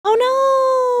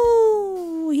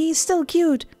he's still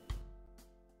cute.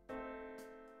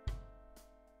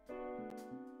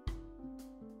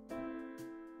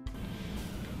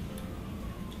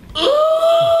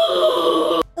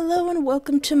 Hello and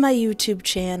welcome to my YouTube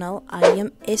channel. I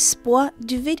am Espoir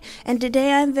du Vide, and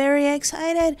today I'm very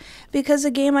excited because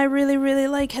a game I really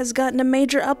like has gotten a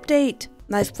major update.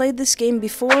 I've played this game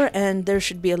before, and there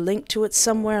should be a link to it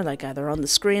somewhere, like either on the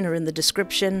screen or in the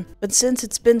description. But since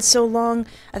it's been so long,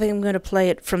 I think I'm going to play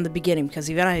it from the beginning, because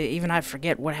even I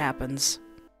forget what happens.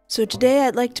 So today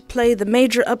I'd like to play the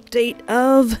major update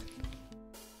of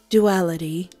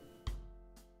Duality.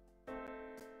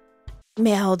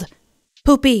 Merde.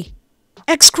 Poopy.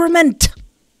 Excrement!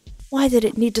 Why did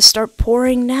it need to start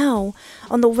pouring now,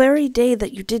 on the very day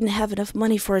that you didn't have enough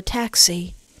money for a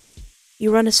taxi?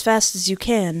 You run as fast as you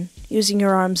can, using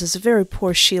your arms as a very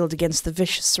poor shield against the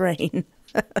vicious rain.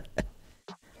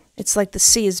 It's like the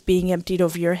sea is being emptied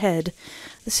over your head.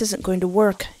 This isn't going to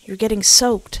work. You're getting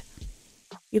soaked.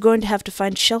 You're going to have to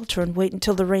find shelter and wait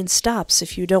until the rain stops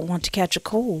if you don't want to catch a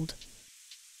cold.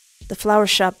 The flower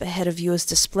shop ahead of you is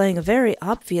displaying a very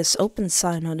obvious open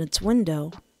sign on its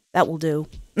window. That will do.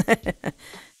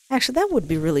 Actually, that would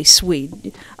be really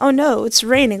sweet. Oh no, it's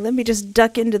raining. Let me just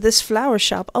duck into this flower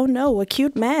shop. Oh no, a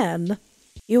cute man.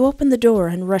 You open the door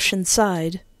and rush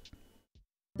inside.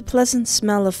 The pleasant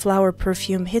smell of flower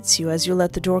perfume hits you as you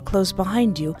let the door close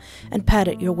behind you and pat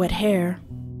at your wet hair.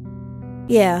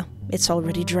 Yeah, it's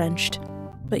already drenched,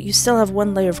 but you still have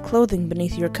one layer of clothing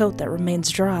beneath your coat that remains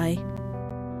dry.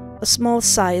 A small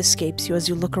sigh escapes you as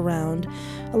you look around.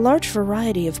 A large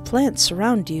variety of plants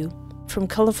surround you, from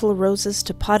colorful roses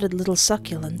to potted little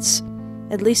succulents.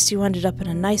 At least you ended up in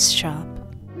a nice shop.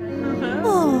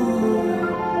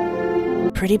 Oh,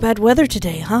 pretty bad weather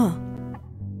today, huh?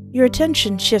 Your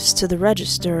attention shifts to the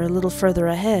register a little further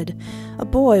ahead. A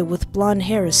boy with blonde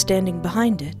hair is standing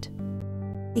behind it.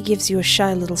 He gives you a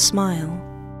shy little smile.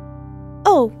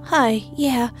 Oh, hi,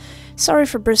 yeah. Sorry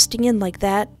for bursting in like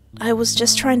that. I was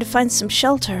just trying to find some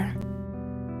shelter.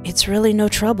 It's really no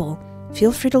trouble.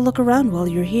 Feel free to look around while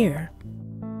you're here.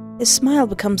 His smile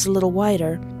becomes a little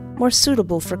wider, more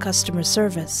suitable for customer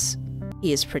service.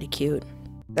 He is pretty cute.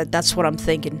 That's what I'm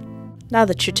thinking. Now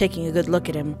that you're taking a good look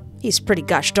at him, he's pretty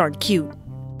gosh darn cute.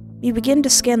 You begin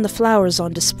to scan the flowers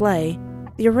on display.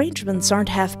 The arrangements aren't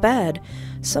half bad.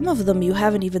 Some of them you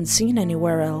haven't even seen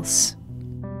anywhere else.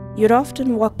 You'd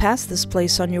often walk past this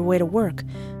place on your way to work,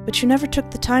 but you never took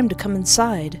the time to come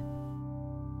inside.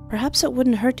 Perhaps it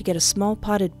wouldn't hurt to get a small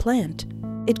potted plant.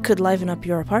 It could liven up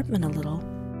your apartment a little.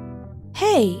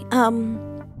 Hey,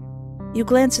 You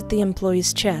glance at the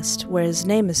employee's chest, where his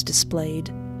name is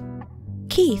displayed.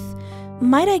 Keith,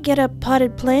 might I get a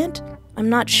potted plant? I'm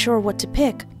not sure what to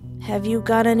pick. Have you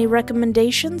got any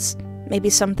recommendations? Maybe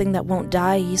something that won't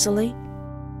die easily?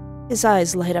 His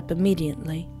eyes light up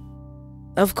immediately.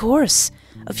 Of course.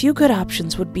 A few good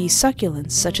options would be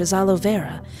succulents, such as aloe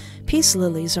vera. Peace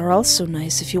lilies are also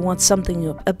nice if you want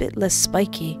something a bit less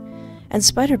spiky. And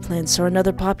spider plants are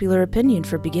another popular opinion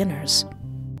for beginners.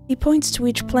 He points to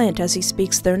each plant as he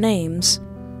speaks their names.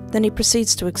 Then he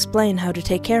proceeds to explain how to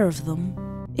take care of them.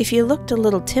 If you looked a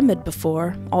little timid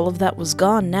before, all of that was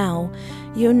gone now.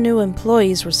 You new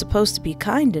employees were supposed to be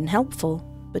kind and helpful,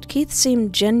 but Keith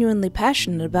seemed genuinely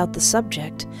passionate about the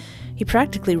subject. He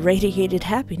practically radiated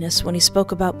happiness when he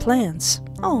spoke about plants.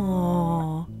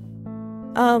 Aww.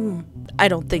 I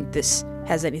don't think this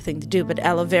has anything to do, but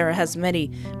aloe vera has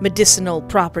many medicinal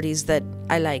properties that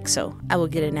I like, so I will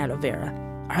get an aloe vera.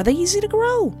 Are they easy to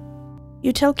grow?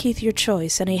 You tell Keith your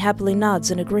choice, and he happily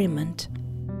nods in agreement.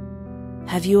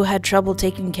 Have you had trouble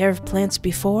taking care of plants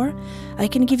before? I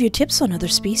can give you tips on other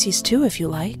species too, if you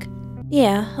like.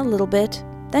 Yeah, a little bit.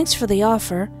 Thanks for the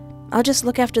offer. I'll just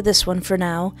look after this one for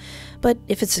now, but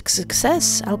if it's a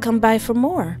success, I'll come by for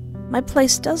more. My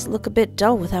place does look a bit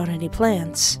dull without any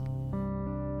plants.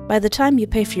 By the time you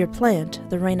pay for your plant,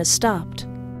 the rain has stopped.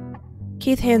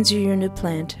 Keith hands you your new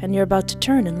plant, and you're about to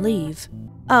turn and leave.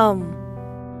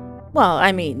 Well,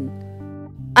 I mean,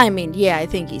 yeah, I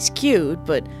think he's cute,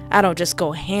 but I don't just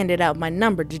go handing out my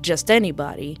number to just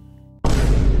anybody.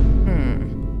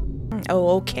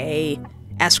 Oh, okay.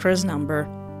 Ask for his number.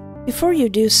 Before you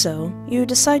do so, you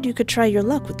decide you could try your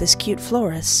luck with this cute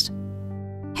florist.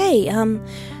 Hey,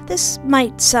 this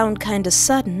might sound kinda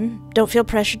sudden. Don't feel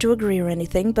pressured to agree or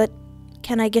anything, but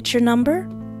can I get your number?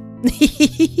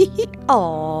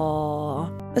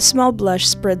 Aww. A small blush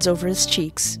spreads over his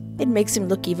cheeks. It makes him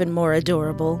look even more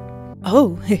adorable.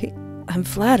 Oh, I'm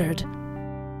flattered.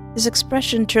 His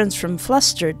expression turns from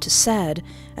flustered to sad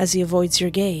as he avoids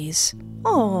your gaze.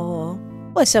 Aww.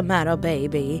 What's the matter,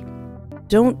 baby?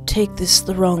 Don't take this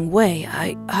the wrong way.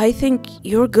 I think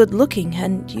you're good-looking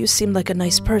and you seem like a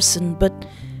nice person, but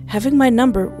having my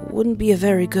number wouldn't be a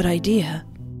very good idea.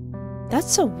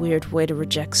 That's a weird way to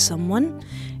reject someone.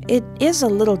 It is a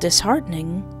little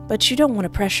disheartening, but you don't want to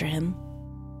pressure him.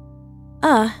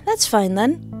 Ah, that's fine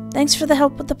then. Thanks for the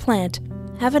help with the plant.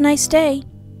 Have a nice day.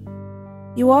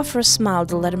 You offer a smile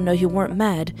to let him know you weren't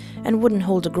mad and wouldn't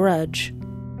hold a grudge.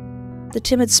 The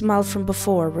timid smile from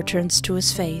before returns to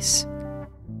his face.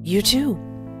 You too.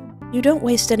 You don't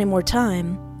waste any more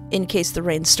time, in case the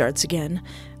rain starts again.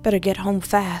 Better get home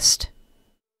fast.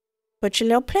 Put your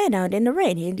little plant out in the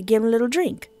rain and give him a little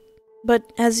drink.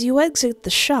 But as you exit the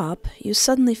shop, you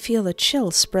suddenly feel a chill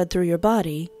spread through your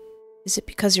body. Is it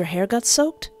because your hair got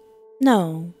soaked?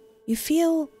 No, you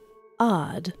feel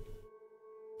odd.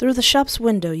 Through the shop's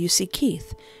window you see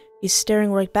Keith. He's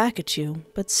staring right back at you,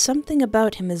 but something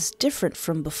about him is different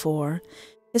from before.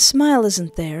 His smile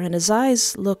isn't there, and his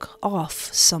eyes look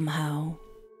off somehow.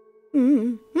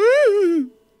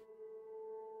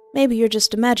 Maybe you're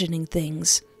just imagining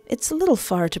things. It's a little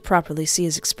far to properly see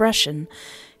his expression.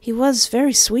 He was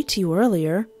very sweet to you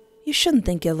earlier. You shouldn't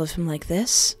think ill of him like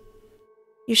this.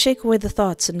 You shake away the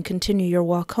thoughts and continue your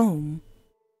walk home.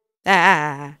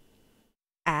 The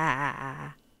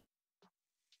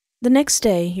next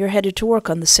day, you're headed to work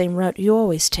on the same route you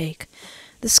always take.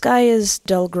 The sky is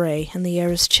dull gray and the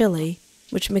air is chilly,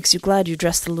 which makes you glad you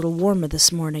dressed a little warmer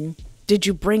this morning. Did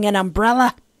you bring an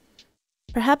umbrella?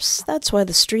 Perhaps that's why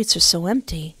the streets are so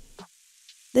empty.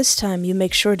 This time you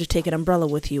make sure to take an umbrella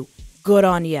with you. Good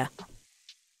on ya.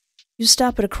 You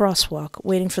stop at a crosswalk,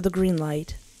 waiting for the green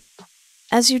light.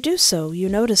 As you do so, you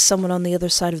notice someone on the other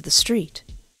side of the street.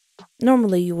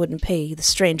 Normally you wouldn't pay the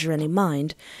stranger any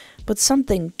mind, but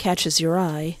something catches your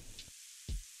eye.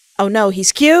 Oh no,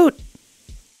 he's cute!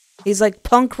 He's like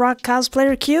punk rock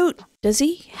cosplayer cute. Does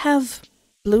he have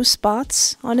blue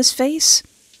spots on his face?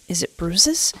 Is it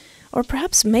bruises? Or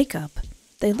perhaps makeup?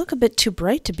 They look a bit too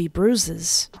bright to be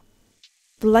bruises.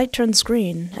 The light turns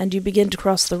green, and you begin to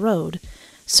cross the road.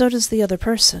 So does the other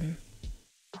person.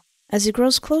 As he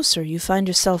grows closer, you find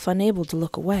yourself unable to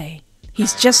look away.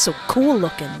 He's just so cool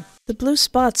looking. The blue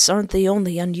spots aren't the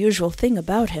only unusual thing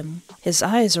about him. His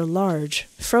eyes are large,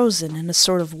 frozen in a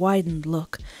sort of widened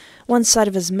look. One side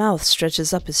of his mouth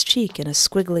stretches up his cheek in a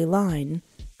squiggly line,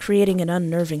 creating an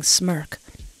unnerving smirk.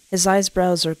 His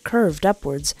eyebrows are curved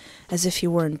upwards, as if he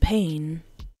were in pain.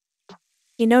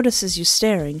 He notices you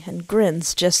staring, and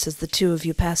grins just as the two of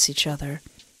you pass each other.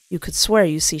 You could swear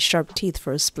you see sharp teeth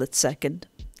for a split second.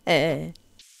 A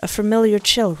familiar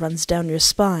chill runs down your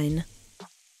spine.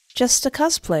 Just a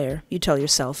cosplayer, you tell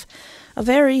yourself. A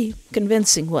very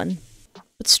convincing one.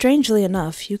 But strangely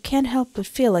enough, you can't help but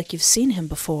feel like you've seen him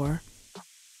before.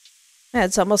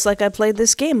 It's almost like I played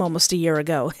this game almost a year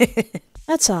ago.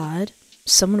 That's odd.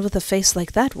 Someone with a face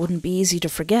like that wouldn't be easy to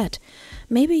forget.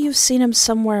 Maybe you've seen him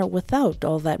somewhere without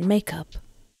all that makeup.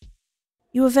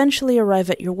 You eventually arrive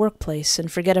at your workplace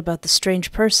and forget about the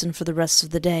strange person for the rest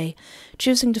of the day,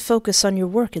 choosing to focus on your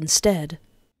work instead.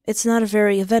 It's not a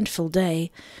very eventful day.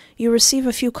 You receive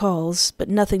a few calls, but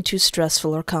nothing too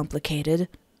stressful or complicated.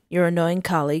 Your annoying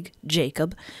colleague,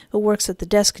 Jacob, who works at the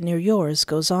desk near yours,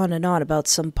 goes on and on about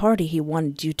some party he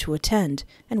wanted you to attend,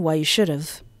 and why you should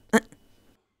have.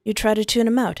 You try to tune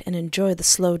him out and enjoy the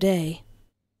slow day.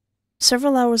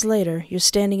 Several hours later, you're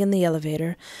standing in the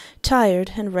elevator,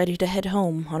 tired and ready to head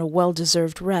home on a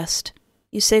well-deserved rest.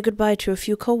 You say goodbye to a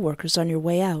few co-workers on your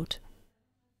way out.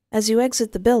 As you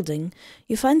exit the building,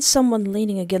 you find someone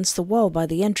leaning against the wall by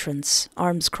the entrance,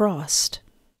 arms crossed.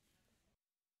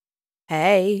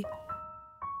 Hey!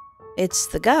 It's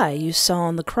the guy you saw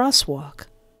on the crosswalk.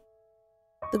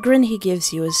 The grin he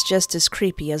gives you is just as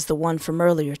creepy as the one from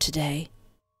earlier today.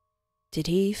 Did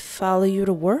he follow you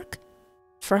to work?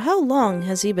 For how long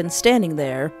has he been standing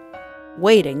there,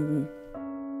 waiting?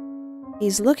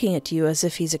 He's looking at you as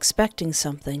if he's expecting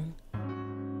something.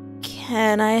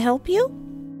 Can I help you?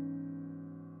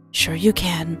 Sure you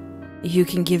can. You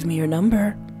can give me your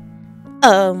number.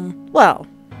 Well,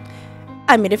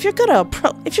 I mean, if you're gonna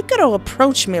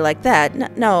approach me like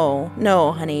that, no,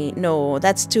 honey, no,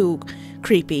 that's too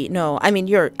creepy. No, I mean,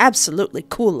 you're absolutely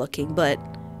cool looking, but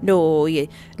no,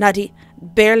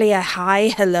 barely a hi,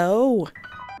 hello.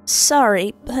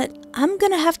 Sorry, but I'm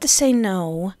gonna have to say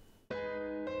no.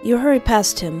 You hurry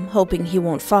past him, hoping he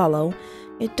won't follow.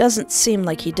 It doesn't seem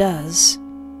like he does.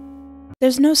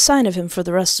 There's no sign of him for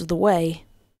the rest of the way.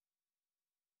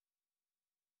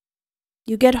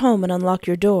 You get home and unlock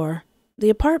your door.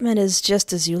 The apartment is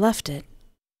just as you left it,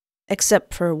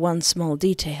 except for one small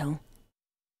detail.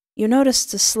 You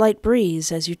notice a slight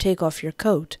breeze as you take off your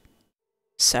coat.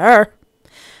 Sir,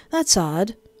 That's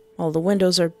odd. All the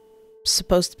windows are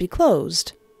supposed to be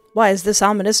closed. Why is this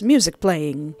ominous music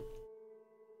playing?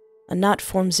 A knot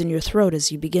forms in your throat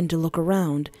as you begin to look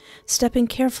around, stepping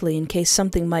carefully in case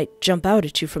something might jump out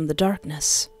at you from the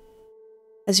darkness.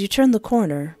 As you turn the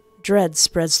corner, dread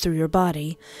spreads through your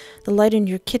body. The light in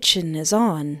your kitchen is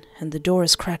on, and the door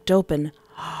is cracked open.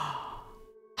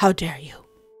 How dare you?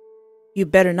 You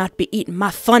better not be eating my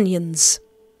Funyuns.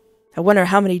 I wonder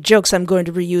how many jokes I'm going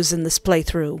to reuse in this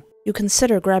playthrough. You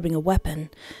consider grabbing a weapon,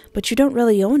 but you don't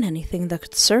really own anything that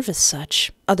could serve as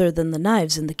such, other than the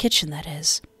knives in the kitchen, that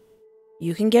is.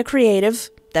 You can get creative.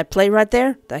 That plate right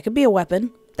there, that could be a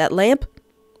weapon. That lamp,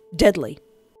 deadly.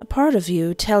 A part of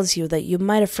you tells you that you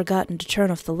might have forgotten to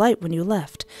turn off the light when you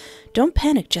left. Don't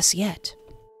panic just yet.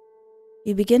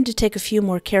 You begin to take a few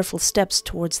more careful steps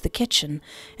towards the kitchen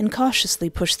and cautiously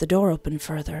push the door open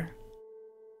further.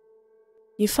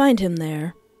 You find him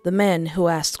there, the man who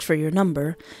asked for your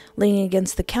number, leaning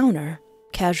against the counter,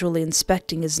 casually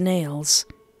inspecting his nails.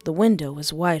 The window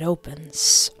is wide open.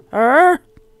 Sir?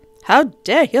 How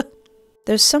dare you?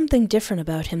 There's something different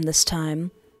about him this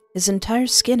time. His entire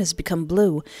skin has become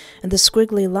blue, and the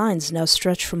squiggly lines now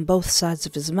stretch from both sides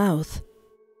of his mouth.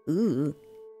 Ooh.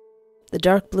 The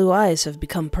dark blue eyes have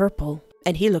become purple,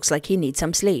 and he looks like he needs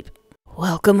some sleep.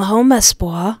 Welcome home,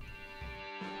 Espoir.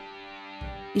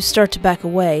 You start to back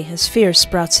away as fear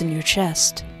sprouts in your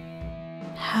chest.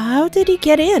 How did he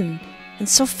get in? And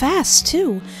so fast,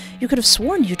 too. You could have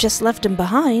sworn you just left him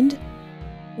behind.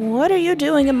 What are you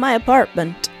doing in my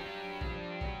apartment?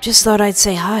 Just thought I'd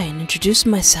say hi and introduce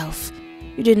myself.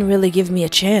 You didn't really give me a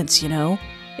chance, you know.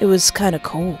 It was kind of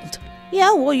cold.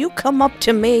 Yeah, well, you come up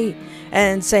to me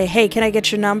and say, hey, can I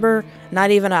get your number?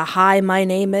 Not even a hi, my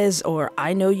name is, or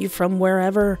I know you from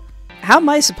wherever. How am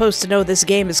I supposed to know this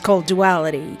game is called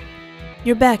Duality?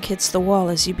 Your back hits the wall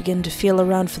as you begin to feel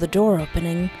around for the door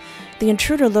opening. The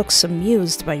intruder looks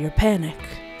amused by your panic.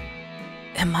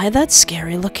 Am I that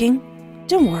scary looking?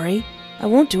 Don't worry, I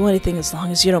won't do anything as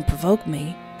long as you don't provoke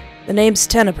me. The name's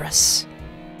Tenebris.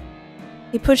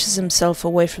 He pushes himself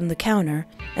away from the counter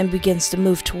and begins to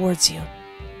move towards you,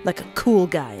 like a cool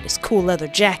guy in his cool leather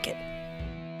jacket.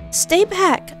 Stay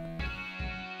back!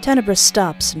 Tenebris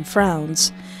stops and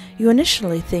frowns. You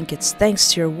initially think it's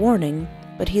thanks to your warning,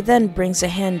 but he then brings a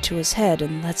hand to his head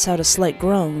and lets out a slight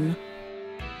groan.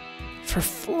 For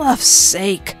fluff's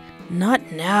sake,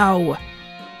 not now!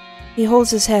 He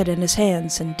holds his head in his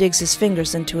hands and digs his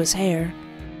fingers into his hair.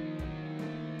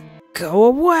 Go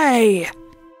away!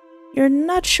 You're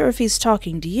not sure if he's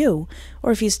talking to you,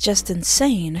 or if he's just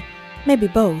insane. Maybe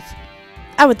both.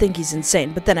 I would think he's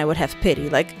insane, but then I would have pity,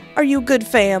 like, are you good,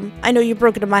 fam? I know you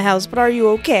broke into my house, but are you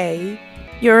okay?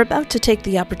 You're about to take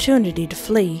the opportunity to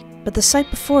flee, but the sight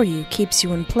before you keeps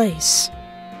you in place.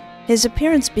 His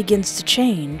appearance begins to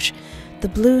change. The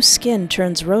blue skin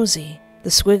turns rosy. The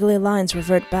squiggly lines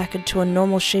revert back into a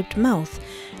normal-shaped mouth,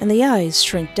 and the eyes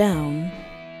shrink down.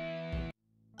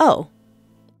 Oh,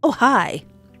 hi.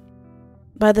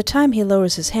 By the time he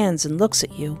lowers his hands and looks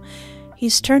at you,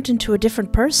 he's turned into a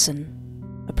different person.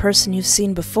 A person you've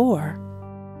seen before.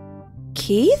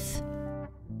 Keith?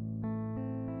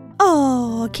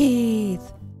 Oh,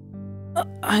 Keith.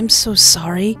 I'm so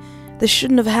sorry. This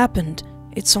shouldn't have happened.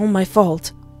 It's all my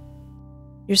fault.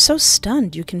 You're so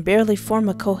stunned you can barely form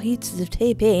a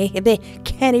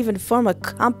can't even form a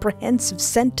comprehensive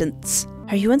sentence.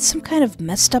 Are you in some kind of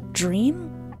messed up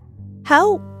dream?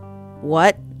 How?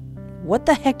 What? What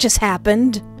the heck just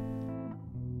happened?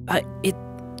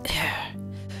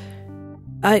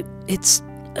 It's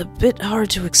a bit hard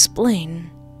to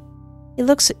explain. He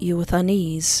looks at you with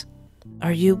unease.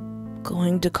 Are you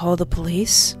going to call the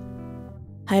police?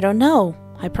 I don't know.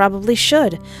 I probably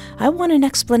should. I want an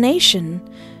explanation.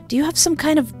 Do you have some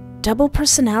kind of double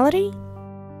personality?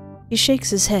 He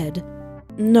shakes his head.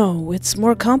 No, it's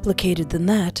more complicated than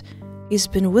that. He's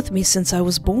been with me since I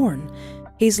was born.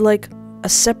 He's like a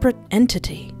separate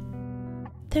entity.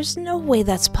 There's no way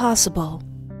that's possible.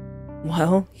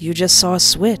 Well, you just saw a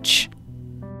switch.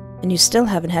 And you still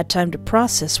haven't had time to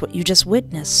process what you just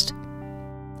witnessed.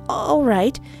 All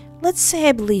right, let's say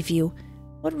I believe you.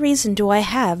 What reason do I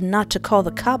have not to call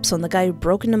the cops on the guy who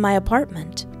broke into my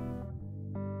apartment?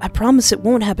 I promise it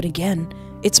won't happen again.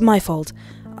 It's my fault.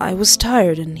 I was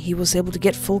tired and he was able to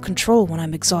get full control when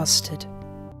I'm exhausted.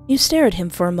 You stare at him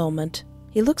for a moment.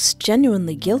 He looks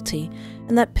genuinely guilty,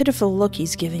 and that pitiful look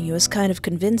he's giving you is kind of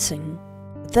convincing.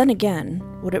 But then again,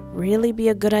 would it really be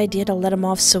a good idea to let him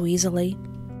off so easily?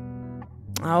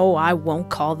 Oh, I won't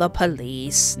call the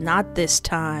police. Not this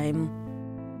time.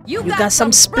 You got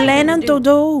some splaining to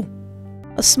do.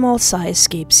 A small sigh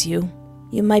escapes you.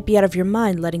 You might be out of your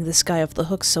mind letting this guy off the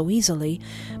hook so easily,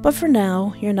 but for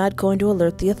now, you're not going to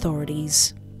alert the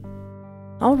authorities.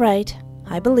 All right,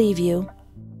 I believe you.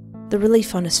 The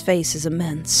relief on his face is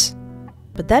immense.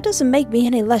 But that doesn't make me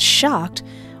any less shocked.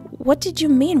 What did you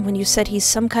mean when you said he's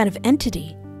some kind of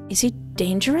entity? Is he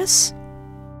dangerous?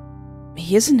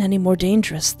 He isn't any more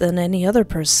dangerous than any other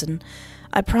person.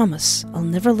 I promise, I'll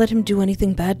never let him do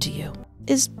anything bad to you.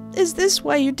 Is this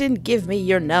why you didn't give me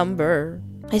your number?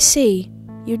 I see.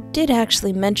 You did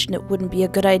actually mention it wouldn't be a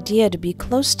good idea to be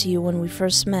close to you when we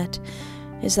first met.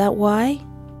 Is that why?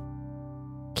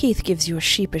 Keith gives you a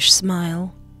sheepish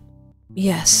smile.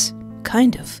 Yes,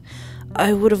 kind of.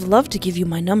 I would have loved to give you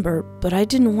my number, but I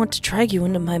didn't want to drag you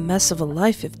into my mess of a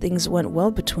life if things went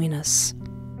well between us.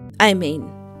 I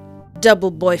mean,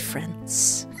 double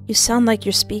boyfriends. You sound like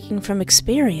you're speaking from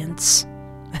experience.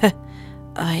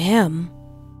 I am.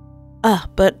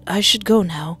 But I should go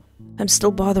now. I'm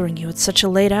still bothering you at such a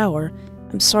late hour.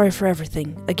 I'm sorry for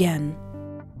everything, again.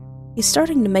 He's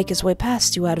starting to make his way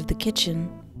past you out of the kitchen.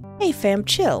 Hey fam,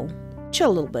 chill. Chill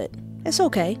a little bit. It's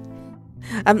okay.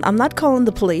 I'm not calling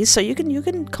the police, so you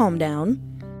can calm down.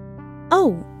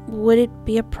 Oh, would it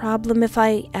be a problem if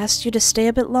I asked you to stay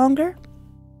a bit longer?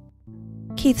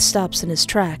 Keith stops in his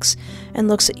tracks and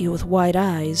looks at you with wide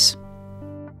eyes.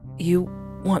 You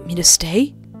want me to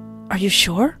stay? Are you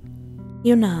sure?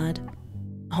 You nod.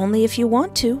 Only if you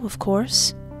want to, of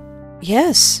course.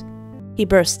 Yes, he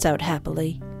bursts out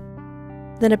happily.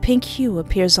 Then a pink hue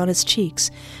appears on his cheeks,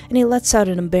 and he lets out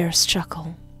an embarrassed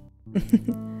chuckle.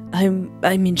 I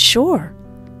mean, sure.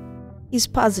 He's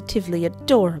positively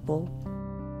adorable.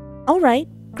 All right,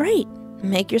 great.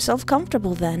 Make yourself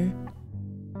comfortable then.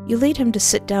 You lead him to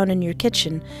sit down in your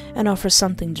kitchen and offer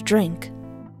something to drink.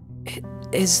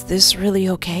 Is this really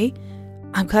okay?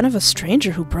 I'm kind of a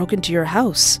stranger who broke into your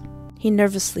house. He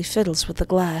nervously fiddles with the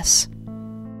glass.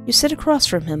 You sit across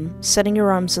from him, setting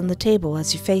your arms on the table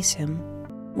as you face him.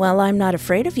 Well, I'm not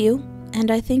afraid of you, and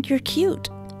I think you're cute,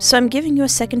 so I'm giving you a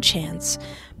second chance.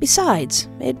 Besides,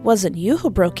 it wasn't you who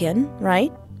broke in,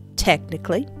 right?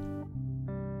 Technically.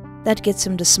 That gets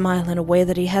him to smile in a way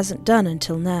that he hasn't done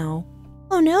until now.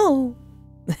 Oh no!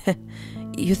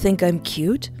 You think I'm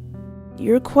cute?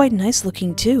 You're quite nice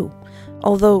looking too.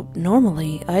 Although,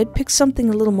 normally, I'd pick something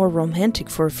a little more romantic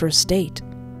for a first date.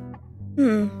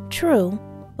 True.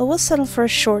 But we'll settle for a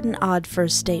short and odd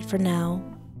first date for now.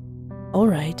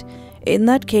 Alright. In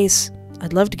that case,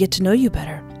 I'd love to get to know you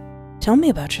better. Tell me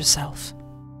about yourself.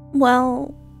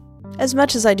 Well, as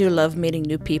much as I do love meeting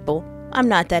new people, I'm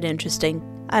not that interesting.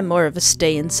 I'm more of a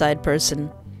stay-inside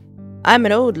person. I'm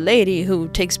an old lady who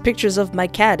takes pictures of my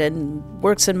cat and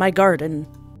works in my garden.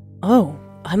 Oh,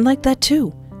 I'm like that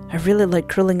too. I really like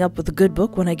curling up with a good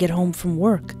book when I get home from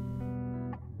work.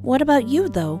 What about you,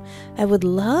 though? I would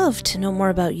love to know more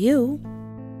about you.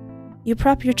 You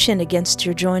prop your chin against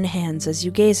your joined hands as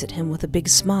you gaze at him with a big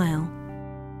smile.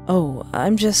 Oh,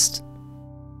 I'm just...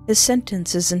 His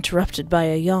sentence is interrupted by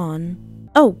a yawn.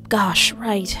 Oh, gosh,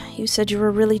 right. You said you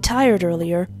were really tired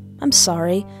earlier. I'm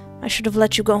sorry. I should have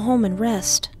let you go home and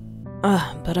rest.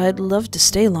 But I'd love to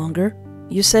stay longer.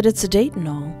 You said it's a date and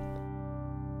all.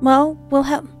 Well, we'll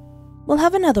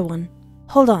have another one.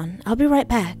 Hold on, I'll be right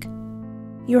back.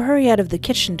 You hurry out of the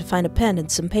kitchen to find a pen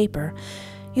and some paper.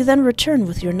 You then return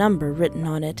with your number written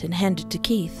on it and hand it to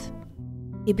Keith.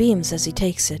 He beams as he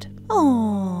takes it.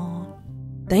 Aww.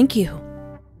 Thank you.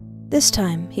 This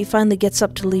time, he finally gets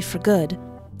up to leave for good.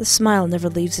 The smile never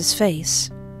leaves his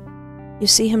face. You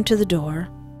see him to the door.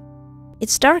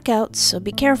 It's dark out, so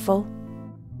be careful.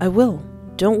 I will.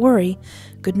 Don't worry.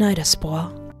 Good night,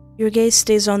 Espoir. Your gaze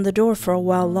stays on the door for a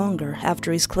while longer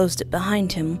after he's closed it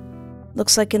behind him.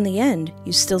 Looks like in the end,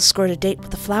 you still scored a date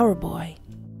with the flower boy.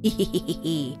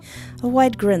 Hehehehe. A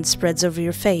wide grin spreads over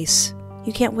your face.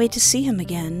 You can't wait to see him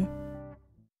again.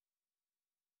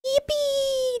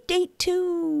 Yippee! Date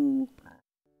 2!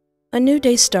 A new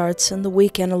day starts and the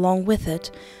weekend along with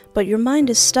it, but your mind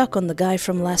is stuck on the guy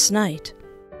from last night.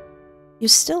 You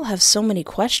still have so many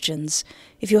questions.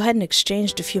 If you hadn't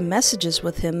exchanged a few messages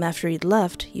with him after he'd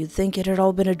left, you'd think it had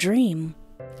all been a dream.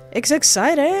 It's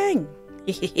exciting!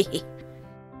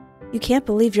 You can't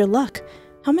believe your luck.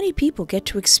 How many people get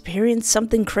to experience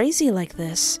something crazy like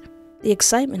this? The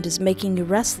excitement is making you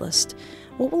restless.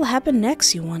 What will happen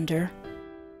next, you wonder?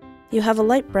 You have a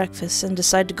light breakfast and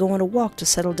decide to go on a walk to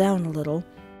settle down a little.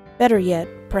 Better yet,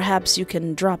 perhaps you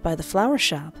can drop by the flower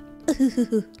shop.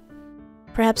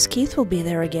 Perhaps Keith will be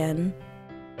there again.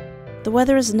 The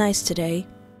weather is nice today,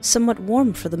 somewhat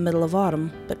warm for the middle of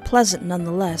autumn, but pleasant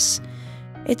nonetheless.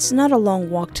 It's not a long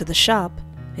walk to the shop.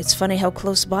 It's funny how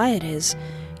close by it is,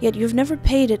 yet you've never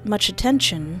paid it much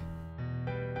attention.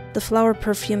 The flower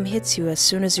perfume hits you as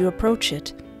soon as you approach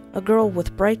it. A girl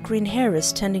with bright green hair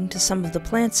is tending to some of the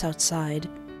plants outside.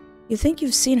 You think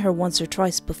you've seen her once or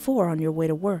twice before on your way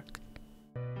to work.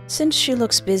 Since she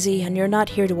looks busy and you're not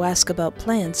here to ask about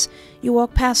plants, you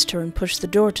walk past her and push the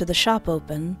door to the shop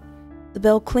open. The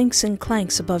bell clinks and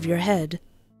clanks above your head.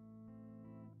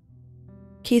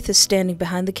 Keith is standing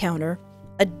behind the counter,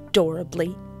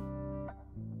 adorably.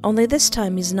 Only this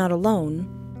time he's not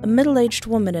alone. A middle-aged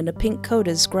woman in a pink coat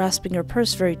is grasping her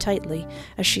purse very tightly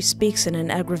as she speaks in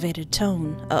an aggravated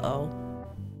tone. Uh-oh.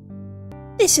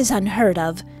 This is unheard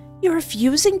of. You're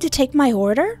refusing to take my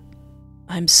order?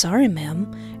 I'm sorry,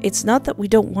 ma'am. It's not that we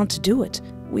don't want to do it.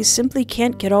 We simply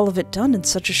can't get all of it done in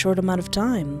such a short amount of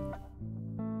time.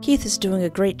 Keith is doing a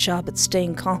great job at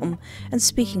staying calm and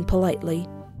speaking politely,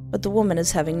 but the woman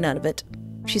is having none of it.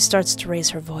 She starts to raise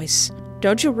her voice.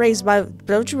 Don't you raise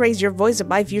your voice at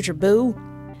my future boo?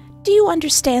 Do you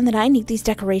understand that I need these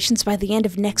decorations by the end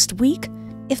of next week?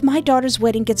 If my daughter's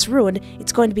wedding gets ruined,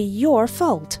 it's going to be your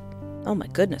fault. Oh my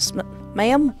goodness.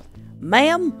 Ma'am?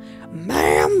 Ma'am?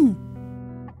 Ma'am?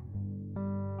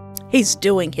 He's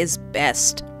doing his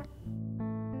best.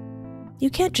 You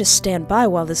can't just stand by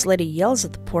while this lady yells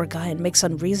at the poor guy and makes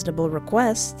unreasonable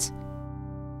requests.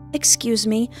 Excuse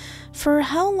me, for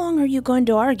how long are you going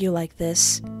to argue like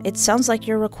this? It sounds like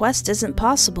your request isn't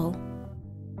possible.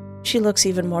 She looks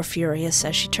even more furious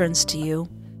as she turns to you,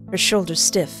 her shoulders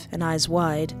stiff and eyes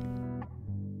wide.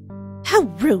 How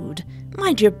rude!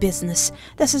 Mind your business.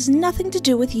 This has nothing to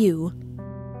do with you.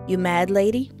 You mad,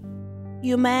 lady?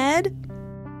 You mad?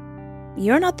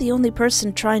 You're not the only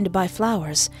person trying to buy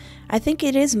flowers. I think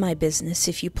it is my business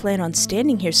if you plan on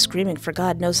standing here screaming for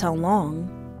God knows how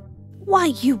long. Why,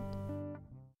 you...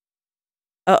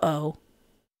 Uh-oh.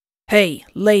 Hey,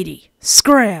 lady,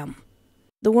 scram!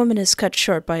 The woman is cut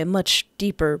short by a much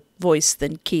deeper voice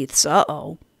than Keith's.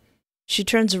 Uh-oh. She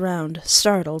turns around,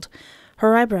 startled.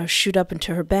 Her eyebrows shoot up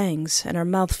into her bangs, and her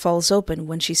mouth falls open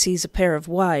when she sees a pair of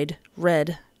wide,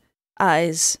 red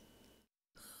eyes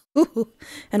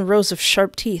and rows of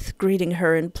sharp teeth greeting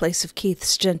her in place of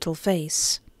Keith's gentle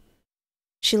face.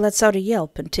 She lets out a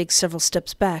yelp and takes several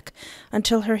steps back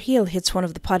until her heel hits one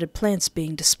of the potted plants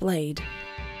being displayed.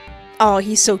 Oh,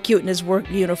 he's so cute in his work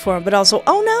uniform, but also,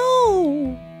 oh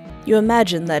no! You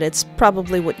imagine that it's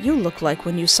probably what you look like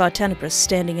when you saw Tenebris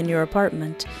standing in your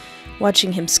apartment.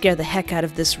 Watching him scare the heck out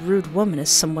of this rude woman is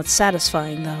somewhat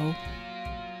satisfying, though.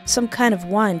 Some kind of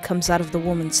whine comes out of the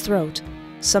woman's throat,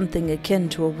 something akin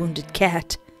to a wounded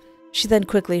cat. She then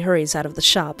quickly hurries out of the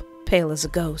shop, pale as a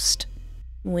ghost.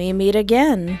 We meet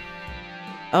again.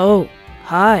 Oh,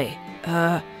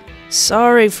 hi.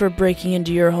 Sorry for breaking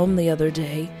into your home the other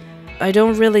day. I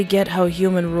don't really get how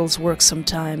human rules work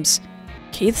sometimes.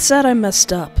 Keith said I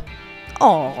messed up.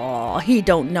 Aw, he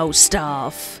don't know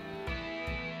stuff.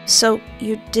 So,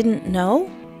 you didn't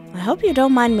know? I hope you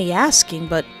don't mind me asking,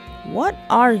 but what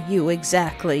are you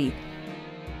exactly?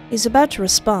 He's about to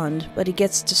respond, but he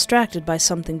gets distracted by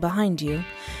something behind you.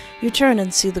 You turn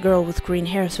and see the girl with green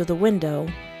hair through the window.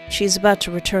 She's about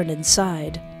to return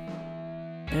inside.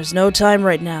 There's no time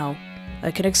right now.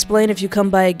 I can explain if you come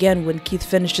by again when Keith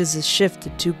finishes his shift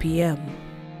at 2 p.m.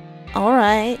 All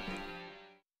right.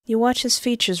 You watch his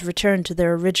features return to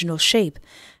their original shape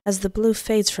as the blue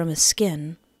fades from his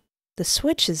skin. The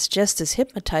switch is just as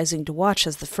hypnotizing to watch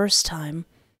as the first time,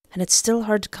 and it's still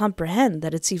hard to comprehend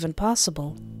that it's even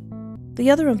possible. The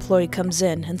other employee comes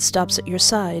in and stops at your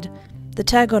side. The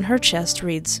tag on her chest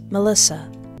reads,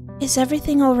 Melissa. Is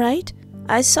everything all right?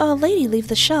 I saw a lady leave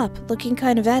the shop, looking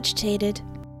kind of agitated.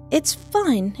 It's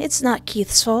fine. It's not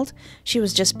Keith's fault. She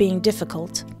was just being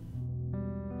difficult.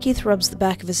 Keith rubs the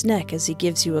back of his neck as he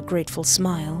gives you a grateful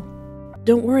smile.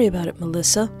 Don't worry about it,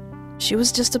 Melissa. She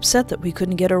was just upset that we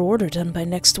couldn't get her order done by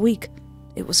next week.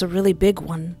 It was a really big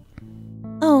one.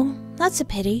 Oh, that's a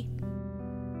pity.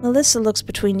 Melissa looks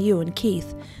between you and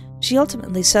Keith. She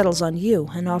ultimately settles on you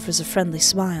and offers a friendly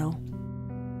smile.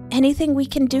 Anything we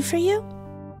can do for you?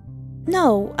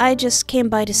 No, I just came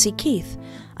by to see Keith.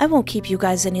 I won't keep you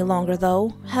guys any longer,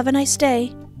 though. Have a nice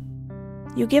day.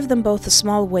 You give them both a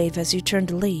small wave as you turn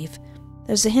to leave.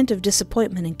 There's a hint of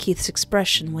disappointment in Keith's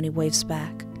expression when he waves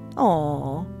back.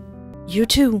 Aww. You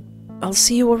too. I'll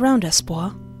see you around,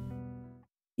 Espoir.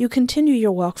 You continue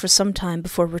your walk for some time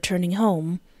before returning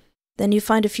home. Then you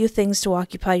find a few things to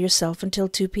occupy yourself until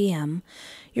 2 p.m.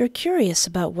 You're curious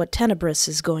about what Tenebris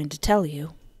is going to tell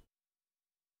you.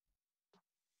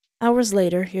 Hours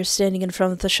later, you're standing in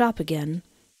front of the shop again.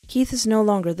 Keith is no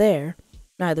longer there,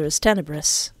 neither is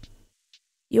Tenebris.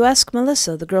 You ask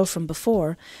Melissa, the girl from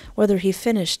before, whether he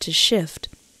finished his shift.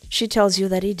 She tells you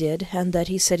that he did, and that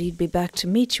he said he'd be back to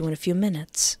meet you in a few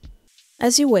minutes.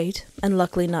 As you wait, and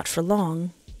luckily not for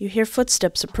long, you hear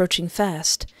footsteps approaching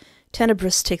fast.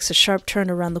 Tenebris takes a sharp turn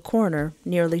around the corner,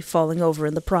 nearly falling over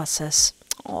in the process.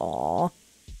 Aww.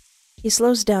 He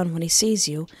slows down when he sees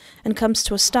you, and comes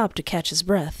to a stop to catch his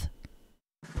breath.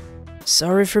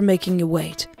 Sorry for making you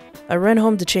wait. I ran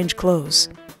home to change clothes.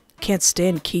 Can't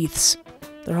stand Keith's.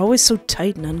 They're always so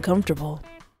tight and uncomfortable.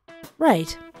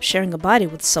 Right. Sharing a body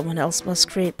with someone else must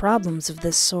create problems of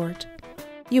this sort.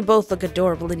 You both look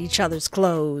adorable in each other's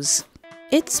clothes.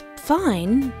 It's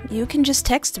fine. You can just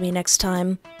text me next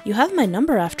time. You have my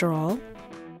number after all.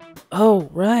 Oh,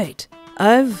 right.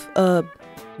 I've,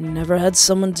 never had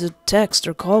someone to text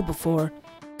or call before.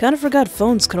 Kinda forgot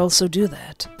phones could also do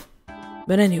that.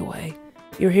 But anyway,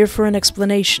 you're here for an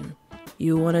explanation.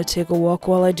 You wanna take a walk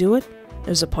while I do it?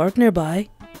 There's a park nearby.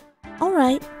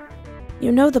 Alright.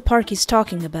 You know the park he's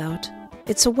talking about.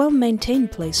 It's a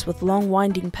well-maintained place with long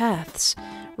winding paths,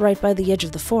 right by the edge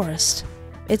of the forest.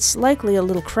 It's likely a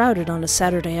little crowded on a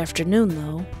Saturday afternoon,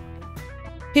 though.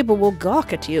 People will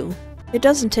gawk at you. It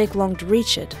doesn't take long to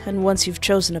reach it, and once you've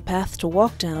chosen a path to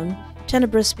walk down,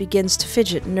 Tenebris begins to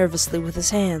fidget nervously with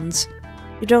his hands.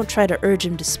 You don't try to urge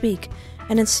him to speak,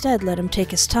 and instead let him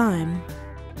take his time.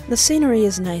 The scenery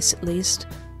is nice, at least.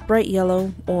 Bright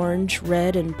yellow, orange,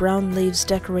 red, and brown leaves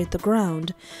decorate the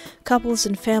ground. Couples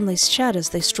and families chat as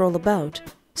they stroll about.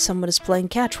 Someone is playing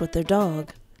catch with their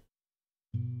dog.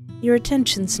 Your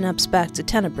attention snaps back to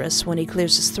Tenebris when he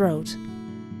clears his throat.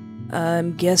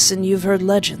 I'm guessing you've heard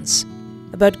legends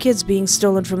about kids being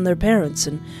stolen from their parents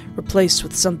and replaced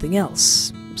with something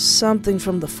else. Something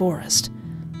from the forest.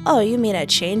 Oh, you mean a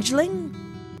changeling?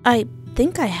 I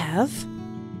think I have.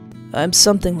 I'm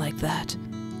something like that.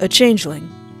 A changeling.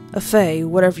 A fae,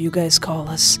 whatever you guys call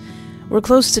us. We're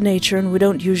close to nature and we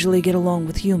don't usually get along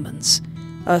with humans.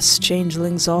 Us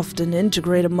changelings often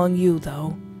integrate among you,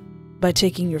 though, by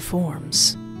taking your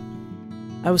forms.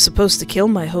 I was supposed to kill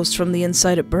my host from the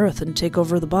inside at birth and take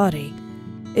over the body.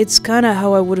 It's kinda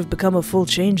how I would have become a full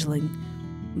changeling,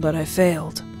 but I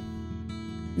failed.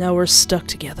 Now we're stuck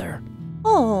together.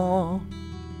 Oh.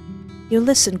 You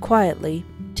listen quietly,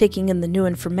 taking in the new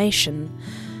information.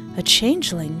 A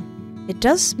changeling? It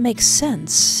does make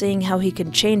sense, seeing how he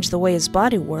can change the way his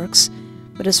body works,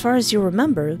 but as far as you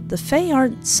remember, the Fae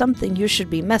aren't something you should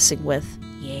be messing with.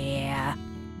 Yeah.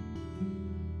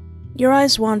 Your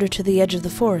eyes wander to the edge of the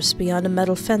forest beyond a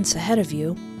metal fence ahead of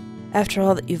you. After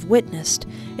all that you've witnessed,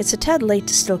 it's a tad late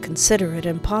to still consider it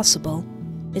impossible.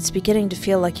 It's beginning to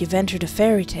feel like you've entered a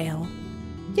fairy tale.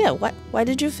 Yeah, why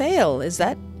did you fail? Is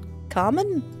that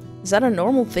common? Is that a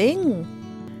normal thing?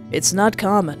 It's not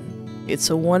common.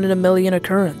 It's a 1 in a million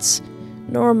occurrence.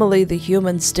 Normally the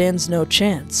human stands no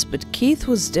chance, but Keith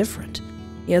was different.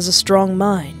 He has a strong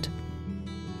mind.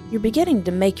 You're beginning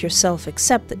to make yourself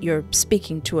accept that you're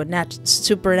speaking to a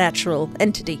supernatural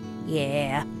entity.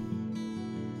 Yeah.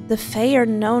 The Fae are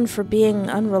known for being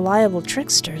unreliable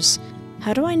tricksters.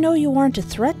 How do I know you aren't a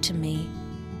threat to me?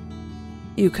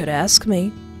 You could ask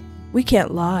me. We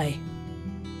can't lie.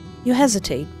 You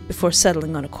hesitate before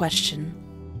settling on a question.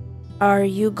 Are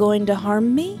you going to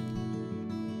harm me?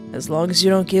 As long as you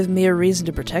don't give me a reason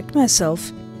to protect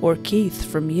myself, or Keith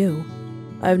from you,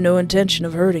 I have no intention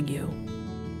of hurting you.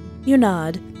 You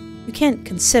nod. You can't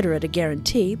consider it a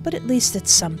guarantee, but at least it's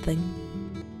something.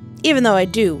 Even though I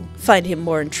do find him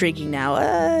more intriguing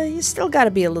now, you still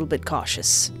gotta be a little bit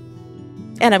cautious.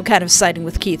 And I'm kind of siding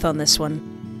with Keith on this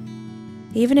one.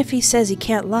 Even if he says he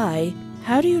can't lie,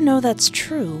 how do you know that's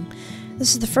true?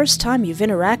 This is the first time you've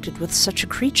interacted with such a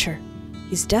creature.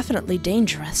 He's definitely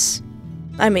dangerous.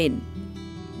 I mean,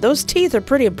 those teeth are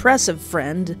pretty impressive,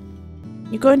 friend.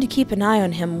 You're going to keep an eye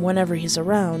on him whenever he's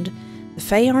around. The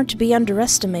Fae aren't to be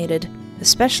underestimated,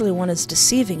 especially one as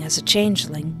deceiving as a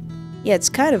changeling. Yeah, it's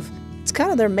kind of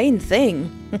their main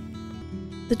thing.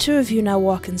 The two of you now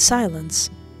walk in silence.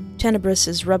 Tenebris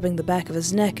is rubbing the back of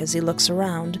his neck as he looks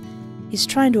around. He's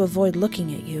trying to avoid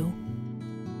looking at you.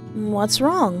 What's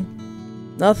wrong?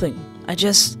 Nothing. I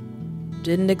just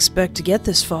didn't expect to get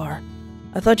this far.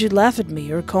 I thought you'd laugh at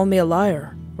me or call me a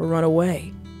liar or run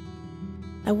away.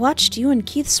 I watched you and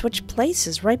Keith switch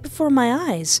places right before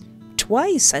my eyes.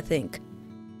 Twice, I think.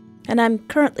 And I'm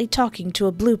currently talking to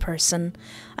a blue person.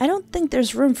 I don't think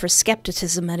there's room for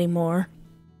skepticism anymore.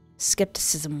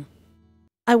 Skepticism.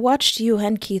 I watched you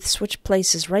and Keith switch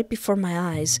places right before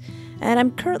my eyes, and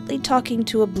I'm currently talking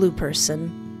to a blue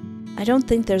person. I don't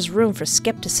think there's room for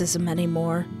skepticism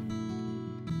anymore.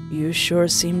 You sure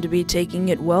seem to be taking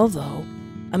it well, though.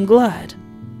 I'm glad.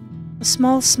 A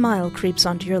small smile creeps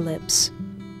onto your lips.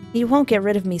 You won't get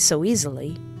rid of me so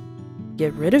easily.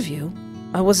 Get rid of you?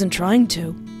 I wasn't trying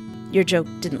to. Your joke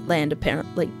didn't land,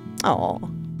 apparently. Aw.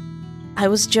 I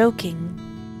was joking.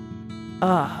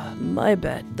 Ah, my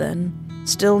bad, then.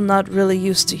 Still not really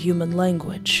used to human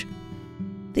language.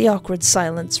 The awkward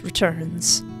silence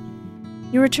returns.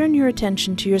 You return your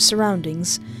attention to your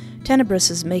surroundings.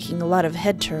 Tenebris is making a lot of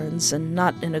head turns, and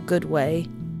not in a good way.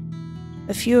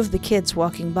 A few of the kids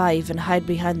walking by even hide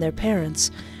behind their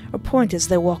parents, or point as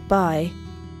they walk by.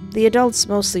 The adults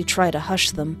mostly try to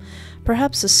hush them,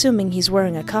 perhaps assuming he's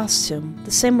wearing a costume,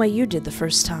 the same way you did the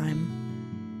first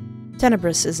time.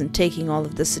 Tenebris isn't taking all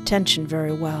of this attention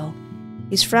very well.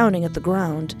 He's frowning at the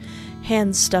ground,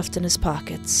 hands stuffed in his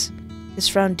pockets. His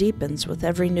frown deepens with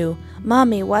every new,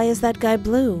 "Mommy, why is that guy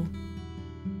blue?"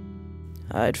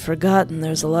 I'd forgotten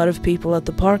there's a lot of people at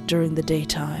the park during the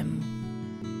daytime.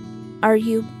 Are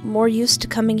you more used to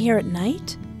coming here at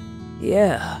night?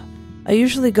 Yeah, I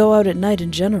usually go out at night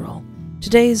in general.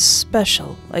 Today's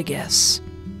special, I guess.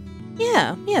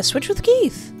 Yeah, switch with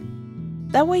Keith.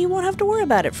 That way you won't have to worry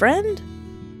about it, friend.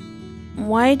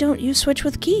 Why don't you switch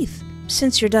with Keith?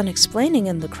 Since you're done explaining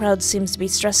and the crowd seems to be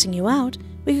stressing you out,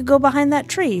 we could go behind that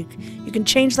tree. You can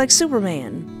change like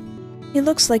Superman. He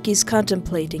looks like he's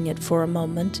contemplating it for a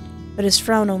moment, but his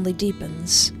frown only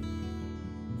deepens.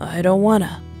 I don't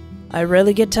wanna. I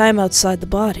rarely get time outside the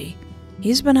body.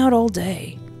 He's been out all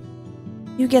day.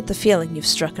 You get the feeling you've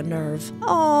struck a nerve.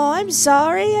 Oh, I'm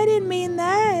sorry. I didn't mean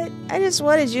that. I just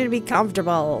wanted you to be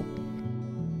comfortable.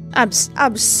 I'm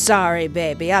sorry,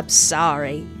 baby. I'm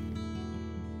sorry.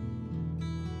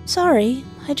 Sorry,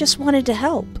 I just wanted to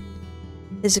help.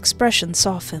 His expression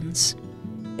softens.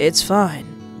 It's fine.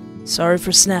 Sorry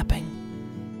for snapping.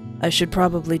 I should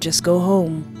probably just go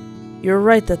home. You're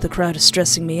right that the crowd is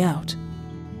stressing me out.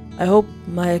 I hope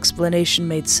my explanation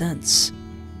made sense.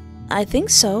 I think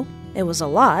so. It was a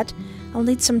lot. I'll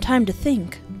need some time to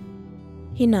think.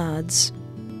 He nods.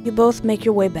 You both make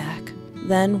your way back.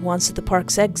 Then, once at the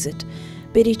park's exit,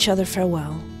 bid each other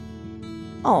farewell.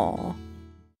 Aw.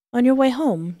 On your way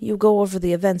home, you go over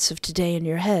the events of today in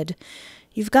your head.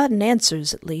 You've gotten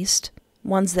answers, at least.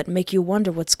 Ones that make you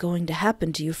wonder what's going to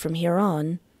happen to you from here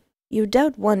on. You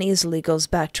doubt one easily goes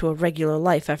back to a regular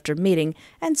life after meeting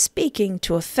and speaking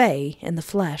to a fae in the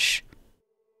flesh.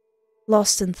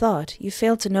 Lost in thought, you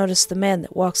fail to notice the man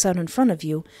that walks out in front of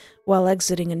you while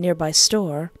exiting a nearby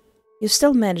store. You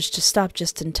still manage to stop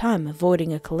just in time,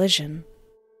 avoiding a collision.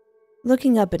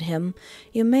 Looking up at him,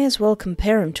 you may as well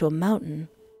compare him to a mountain.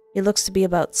 He looks to be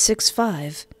about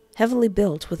 6'5", heavily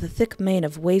built with a thick mane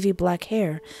of wavy black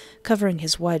hair covering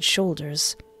his wide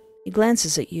shoulders. He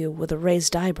glances at you with a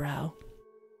raised eyebrow.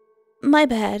 My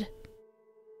bad.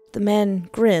 The man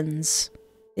grins.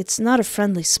 It's not a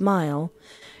friendly smile.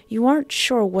 You aren't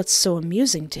sure what's so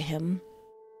amusing to him,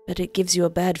 but it gives you a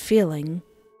bad feeling.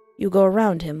 You go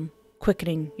around him,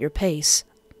 quickening your pace.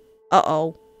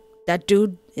 Uh-oh.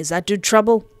 Is that dude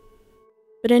trouble?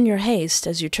 But in your haste,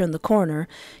 as you turn the corner,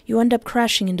 you end up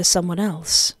crashing into someone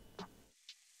else.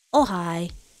 Oh, hi.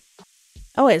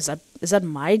 Oh, wait, is that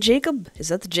my Jacob? Is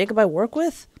that the Jacob I work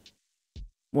with?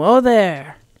 Whoa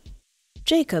there.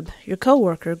 Jacob, your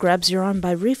coworker, grabs your arm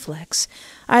by reflex,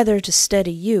 either to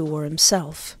steady you or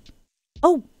himself.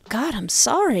 Oh, God, I'm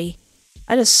sorry.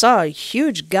 I just saw a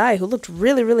huge guy who looked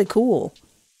really, really cool.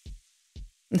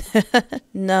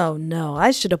 No,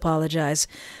 I should apologize.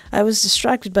 I was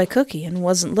distracted by Cookie and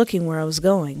wasn't looking where I was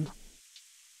going.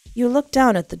 You look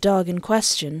down at the dog in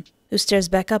question, who stares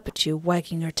back up at you,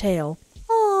 wagging her tail.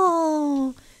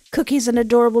 Oh, Cookie's an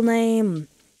adorable name.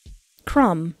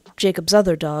 Crumb, Jacob's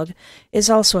other dog, is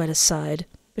also at his side,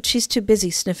 but she's too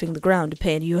busy sniffing the ground to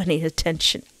pay you any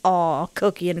attention. Aw,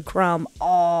 Cookie and Crumb,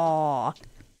 aw.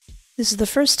 This is the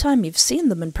first time you've seen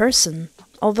them in person.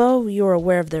 Although you're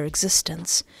aware of their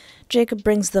existence, Jacob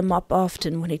brings them up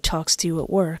often when he talks to you at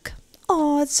work.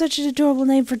 Oh, it's such an adorable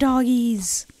name for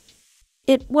doggies.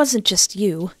 It wasn't just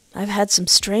you. I've had some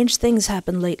strange things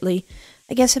happen lately.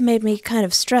 I guess it made me kind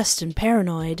of stressed and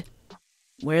paranoid.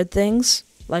 Weird things?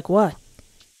 Like what?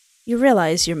 You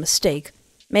realize your mistake.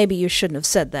 Maybe you shouldn't have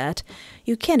said that.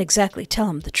 You can't exactly tell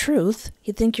him the truth.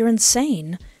 He'd think you're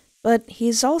insane. But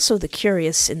he's also the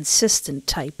curious, insistent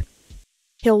type.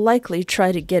 He'll likely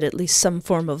try to get at least some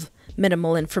form of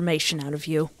minimal information out of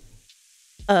you.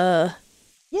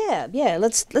 Yeah,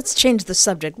 let's change the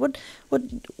subject.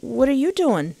 What are you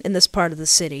doing in this part of the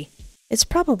city? It's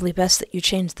probably best that you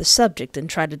change the subject and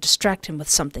try to distract him with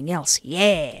something else.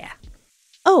 Yeah.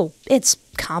 Oh, it's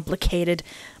complicated,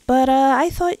 but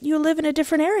I thought you live in a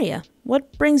different area.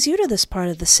 What brings you to this part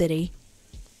of the city?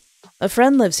 A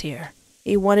friend lives here.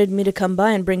 He wanted me to come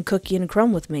by and bring Cookie and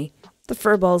Crumb with me. The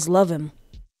furballs love him.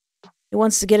 He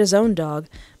wants to get his own dog,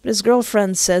 but his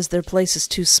girlfriend says their place is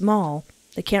too small.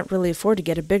 They can't really afford to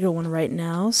get a bigger one right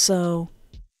now, so...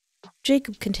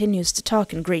 Jacob continues to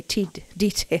talk in great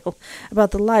detail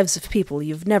about the lives of people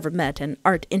you've never met and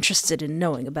aren't interested in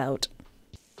knowing about.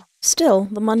 Still,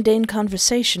 the mundane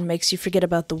conversation makes you forget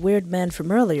about the weird man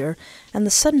from earlier and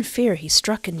the sudden fear he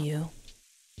struck in you.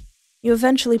 You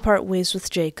eventually part ways with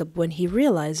Jacob when he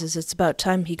realizes it's about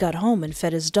time he got home and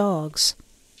fed his dogs.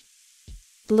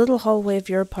 The little hallway of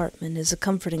your apartment is a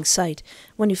comforting sight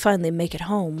when you finally make it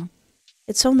home.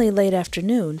 It's only late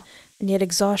afternoon, and yet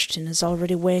exhaustion is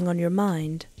already weighing on your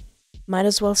mind. Might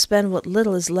as well spend what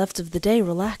little is left of the day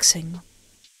relaxing.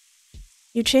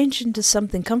 You change into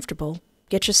something comfortable,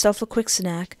 get yourself a quick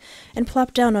snack, and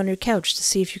plop down on your couch to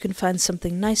see if you can find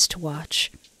something nice to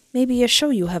watch. Maybe a show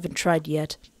you haven't tried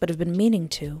yet, but have been meaning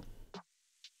to.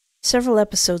 Several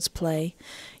episodes play.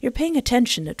 You're paying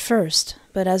attention at first,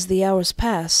 but as the hours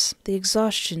pass, the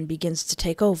exhaustion begins to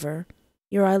take over.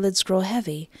 Your eyelids grow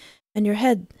heavy, and your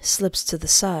head slips to the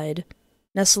side.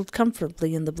 Nestled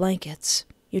comfortably in the blankets,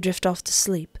 you drift off to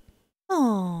sleep.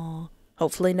 Oh,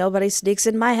 hopefully nobody sneaks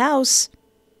in my house.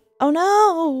 Oh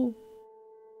no!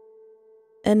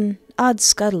 An odd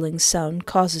scuttling sound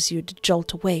causes you to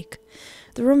jolt awake.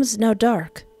 The room is now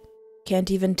dark.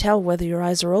 Can't even tell whether your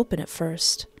eyes are open at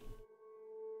first.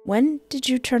 When did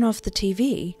you turn off the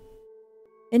TV?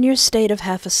 In your state of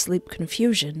half-asleep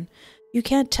confusion, you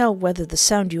can't tell whether the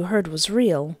sound you heard was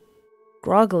real.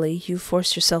 Groggily, you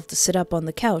force yourself to sit up on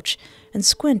the couch and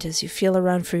squint as you feel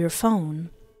around for your phone.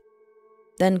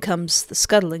 Then comes the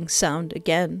scuttling sound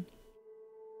again.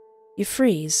 You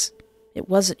freeze. It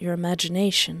wasn't your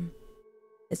imagination.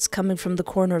 It's coming from the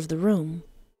corner of the room.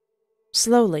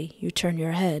 Slowly, you turn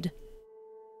your head.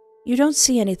 You don't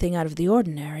see anything out of the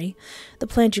ordinary. The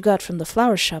plant you got from the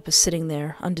flower shop is sitting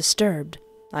there, undisturbed.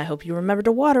 I hope you remember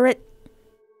to water it.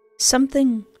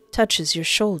 Something touches your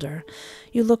shoulder.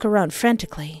 You look around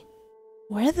frantically.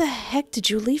 Where the heck did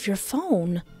you leave your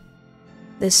phone?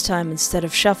 This time, instead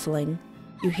of shuffling,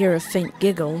 you hear a faint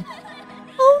giggle.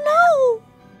 Oh no!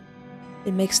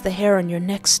 It makes the hair on your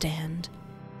neck stand.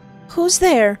 Who's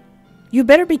there? You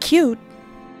better be cute.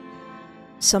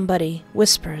 Somebody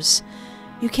whispers.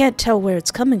 You can't tell where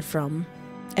it's coming from.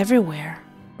 Everywhere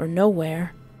or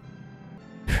nowhere.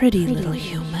 Pretty little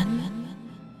human.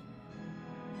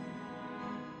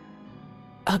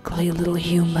 Ugly little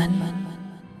human.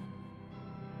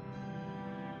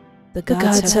 The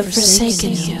gods have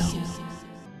forsaken you.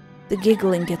 The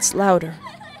giggling gets louder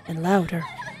and louder.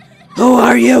 Who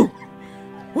are you?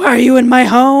 Why are you in my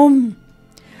home?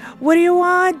 What do you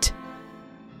want?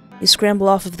 You scramble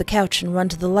off of the couch and run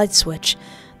to the light switch.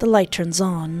 The light turns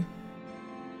on.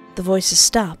 The voices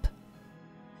stop.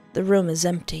 The room is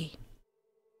empty.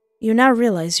 You now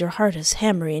realize your heart is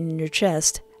hammering in your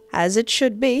chest, as it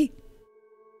should be.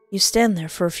 You stand there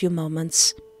for a few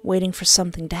moments, waiting for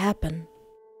something to happen.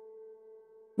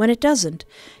 When it doesn't,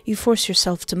 you force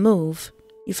yourself to move.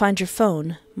 You find your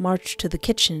phone, march to the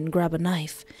kitchen and grab a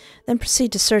knife, then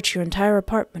proceed to search your entire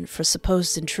apartment for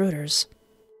supposed intruders.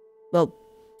 Well,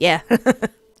 yeah.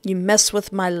 You mess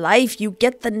with my life, you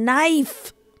get the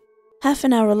knife! Half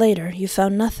an hour later, you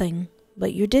found nothing,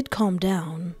 but you did calm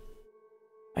down.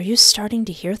 Are you starting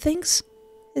to hear things?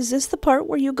 Is this the part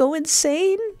where you go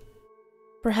insane?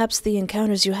 Perhaps the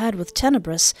encounters you had with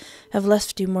Tenebris have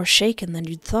left you more shaken than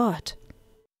you'd thought.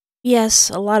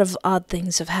 Yes, a lot of odd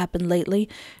things have happened lately,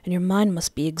 and your mind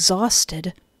must be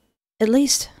exhausted. At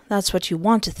least, that's what you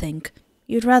want to think.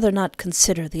 You'd rather not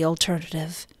consider the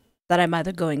alternative. That I'm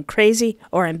either going crazy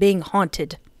or I'm being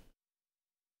haunted.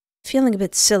 Feeling a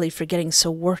bit silly for getting so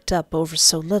worked up over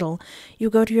so little, you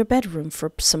go to your bedroom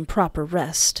for some proper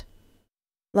rest.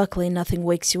 Luckily, nothing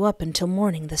wakes you up until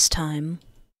morning this time.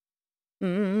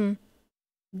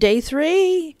 Day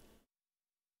 3!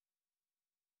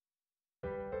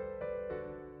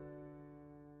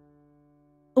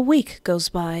 A week goes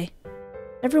by.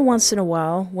 Every once in a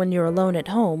while, when you're alone at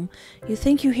home, you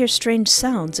think you hear strange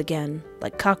sounds again,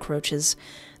 like cockroaches.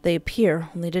 They appear,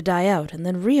 only to die out, and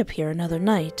then reappear another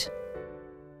night.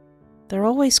 They're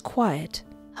always quiet,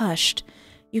 hushed.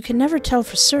 You can never tell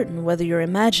for certain whether you're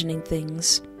imagining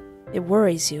things. It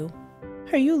worries you.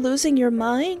 Are you losing your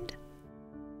mind?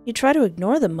 You try to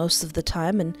ignore them most of the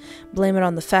time and blame it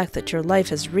on the fact that your life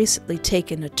has recently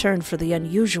taken a turn for the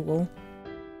unusual.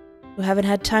 You haven't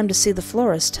had time to see the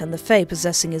Florist and the Fae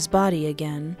possessing his body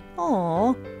again.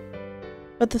 Aww.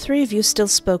 But the three of you still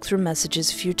spoke through messages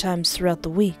a few times throughout the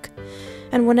week,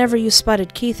 and whenever you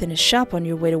spotted Keith in his shop on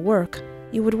your way to work,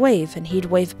 you would wave and he'd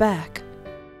wave back.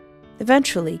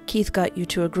 Eventually, Keith got you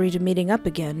to agree to meeting up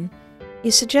again.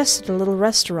 He suggested a little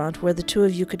restaurant where the two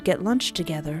of you could get lunch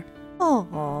together.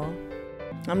 Aww.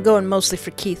 I'm going mostly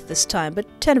for Keith this time, but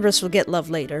Tenebris will get love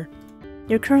later.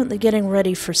 You're currently getting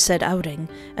ready for said outing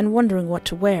and wondering what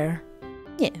to wear.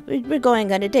 Yeah, we're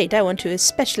going on a date. I want to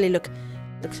especially look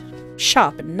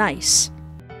sharp and nice.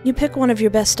 You pick one of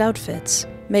your best outfits,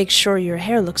 make sure your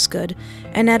hair looks good,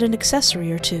 and add an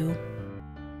accessory or two.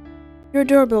 Your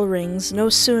doorbell rings no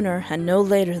sooner and no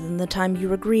later than the time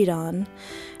you agreed on,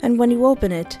 and when you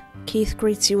open it, Keith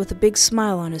greets you with a big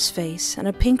smile on his face and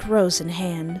a pink rose in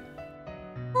hand.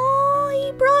 Oh,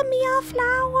 he brought me a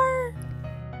flower.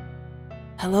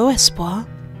 Hello, Espoir.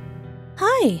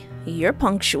 Hi, you're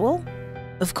punctual.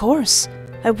 Of course.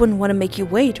 I wouldn't want to make you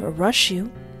wait or rush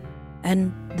you.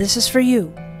 And this is for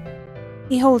you.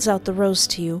 He holds out the rose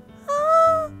to you.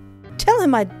 Tell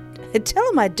him I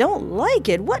don't like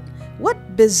it. What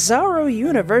bizarro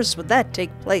universe would that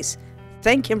take place?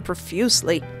 Thank him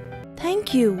profusely.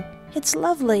 Thank you. It's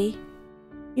lovely.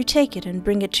 You take it and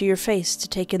bring it to your face to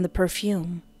take in the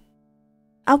perfume.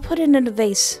 I'll put it in a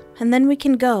vase, and then we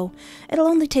can go. It'll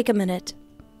only take a minute.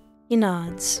 He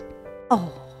nods.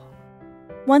 Oh.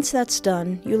 Once that's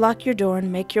done, you lock your door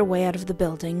and make your way out of the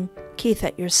building, Keith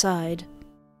at your side.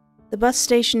 The bus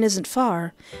station isn't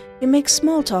far. You make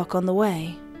small talk on the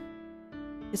way.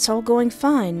 It's all going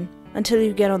fine, until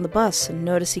you get on the bus and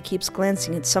notice he keeps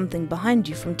glancing at something behind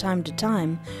you from time to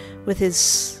time, with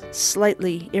his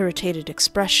slightly irritated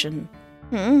expression.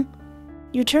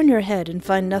 You turn your head and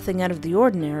find nothing out of the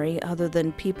ordinary other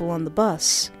than people on the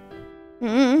bus.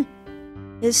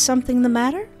 Is something the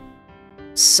matter?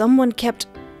 Someone kept...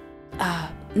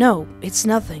 no, it's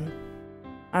nothing.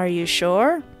 Are you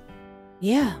sure?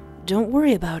 Yeah, don't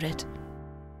worry about it.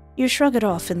 You shrug it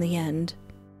off in the end.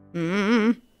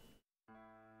 The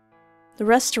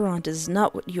restaurant is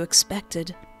not what you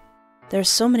expected. There's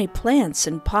so many plants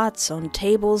and pots on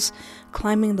tables,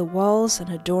 climbing the walls and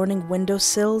adorning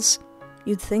windowsills.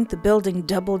 You'd think the building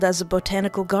doubled as a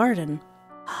botanical garden.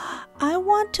 I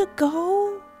want to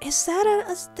go. Is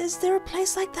there a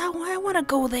place like that where I want to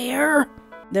go there?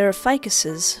 There are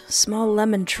ficuses, small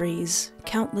lemon trees,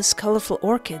 countless colorful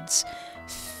orchids,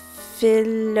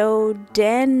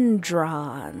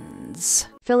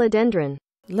 Philodendron.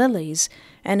 Lilies,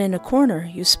 and in a corner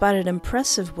you spot an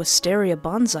impressive wisteria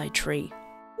bonsai tree.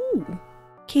 Ooh.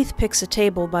 Keith picks a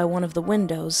table by one of the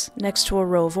windows, next to a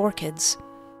row of orchids.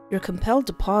 You're compelled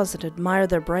to pause and admire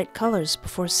their bright colors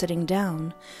before sitting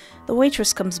down. The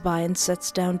waitress comes by and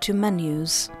sets down 2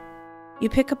 menus. You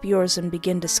pick up yours and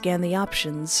begin to scan the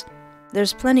options.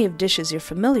 There's plenty of dishes you're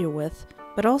familiar with,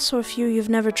 but also a few you've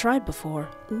never tried before.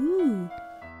 Ooh.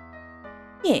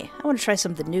 Yeah, I want to try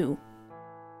something new.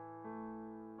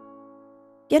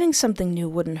 Getting something new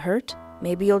wouldn't hurt.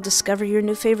 Maybe you'll discover your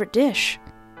new favorite dish.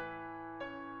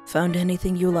 Found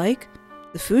anything you like?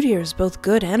 The food here is both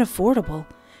good and affordable.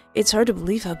 It's hard to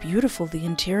believe how beautiful the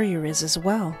interior is as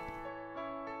well.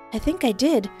 I think I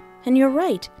did, and you're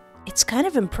right. It's kind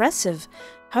of impressive.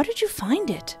 How did you find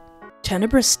it?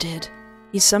 Tenebris did.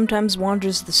 He sometimes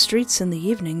wanders the streets in the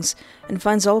evenings and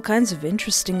finds all kinds of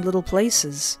interesting little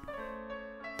places.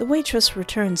 The waitress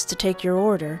returns to take your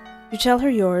order. You tell her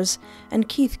yours, and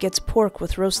Keith gets pork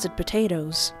with roasted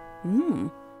potatoes.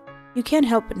 You can't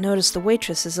help but notice the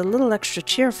waitress is a little extra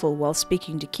cheerful while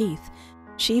speaking to Keith.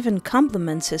 She even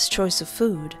compliments his choice of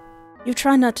food. You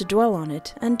try not to dwell on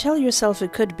it, and tell yourself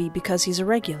it could be because he's a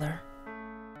regular.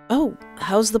 Oh,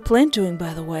 how's the plant doing,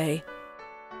 by the way?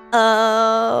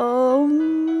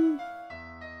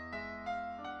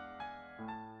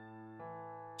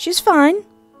 She's fine.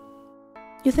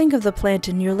 You think of the plant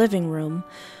in your living room.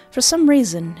 For some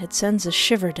reason, it sends a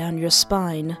shiver down your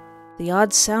spine. The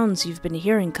odd sounds you've been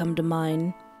hearing come to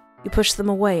mind. You push them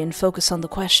away and focus on the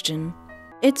question.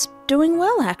 It's doing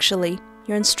well, actually.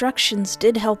 Your instructions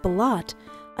did help a lot.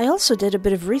 I also did a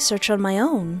bit of research on my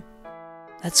own.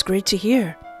 That's great to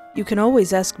hear. You can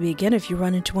always ask me again if you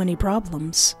run into any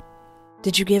problems.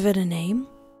 Did you give it a name?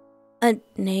 A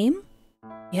name?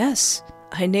 Yes,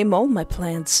 I name all my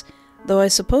plants, though I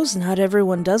suppose not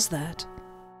everyone does that.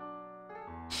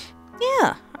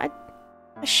 Yeah,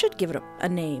 I should give it a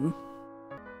name.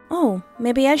 Oh,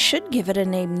 maybe I should give it a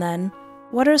name then.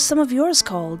 What are some of yours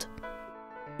called?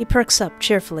 He perks up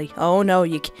cheerfully. Oh no,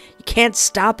 you can't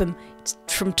stop him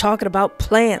from talking about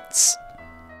plants.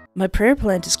 My prayer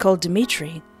plant is called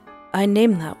Dimitri. I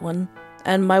named that one.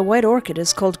 And my white orchid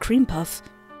is called Cream Puff.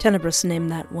 Tenebris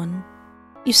named that one.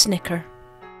 You snicker.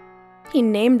 He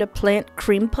named a plant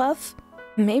Cream Puff?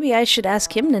 Maybe I should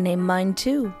ask him to name mine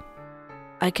too.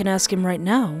 I can ask him right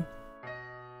now.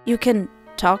 You can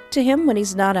talk to him when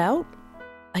he's not out?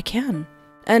 I can.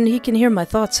 and he can hear my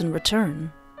thoughts in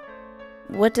return.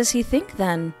 What does he think,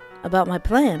 then, about my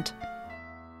plant?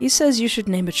 He says you should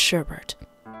name it Sherbert.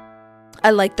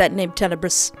 I like that name,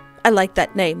 Tenebris. I like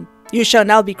that name. You shall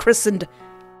now be christened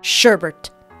Sherbert.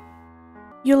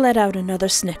 You let out another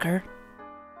snicker.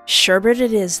 Sherbert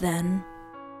it is, then.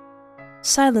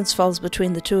 Silence falls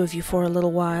between the two of you for a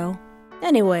little while.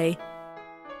 Anyway,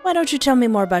 why don't you tell me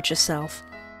more about yourself?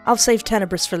 I'll save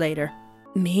Tenebris for later.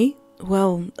 Me?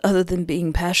 Well, other than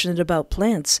being passionate about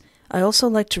plants, I also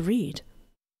like to read.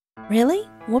 Really?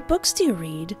 What books do you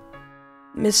read?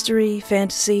 Mystery,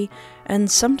 fantasy, and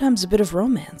sometimes a bit of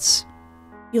romance.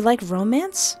 You like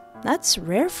romance? That's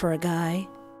rare for a guy.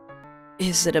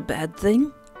 Is it a bad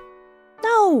thing?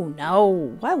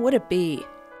 No. Why would it be?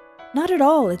 Not at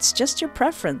all. It's just your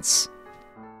preference.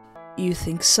 You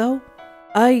think so?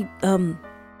 I,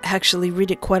 actually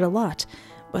read it quite a lot,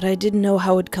 but I didn't know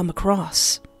how it'd come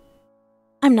across.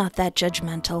 I'm not that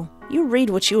judgmental. You read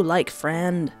what you like,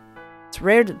 friend. It's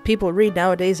rare that people read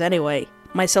nowadays anyway,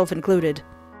 myself included.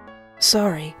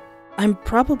 Sorry. I'm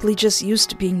probably just used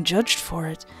to being judged for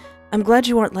it. I'm glad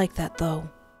you aren't like that, though.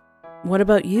 What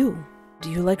about you? Do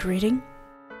you like reading?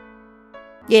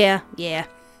 Yeah.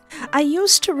 I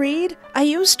used to read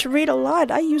a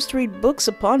lot. I used to read books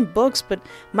upon books, but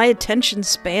my attention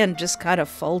span just kind of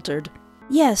faltered.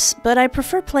 Yes, but I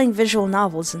prefer playing visual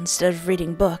novels instead of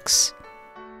reading books.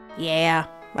 Yeah.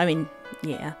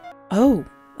 Oh,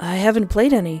 I haven't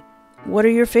played any. What are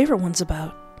your favorite ones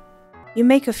about? You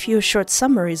make a few short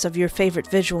summaries of your favorite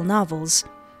visual novels.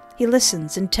 He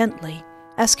listens intently,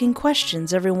 asking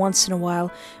questions every once in a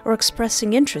while or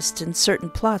expressing interest in certain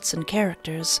plots and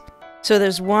characters. So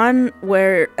there's one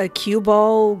where a cue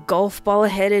ball, golf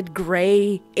ball-headed,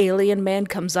 gray alien man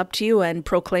comes up to you and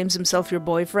proclaims himself your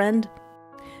boyfriend.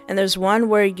 And there's one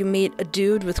where you meet a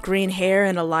dude with green hair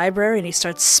in a library and he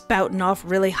starts spouting off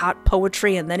really hot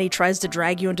poetry and then he tries to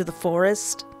drag you into the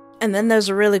forest. And then there's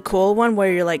a really cool one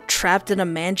where you're like trapped in a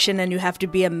mansion and you have to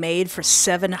be a maid for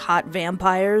 7 hot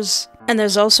vampires. And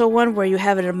there's also one where you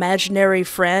have an imaginary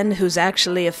friend who's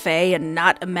actually a fae and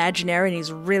not imaginary and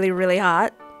he's really, really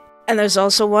hot. And there's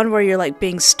also one where you're like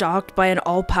being stalked by an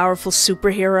all-powerful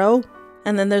superhero.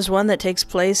 And then there's one that takes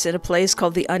place in a place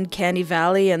called the Uncanny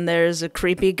Valley and there's a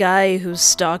creepy guy who's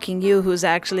stalking you who's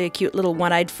actually a cute little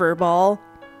one-eyed furball.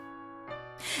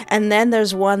 And then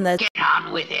there's one that... Get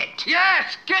on with it!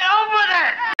 Yes! Get on with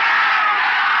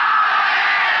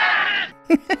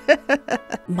it!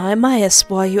 My,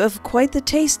 Espoir, you have quite the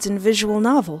taste in visual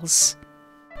novels.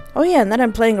 Oh yeah, and then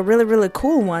I'm playing a really, really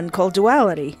cool one called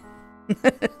Duality.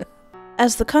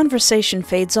 As the conversation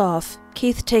fades off,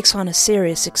 Keith takes on a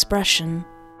serious expression.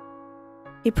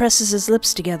 He presses his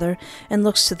lips together and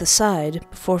looks to the side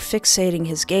before fixating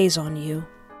his gaze on you.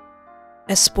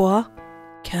 Espoir,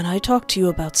 can I talk to you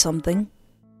about something?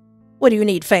 What do you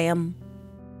need, fam?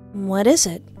 What is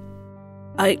it?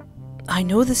 I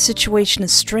know the situation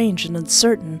is strange and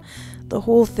uncertain, the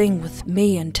whole thing with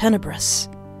me and Tenebris.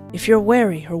 If you're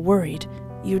wary or worried,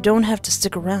 you don't have to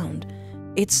stick around.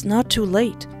 It's not too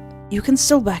late. You can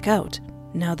still back out,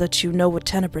 now that you know what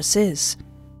Tenebris is.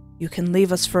 You can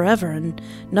leave us forever and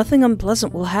nothing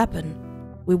unpleasant will happen.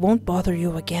 We won't bother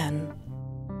you again.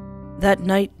 That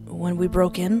night, when we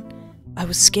broke in, I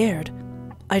was scared.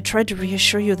 I tried to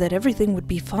reassure you that everything would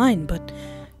be fine, but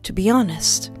to be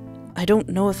honest, I don't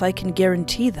know if I can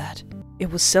guarantee that.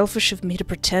 It was selfish of me to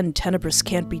pretend Tenebris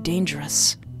can't be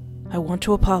dangerous. I want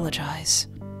to apologize.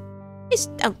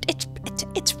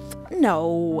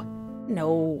 No.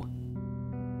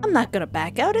 I'm not gonna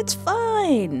back out, it's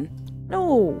fine.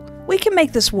 No, we can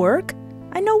make this work.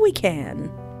 I know we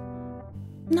can.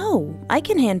 No, I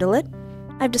can handle it.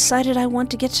 I've decided I want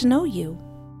to get to know you.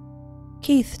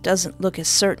 Keith doesn't look as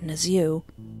certain as you.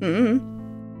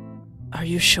 Are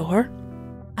you sure?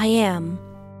 I am.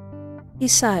 He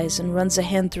sighs and runs a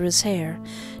hand through his hair.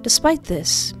 Despite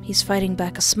this, he's fighting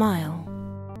back a smile.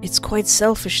 It's quite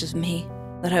selfish of me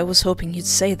that I was hoping you'd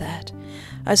say that.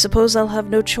 I suppose I'll have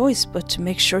no choice but to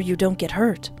make sure you don't get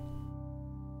hurt.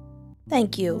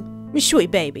 Thank you, me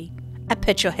sweet baby. I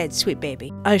pet your head, sweet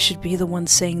baby. I should be the one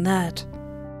saying that.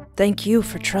 Thank you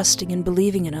for trusting and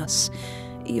believing in us,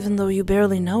 even though you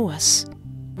barely know us.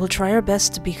 We'll try our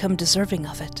best to become deserving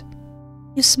of it.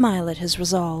 You smile at his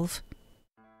resolve.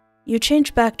 You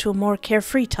change back to a more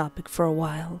carefree topic for a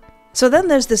while. So then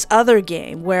there's this other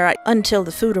game where until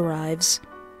the food arrives,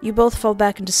 you both fall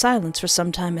back into silence for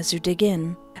some time as you dig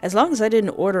in. As long as I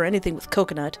didn't order anything with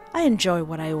coconut, I enjoy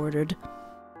what I ordered.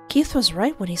 Keith was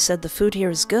right when he said the food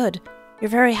here is good. You're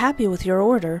very happy with your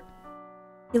order.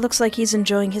 He looks like he's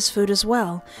enjoying his food as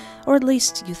well, or at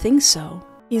least you think so.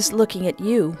 He's looking at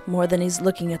you more than he's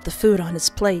looking at the food on his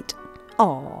plate.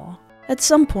 Aww. At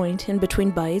some point, in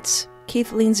between bites,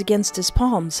 Keith leans against his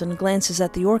palms and glances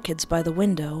at the orchids by the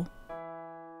window.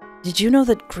 Did you know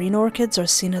that green orchids are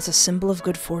seen as a symbol of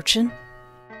good fortune?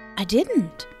 I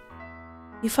didn't.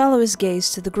 You follow his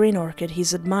gaze to the green orchid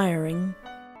he's admiring.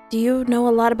 Do you know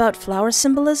a lot about flower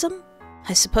symbolism?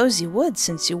 I suppose you would,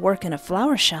 since you work in a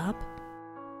flower shop.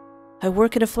 I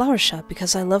work at a flower shop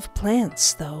because I love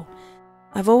plants, though.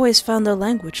 I've always found their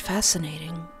language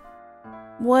fascinating.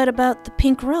 What about the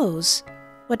pink rose?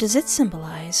 What does it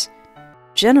symbolize?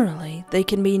 Generally, they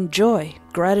can mean joy,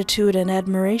 gratitude, and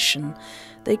admiration.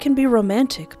 They can be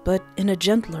romantic, but in a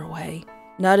gentler way,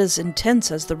 not as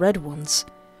intense as the red ones.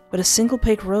 But a single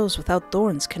pink rose without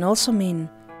thorns can also mean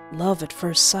love at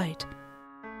first sight.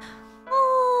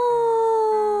 Oh.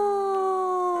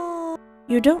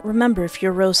 You don't remember if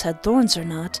your rose had thorns or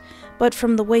not, but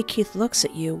from the way Keith looks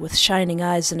at you with shining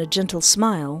eyes and a gentle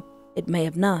smile, it may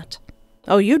have not.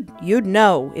 Oh, you'd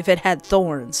know if it had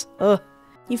thorns. Ugh.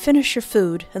 You finish your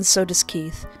food, and so does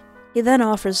Keith. He then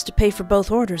offers to pay for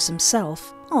both orders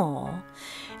himself. Aw.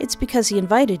 It's because he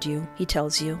invited you, he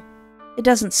tells you. It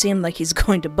doesn't seem like he's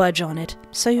going to budge on it,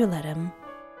 so you let him.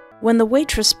 When the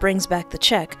waitress brings back the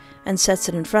check and sets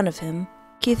it in front of him,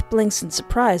 Keith blinks in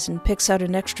surprise and picks out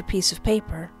an extra piece of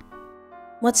paper.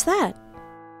 What's that?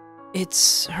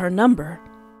 It's her number.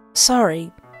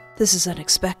 Sorry, this is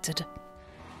unexpected.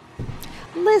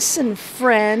 Listen,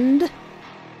 friend.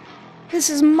 This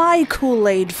is my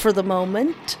Kool-Aid for the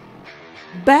moment.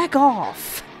 Back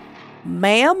off.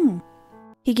 Ma'am?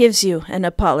 He gives you an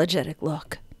apologetic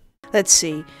look. Let's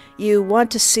see, you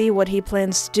want to see what he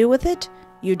plans to do with it?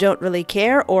 You don't really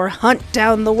care, or hunt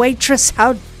down the waitress?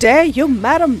 How dare you,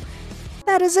 madam?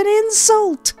 That is an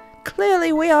insult.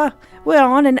 Clearly we're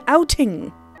on an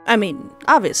outing. I mean,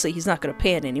 obviously he's not going to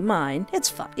pay it any mind. It's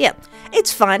fine. Yeah,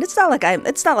 it's fine. It's not like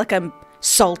I'm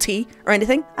salty or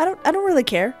anything. I don't really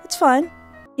care. It's fine.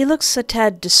 He looks a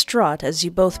tad distraught as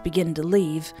you both begin to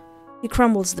leave. He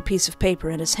crumbles the piece of paper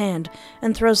in his hand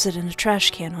and throws it in a trash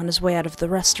can on his way out of the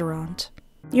restaurant.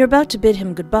 You're about to bid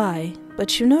him goodbye,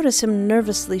 but you notice him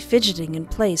nervously fidgeting in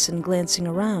place and glancing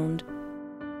around.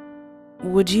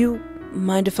 Would you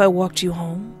mind if I walked you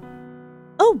home?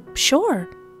 Oh, sure.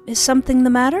 Is something the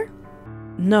matter?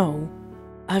 No.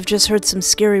 I've just heard some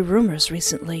scary rumors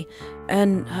recently,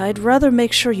 and I'd rather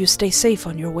make sure you stay safe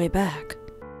on your way back.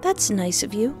 That's nice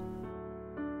of you.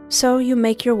 So you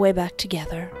make your way back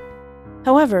together.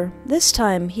 However, this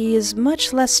time he is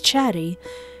much less chatty.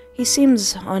 He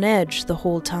seems on edge the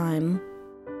whole time.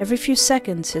 Every few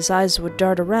seconds his eyes would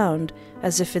dart around,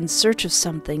 as if in search of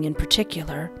something in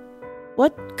particular.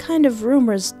 What kind of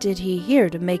rumors did he hear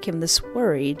to make him this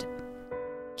worried?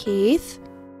 Keith,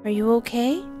 are you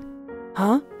okay?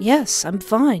 Huh? Yes, I'm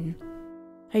fine.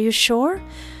 Are you sure?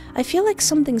 I feel like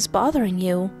something's bothering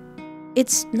you.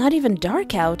 It's not even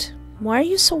dark out. Why are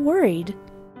you so worried?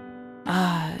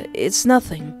 It's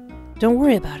nothing. Don't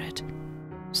worry about it.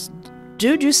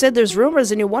 Dude, you said there's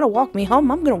rumors and you want to walk me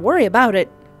home. I'm gonna worry about it.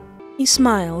 He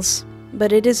smiles,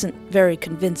 but it isn't very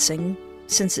convincing.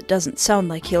 Since it doesn't sound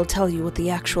like he'll tell you what the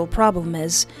actual problem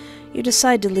is, you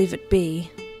decide to leave it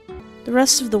be. The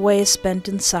rest of the way is spent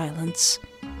in silence.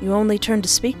 You only turn to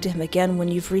speak to him again when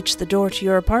you've reached the door to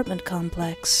your apartment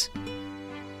complex.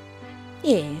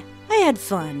 Yeah, I had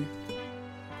fun.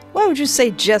 Why would you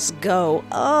say just go?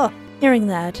 Ugh. Hearing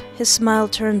that, his smile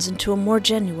turns into a more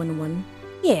genuine one.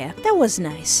 Yeah, that was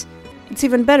nice. It's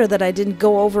even better that I didn't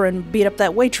go over and beat up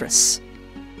that waitress.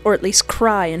 Or at least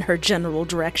cry in her general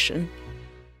direction.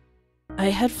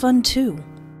 I had fun too,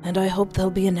 and I hope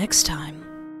there'll be a next time.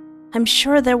 I'm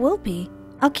sure there will be.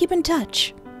 I'll keep in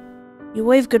touch. You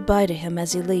wave goodbye to him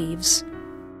as he leaves.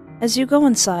 As you go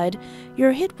inside,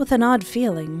 you're hit with an odd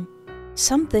feeling.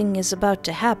 Something is about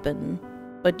to happen,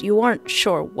 but you aren't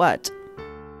sure what.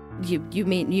 You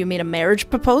mean a marriage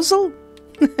proposal?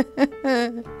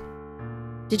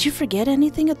 Did you forget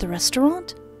anything at the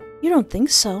restaurant? You don't think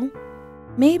so.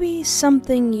 Maybe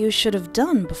something you should have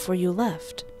done before you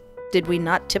left. Did we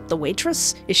not tip the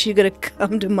waitress? Is she gonna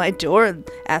come to my door and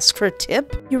ask for a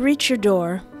tip? You reach your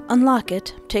door, unlock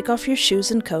it, take off your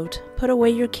shoes and coat, put away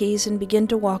your keys and begin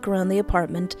to walk around the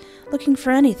apartment, looking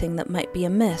for anything that might be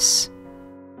amiss.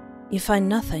 You find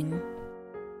nothing.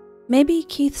 Maybe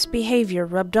Keith's behavior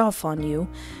rubbed off on you.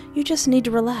 You just need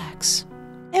to relax.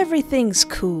 Everything's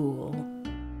cool.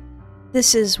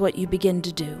 This is what you begin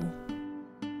to do.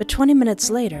 But 20 minutes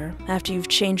later, after you've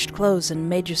changed clothes and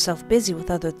made yourself busy with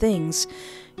other things,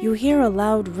 you hear a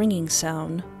loud ringing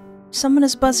sound. Someone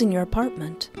is buzzing your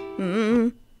apartment.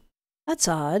 That's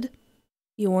odd.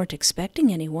 You weren't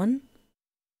expecting anyone.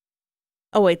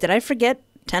 Oh wait, did I forget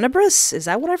Tenebris? Is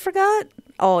that what I forgot?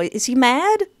 Oh, is he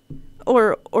mad?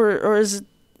 Or is it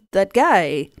that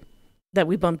guy that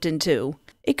we bumped into?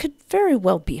 It could very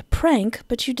well be a prank,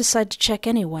 but you decide to check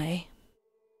anyway.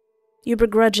 You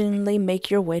begrudgingly make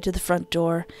your way to the front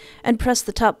door and press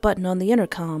the top button on the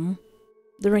intercom.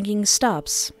 The ringing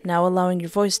stops, now allowing your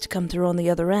voice to come through on the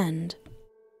other end.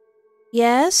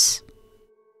 Yes?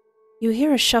 You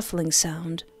hear a shuffling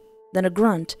sound, then a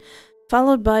grunt,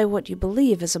 followed by what you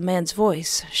believe is a man's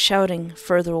voice shouting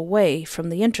further away from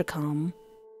the intercom,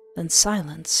 then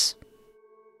silence.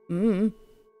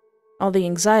 All the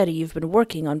anxiety you've been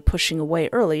working on pushing away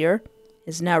earlier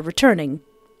is now returning.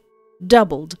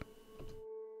 Doubled.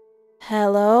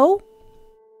 Hello?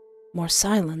 More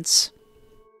silence.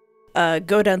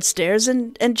 Go downstairs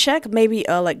and check? Maybe,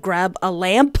 grab a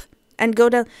lamp and go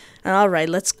down? Alright,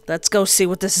 let's go see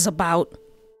what this is about.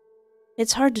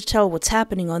 It's hard to tell what's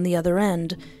happening on the other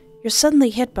end. You're suddenly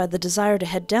hit by the desire to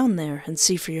head down there and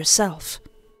see for yourself.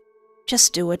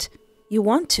 Just do it. You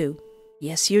want to.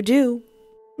 Yes, you do.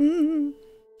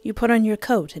 You put on your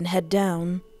coat and head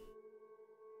down.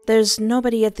 There's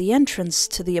nobody at the entrance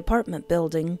to the apartment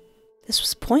building. This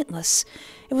was pointless.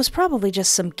 It was probably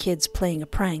just some kids playing a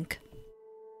prank.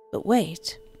 But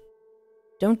wait.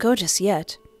 Don't go just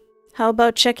yet. How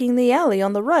about checking the alley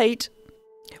on the right?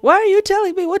 Why are you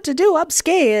telling me what to do? I'm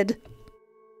scared.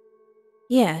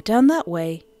 Yeah, down that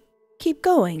way. Keep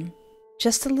going.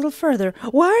 Just a little further.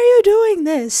 Why are you doing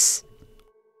this?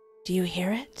 Do you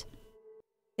hear it?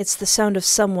 It's the sound of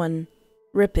someone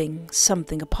ripping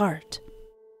something apart.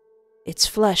 It's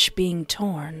flesh being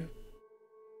torn.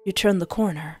 You turn the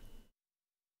corner.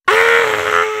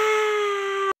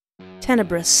 Ah!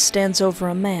 Tenebris stands over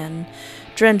a man,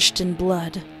 drenched in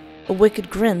blood. A wicked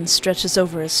grin stretches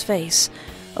over his face,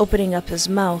 opening up his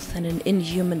mouth in an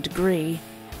inhuman degree.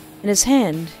 In his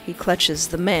hand, he clutches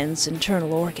the man's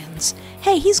internal organs.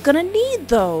 Hey, he's gonna need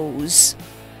those!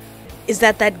 Is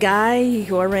that guy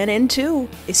who I ran into?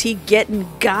 Is he getting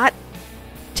got?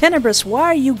 Tenebris, why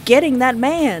are you getting that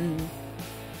man?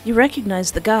 You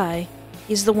recognize the guy.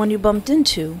 He's the one you bumped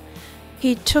into.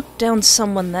 He took down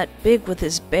someone that big with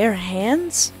his bare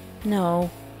hands? No,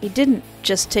 he didn't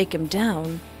just take him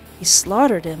down. He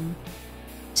slaughtered him.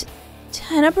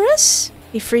 Tenebris?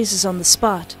 He freezes on the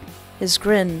spot. His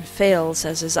grin fails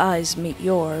as his eyes meet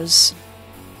yours.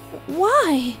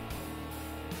 Why?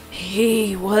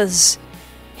 He was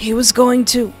going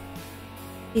to...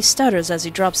 He stutters as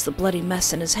he drops the bloody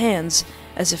mess in his hands,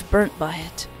 as if burnt by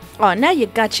it. Oh, now you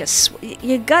got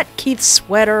Keith's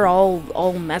sweater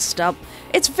all messed up.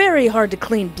 It's very hard to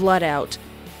clean blood out.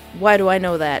 Why do I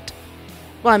know that?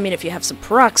 Well, I mean, if you have some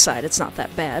peroxide, it's not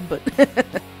that bad, but...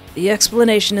 The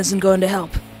explanation isn't going to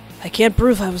help. I can't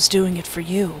prove I was doing it for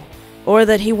you, or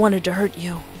that he wanted to hurt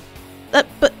you. But,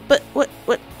 what?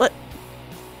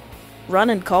 Run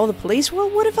and call the police? Well,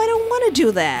 what if I don't want to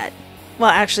do that? Well,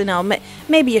 actually, no,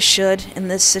 maybe you should in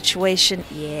this situation.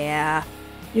 Yeah.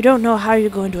 You don't know how you're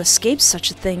going to escape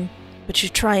such a thing, but you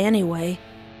try anyway.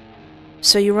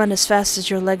 So you run as fast as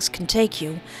your legs can take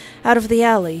you, out of the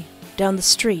alley, down the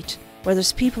street, where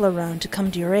there's people around to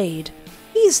come to your aid.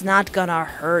 He's not gonna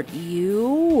hurt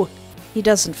you. He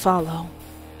doesn't follow.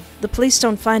 The police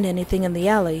don't find anything in the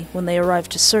alley when they arrive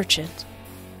to search it.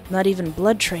 Not even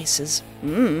blood traces.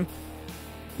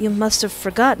 You must have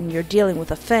forgotten you're dealing with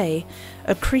a fae,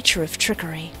 a creature of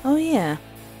trickery. Oh yeah.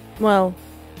 Well,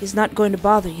 he's not going to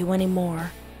bother you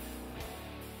anymore.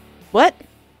 What?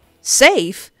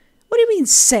 Safe? What do you mean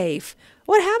safe?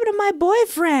 What happened to my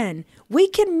boyfriend? We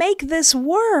can make this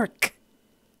work.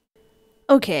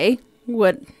 Okay,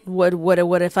 what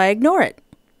if I ignore it?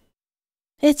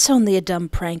 It's only a dumb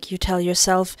prank, you tell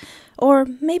yourself, or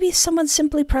maybe someone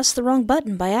simply pressed the wrong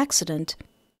button by accident.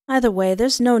 Either way,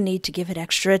 there's no need to give it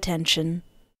extra attention.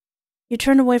 You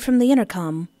turn away from the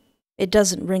intercom. It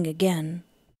doesn't ring again.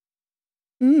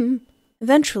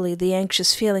 Eventually, the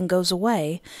anxious feeling goes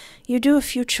away. You do a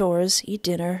few chores, eat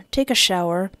dinner, take a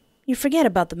shower. You forget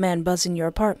about the man buzzing your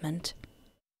apartment.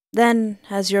 Then,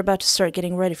 as you're about to start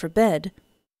getting ready for bed,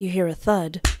 you hear a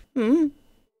thud.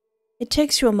 It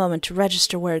takes you a moment to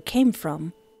register where it came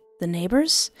from. The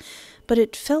neighbors? But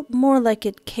it felt more like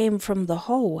it came from the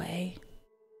hallway.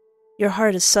 Your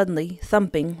heart is suddenly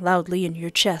thumping loudly in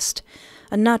your chest.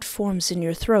 A knot forms in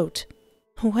your throat.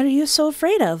 What are you so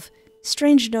afraid of?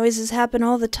 Strange noises happen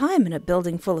all the time in a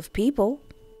building full of people.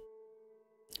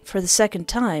 For the second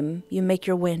time, you make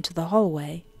your way into the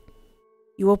hallway.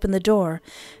 You open the door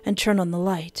and turn on the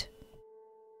light.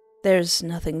 There's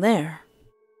nothing there.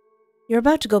 You're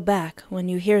about to go back when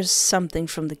you hear something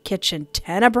from the kitchen.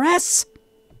 Tenebris!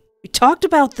 We talked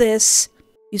about this!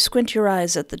 You squint your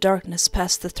eyes at the darkness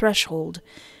past the threshold.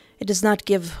 It does not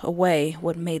give away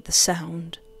what made the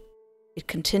sound. It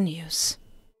continues.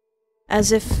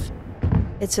 It's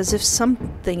as if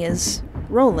something is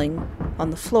rolling on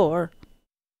the floor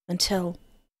until...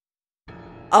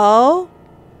 Oh!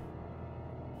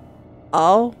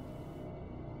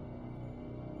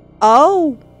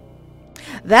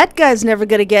 That guy's never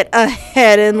gonna get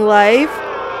ahead in life.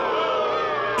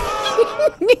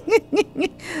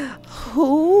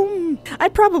 Whom? I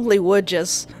probably would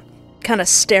just kind of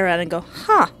stare at it and go,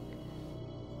 huh.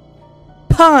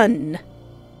 Pun.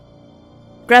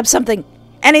 Grab something.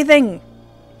 Anything.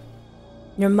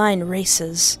 Your mind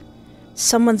races.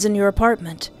 Someone's in your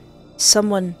apartment.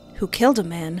 Someone who killed a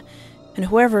man. And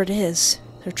whoever it is,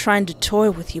 they're trying to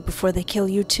toy with you before they kill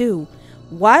you too.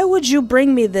 Why would you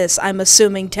bring me this, I'm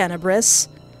assuming, Tenebris?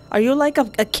 Are you like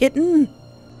a kitten?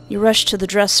 You rush to the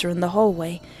dresser in the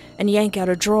hallway and yank out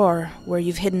a drawer where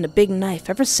you've hidden a big knife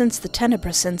ever since the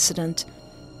Tenebris incident.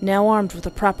 Now armed with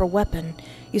a proper weapon,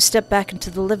 you step back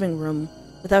into the living room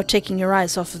without taking your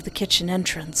eyes off of the kitchen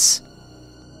entrance.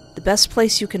 The best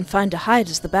place you can find to hide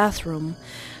is the bathroom,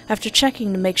 after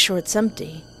checking to make sure it's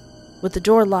empty. With the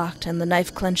door locked and the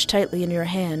knife clenched tightly in your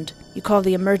hand, you call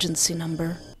the emergency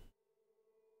number.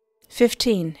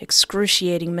 15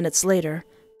 excruciating minutes later,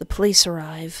 the police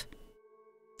arrive.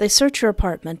 They search your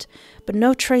apartment, but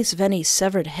no trace of any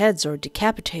severed heads or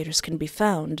decapitators can be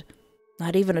found.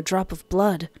 Not even a drop of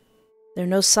blood. There are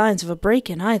no signs of a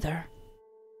break-in either.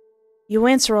 You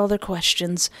answer all their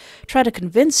questions, try to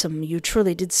convince them you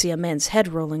truly did see a man's head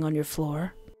rolling on your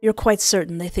floor. You're quite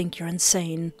certain they think you're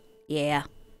insane. Yeah.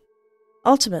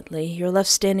 Ultimately, you're left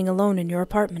standing alone in your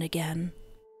apartment again.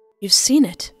 You've seen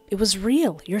it. It was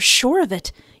real. You're sure of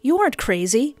it. You aren't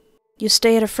crazy. You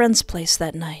stay at a friend's place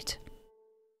that night.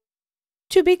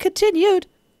 To be continued.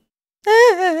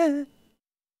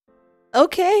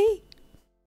 Okay.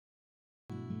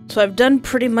 So I've done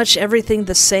pretty much everything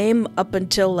the same up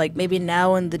until, like, maybe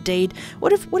now in the date.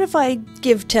 What if I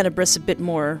give Tenebris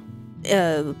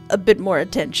a bit more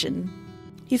attention?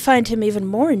 You find him even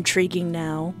more intriguing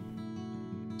now.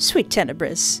 Sweet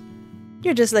Tenebris,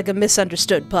 you're just like a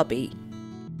misunderstood puppy.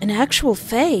 An actual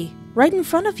fae, right in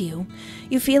front of you.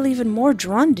 You feel even more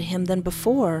drawn to him than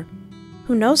before.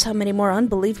 Who knows how many more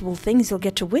unbelievable things you'll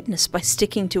get to witness by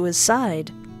sticking to his side.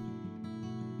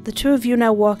 The two of you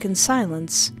now walk in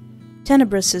silence.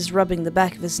 Tenebris is rubbing the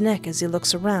back of his neck as he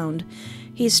looks around.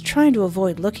 He's trying to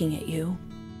avoid looking at you.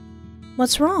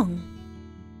 What's wrong?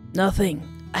 Nothing.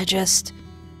 I just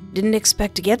didn't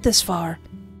expect to get this far.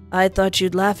 I thought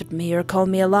you'd laugh at me or call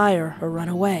me a liar or run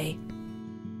away.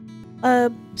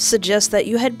 Suggest that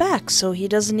you head back so he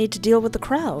doesn't need to deal with the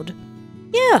crowd.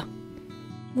 Yeah.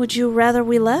 Would you rather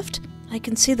we left? I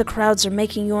can see the crowds are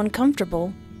making you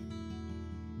uncomfortable.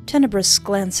 Tenebris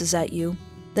glances at you,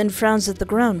 then frowns at the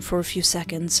ground for a few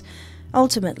seconds.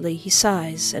 Ultimately, he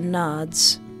sighs and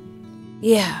nods.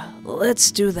 Yeah,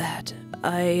 let's do that.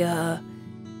 I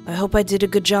hope I did a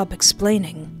good job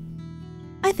explaining.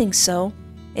 I think so.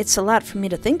 It's a lot for me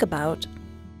to think about.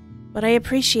 But I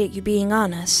appreciate you being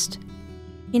honest.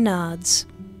 He nods.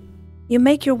 You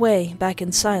make your way back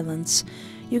in silence.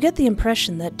 You get the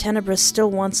impression that Tenebris still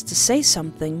wants to say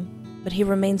something, but he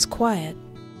remains quiet.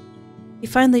 He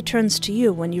finally turns to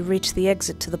you when you reach the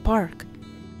exit to the park.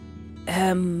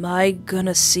 Am I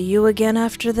gonna see you again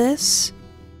after this?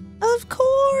 Of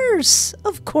course!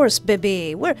 Of course,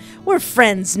 baby. We're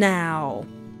friends now.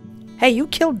 Hey, you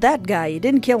killed that guy. You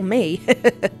didn't kill me.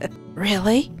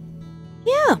 Really?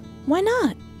 Yeah, why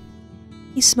not?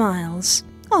 He smiles.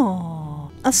 Aw,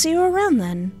 I'll see you around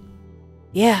then.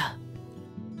 Yeah.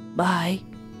 Bye.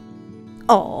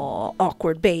 Aw,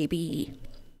 awkward baby.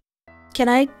 Can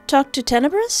I talk to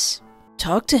Tenebris?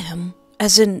 Talk to him?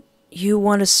 As in, you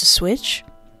want us to switch?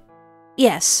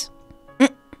 Yes.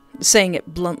 Saying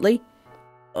it bluntly.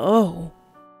 Oh,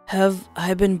 have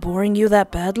I been boring you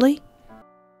that badly?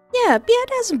 Yeah, it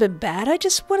hasn't been bad. I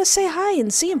just want to say hi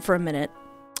and see him for a minute.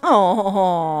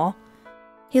 Aww.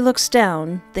 He looks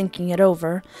down, thinking it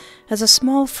over, as a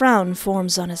small frown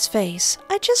forms on his face.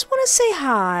 I just want to say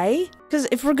hi. Because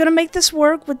if we're going to make this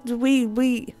work,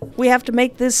 we have to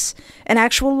make this an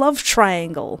actual love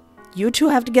triangle. You two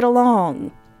have to get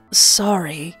along.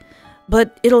 Sorry,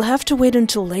 but it'll have to wait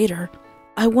until later.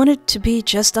 I want it to be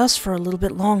just us for a little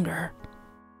bit longer.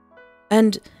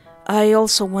 And I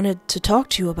also wanted to talk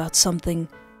to you about something.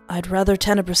 I'd rather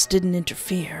Tenebris didn't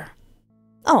interfere.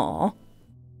 Aw.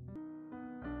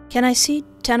 Can I see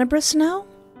Tenebris now?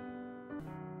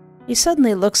 He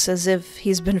suddenly looks as if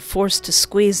he's been forced to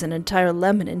squeeze an entire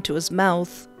lemon into his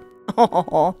mouth.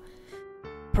 Aw.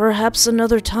 Perhaps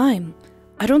another time.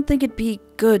 I don't think it'd be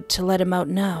good to let him out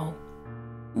now.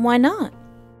 Why not?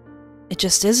 It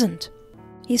just isn't.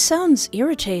 He sounds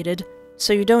irritated,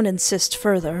 so you don't insist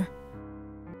further.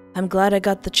 I'm glad I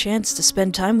got the chance to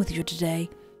spend time with you today.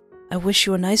 I wish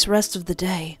you a nice rest of the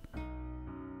day.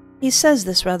 He says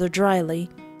this rather dryly,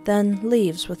 then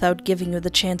leaves without giving you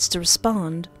the chance to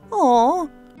respond. Aw.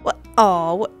 What?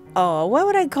 Oh, why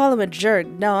would I call him a jerk?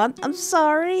 No, I'm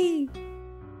sorry.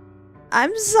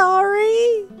 I'm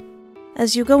sorry.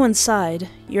 As you go inside,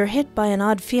 you're hit by an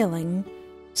odd feeling.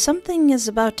 Something is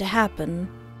about to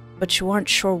happen, but you aren't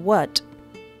sure what.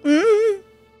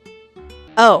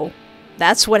 Oh,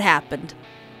 that's what happened.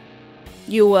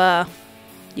 You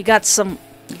got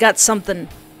something.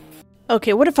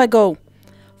 Okay, what if I go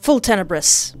full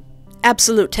Tenebris?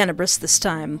 Absolute Tenebris this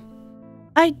time.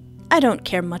 I don't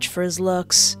care much for his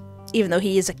looks, even though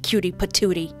he is a cutie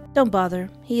patootie. Don't bother,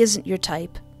 he isn't your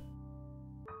type.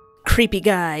 Creepy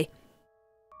guy.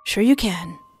 Sure you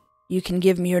can. You can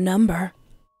give me your number.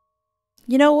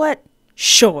 You know what?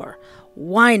 Sure.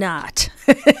 Why not?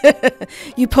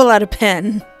 You pull out a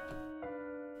pen.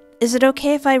 Is it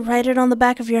okay if I write it on the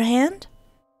back of your hand?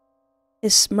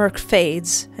 His smirk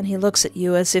fades, and he looks at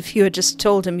you as if you had just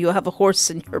told him you have a horse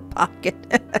in your pocket.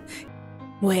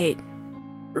 Wait,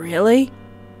 really?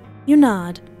 You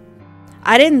nod.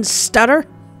 I didn't stutter.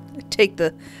 I take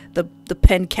the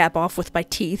pen cap off with my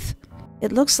teeth.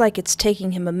 It looks like it's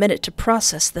taking him a minute to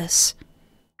process this.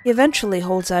 He eventually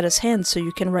holds out his hand so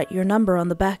you can write your number on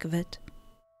the back of it.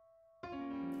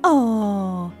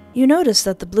 Oh, you notice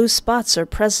that the blue spots are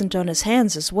present on his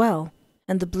hands as well,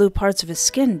 and the blue parts of his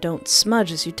skin don't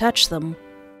smudge as you touch them.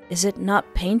 Is it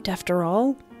not paint after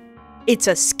all? It's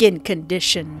a skin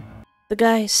condition. The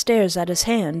guy stares at his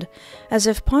hand, as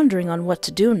if pondering on what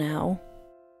to do now.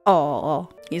 Aw,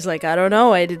 he's like, I don't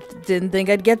know, I didn't think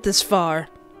I'd get this far.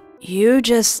 You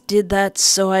just did that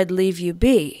so I'd leave you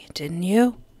be, didn't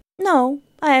you? No,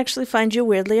 I actually find you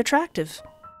weirdly attractive.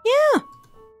 Yeah.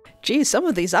 Geez, some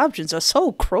of these options are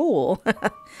so cruel.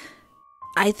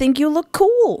 I think you look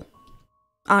cool.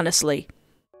 Honestly,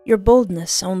 your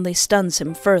boldness only stuns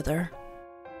him further.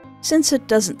 Since it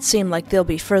doesn't seem like there'll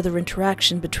be further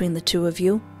interaction between the two of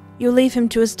you, you leave him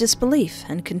to his disbelief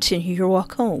and continue your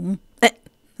walk home.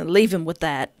 Leave him with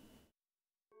that.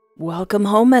 Welcome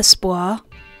home, Espoir.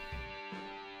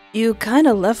 You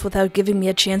kinda left without giving me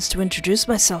a chance to introduce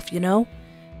myself, you know?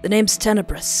 The name's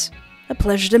Tenebris. A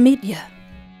pleasure to meet you.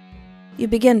 You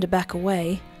begin to back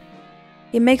away.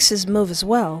 He makes his move as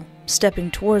well,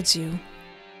 stepping towards you.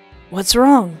 What's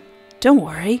wrong? Don't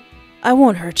worry. I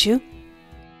won't hurt you.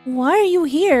 Why are you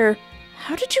here?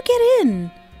 How did you get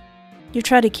in? You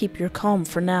try to keep your calm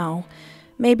for now.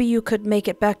 Maybe you could make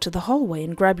it back to the hallway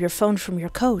and grab your phone from your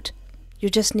coat. You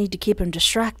just need to keep him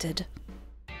distracted.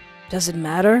 Does it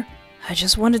matter? I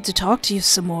just wanted to talk to you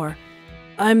some more.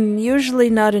 I'm usually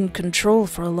not in control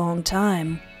for a long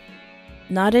time.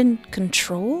 Not in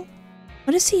control?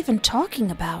 What is he even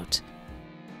talking about?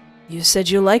 You said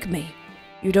you like me.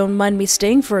 You don't mind me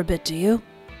staying for a bit, do you?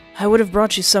 I would have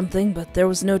brought you something, but there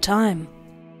was no time.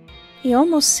 He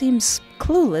almost seems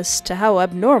clueless to how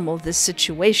abnormal this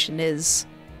situation is.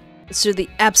 It's the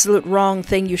absolute wrong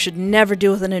thing you should never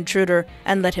do with an intruder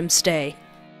and let him stay.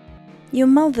 You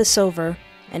mull this over.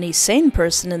 Any sane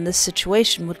person in this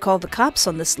situation would call the cops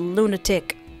on this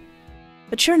lunatic.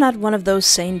 But you're not one of those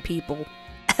sane people.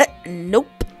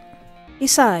 Nope.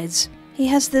 Besides, he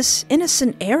has this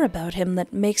innocent air about him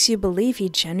that makes you believe he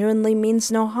genuinely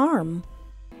means no harm.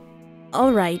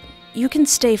 All right, you can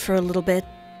stay for a little bit,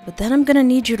 but then I'm gonna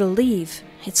need you to leave.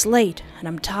 It's late, and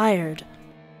I'm tired.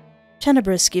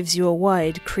 Tenebris gives you a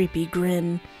wide, creepy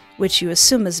grin, which you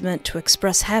assume is meant to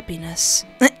express happiness.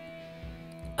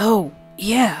 Oh,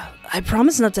 yeah, I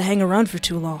promise not to hang around for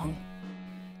too long.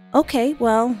 Okay,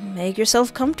 well, make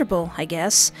yourself comfortable, I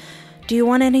guess. Do you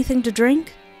want anything to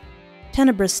drink?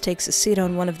 Tenebris takes a seat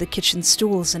on one of the kitchen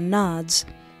stools and nods.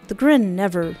 The grin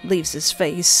never leaves his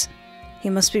face. He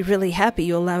must be really happy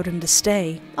you allowed him to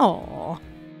stay. Aww.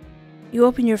 You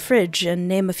open your fridge and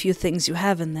name a few things you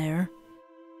have in there.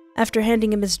 After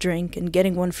handing him his drink and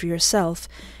getting one for yourself,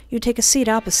 you take a seat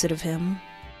opposite of him.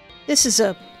 This is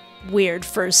a weird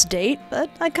first date, but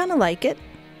I kinda like it.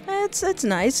 It's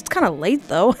nice. It's kinda late,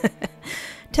 though.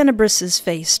 Tenebris's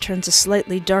face turns a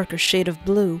slightly darker shade of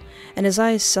blue, and his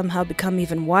eyes somehow become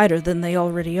even wider than they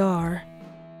already are.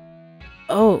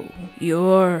 Oh,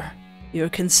 you're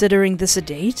considering this a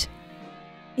date?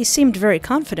 He seemed very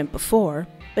confident before,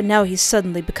 but now he's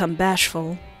suddenly become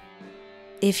bashful.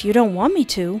 If you don't want me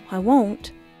to, I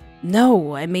won't.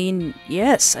 No, I mean,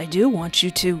 yes, I do want you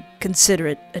to consider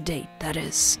it a date, that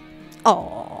is.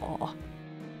 Aww.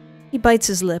 He bites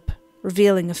his lip,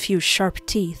 revealing a few sharp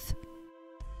teeth.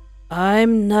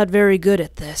 I'm not very good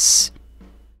at this.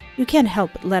 You can't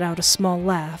help but let out a small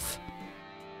laugh.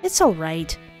 It's all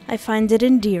right. I find it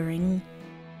endearing.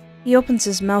 He opens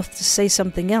his mouth to say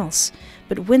something else,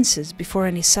 but winces before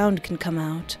any sound can come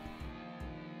out.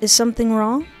 Is something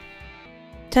wrong?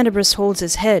 Tenebris holds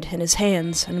his head in his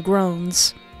hands and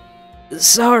groans.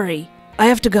 Sorry, I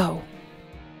have to go.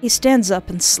 He stands up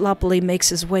and sloppily makes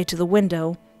his way to the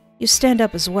window. You stand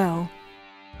up as well.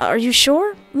 Are you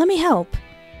sure? Let me help.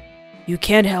 You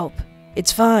can't help.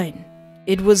 It's fine.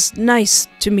 It was nice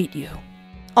to meet you.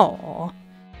 Aww.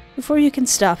 Before you can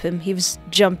stop him, he's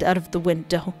jumped out of the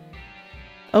window.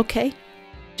 Okay.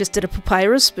 Just did a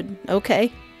papyrus, but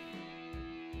okay.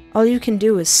 All you can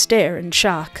do is stare in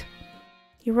shock.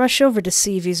 You rush over to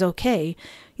see if he's okay.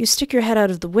 You stick your head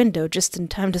out of the window just in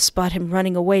time to spot him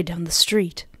running away down the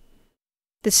street.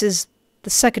 This is the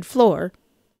second floor.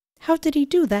 How did he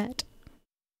do that?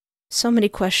 So many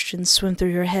questions swim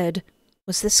through your head.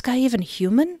 Was this guy even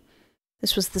human?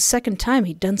 This was the second time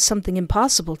he'd done something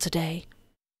impossible today.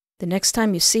 The next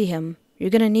time you see him,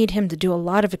 you're going to need him to do a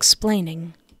lot of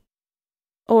explaining.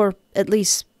 Or, at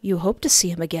least, you hope to see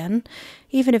him again,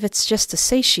 even if it's just to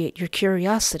satiate your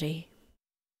curiosity.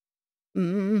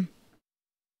 You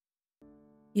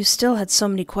still had so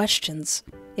many questions.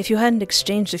 If you hadn't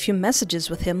exchanged a few messages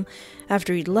with him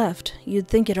after he'd left, you'd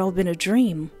think it'd all been a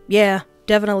dream. Yeah,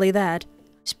 definitely that.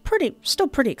 It's still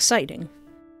pretty exciting.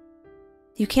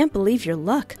 You can't believe your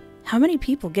luck. How many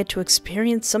people get to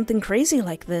experience something crazy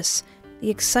like this? The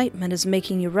excitement is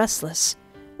making you restless.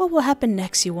 What will happen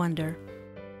next, you wonder?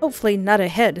 Hopefully not a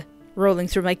head rolling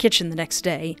through my kitchen the next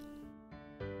day.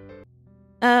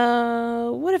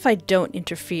 What if I don't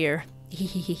interfere?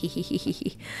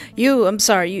 I'm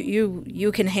sorry,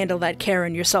 you can handle that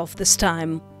Karen yourself this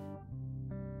time.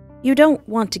 You don't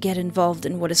want to get involved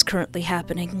in what is currently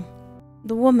happening.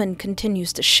 The woman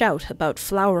continues to shout about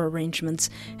flower arrangements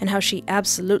and how she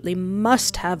absolutely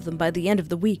must have them by the end of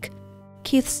the week.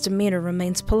 Keith's demeanor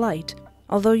remains polite,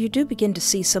 although you do begin to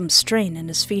see some strain in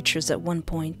his features at one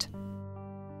point.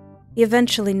 He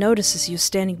eventually notices you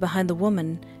standing behind the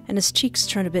woman, and his cheeks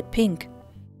turn a bit pink.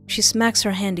 She smacks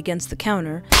her hand against the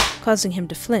counter, causing him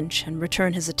to flinch and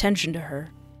return his attention to her.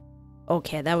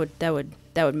 Okay, that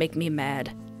would make me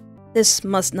mad. This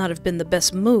must not have been the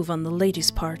best move on the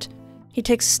lady's part. He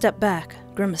takes a step back,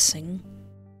 grimacing.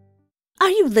 Are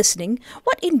you listening?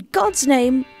 What in God's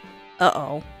name?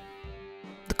 Uh-oh.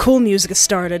 The cool music has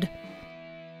started.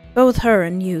 Both her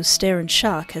and you stare in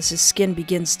shock as his skin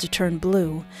begins to turn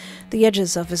blue. The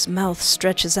edges of his mouth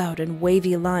stretches out in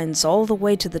wavy lines all the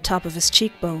way to the top of his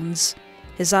cheekbones.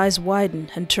 His eyes widen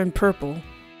and turn purple.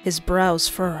 His brows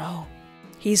furrow.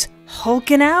 He's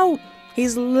hulking out!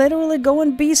 He's literally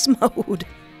going beast mode!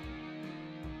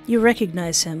 You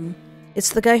recognize him.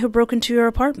 It's the guy who broke into your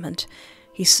apartment.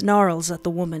 He snarls at the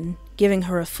woman, giving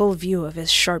her a full view of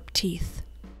his sharp teeth.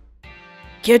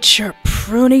 Get your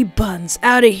pruny buns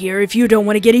out of here if you don't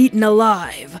want to get eaten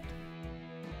alive!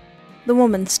 The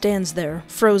woman stands there,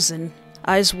 frozen,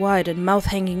 eyes wide and mouth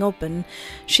hanging open.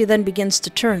 She then begins to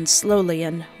turn slowly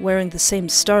and, wearing the same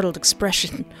startled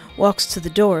expression, walks to the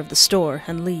door of the store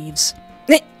and leaves.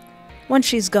 Once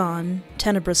she's gone,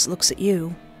 Tenebris looks at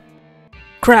you.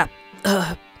 Crap.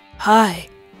 Hi.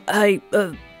 I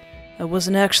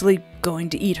wasn't actually going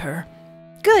to eat her.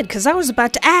 Good, 'cause I was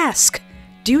about to ask.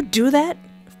 Do you do that?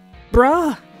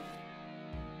 Bruh.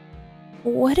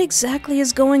 What exactly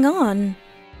is going on?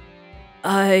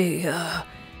 I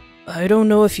don't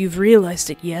know if you've realized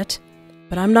it yet,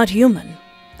 but I'm not human.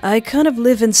 I kind of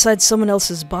live inside someone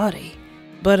else's body.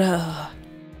 But,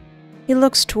 He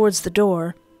looks towards the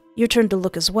door. Your turn to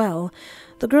look as well.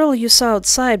 The girl you saw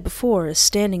outside before is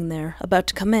standing there, about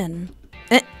to come in.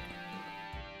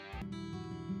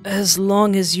 As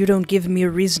long as you don't give me a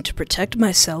reason to protect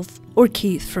myself, or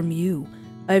Keith from you,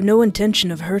 I have no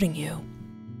intention of hurting you.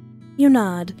 You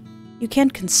nod. You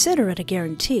can't consider it a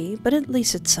guarantee, but at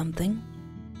least it's something.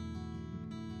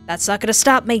 That's not gonna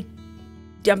stop me.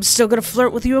 I'm still gonna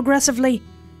flirt with you aggressively.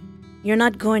 You're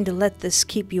not going to let this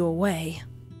keep you away.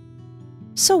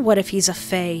 So what if he's a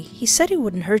fae? He said he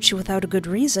wouldn't hurt you without a good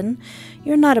reason.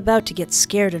 You're not about to get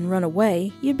scared and run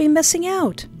away. You'd be missing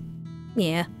out.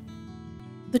 Yeah.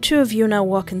 The two of you now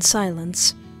walk in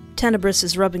silence. Tenebris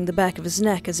is rubbing the back of his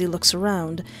neck as he looks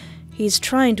around. He's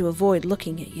trying to avoid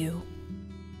looking at you.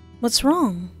 What's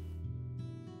wrong?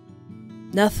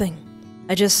 Nothing.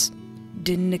 I just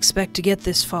didn't expect to get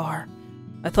this far.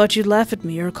 I thought you'd laugh at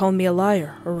me or call me a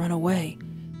liar or run away.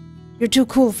 You're too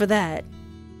cool for that.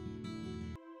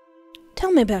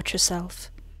 Tell me about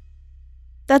yourself.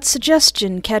 That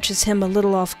suggestion catches him a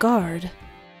little off guard.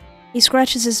 He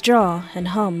scratches his jaw and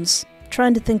hums,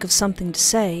 trying to think of something to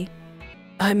say.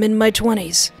 I'm in my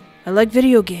 20s. I like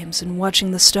video games and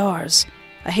watching the stars.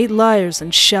 I hate liars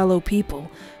and shallow people.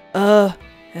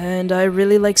 And I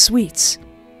really like sweets.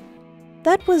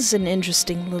 That was an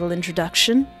interesting little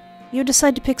introduction. You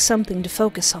decide to pick something to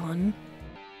focus on.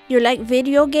 You like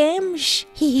video games?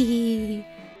 Hee.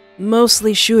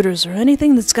 Mostly shooters or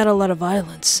anything that's got a lot of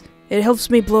violence. It helps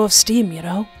me blow off steam, you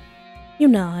know? You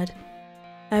nod.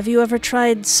 Have you ever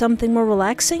tried something more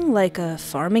relaxing, like a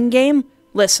farming game?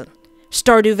 Listen,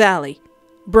 Stardew Valley.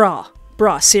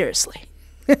 Brah, seriously.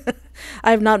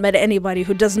 I have not met anybody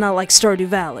who does not like Stardew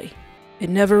Valley. It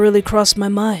never really crossed my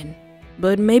mind,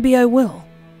 but maybe I will.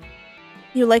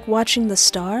 You like watching the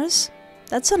stars?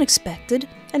 That's unexpected,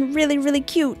 and really, really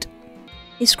cute.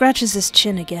 He scratches his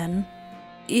chin again.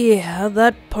 Yeah,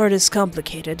 that part is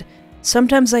complicated.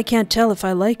 Sometimes I can't tell if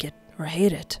I like it or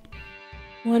hate it.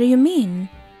 What do you mean?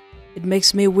 It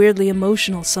makes me weirdly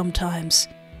emotional sometimes.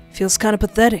 Feels kind of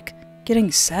pathetic,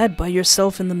 getting sad by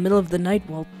yourself in the middle of the night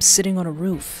while sitting on a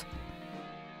roof.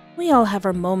 We all have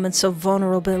our moments of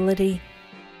vulnerability.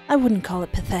 I wouldn't call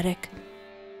it pathetic.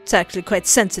 It's actually quite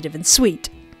sensitive and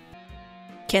sweet.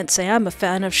 Can't say I'm a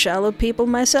fan of shallow people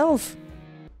myself.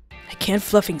 I can't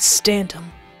fluffing stand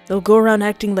them. They'll go around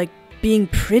acting like being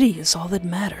pretty is all that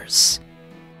matters.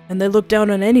 And they look down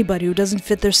on anybody who doesn't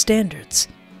fit their standards.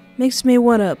 Makes me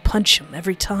want to punch them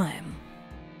every time.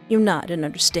 You're not an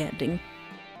understanding.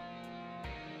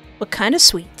 What kind of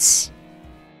sweets?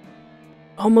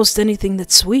 Almost anything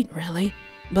that's sweet, really.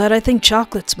 But I think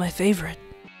chocolate's my favorite.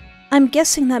 I'm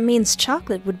guessing that means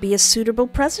chocolate would be a suitable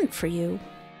present for you.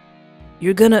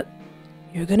 You're gonna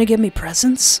get me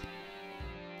presents?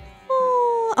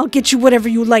 Oh, I'll get you whatever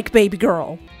you like, baby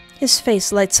girl. His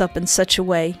face lights up in such a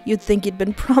way you'd think he'd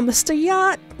been promised a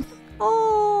yacht.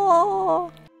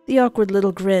 Oh. The awkward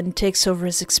little grin takes over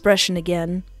his expression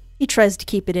again. He tries to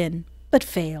keep it in, but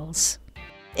fails.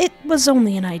 It was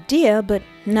only an idea, but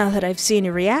now that I've seen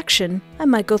your reaction, I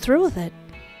might go through with it.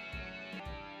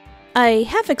 I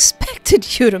have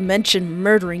expected you to mention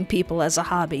murdering people as a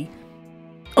hobby.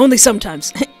 Only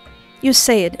sometimes. You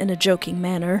say it in a joking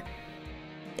manner.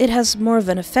 It has more of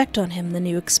an effect on him than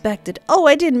you expected. Oh,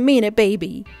 I didn't mean it,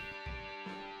 baby.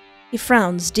 He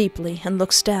frowns deeply and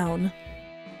looks down.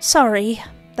 Sorry,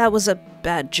 that was a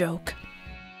bad joke.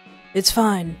 It's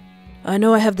fine. I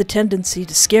know I have the tendency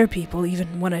to scare people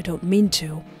even when I don't mean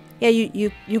to. Yeah,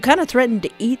 you kind of threatened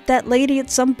to eat that lady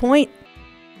at some point.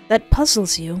 That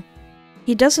puzzles you.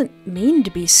 He doesn't mean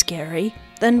to be scary.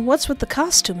 Then what's with the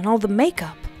costume and all the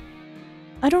makeup?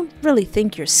 I don't really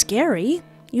think you're scary.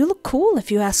 You look cool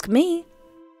if you ask me.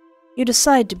 You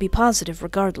decide to be positive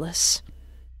regardless.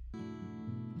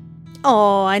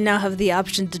 Oh, I now have the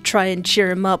option to try and cheer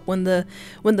him up when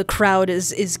the crowd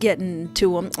is getting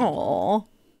to him. Aww.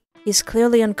 He's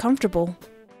clearly uncomfortable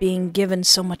being given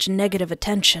so much negative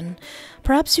attention.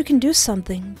 Perhaps you can do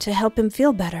something to help him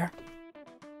feel better.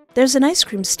 There's an ice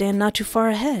cream stand not too far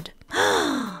ahead.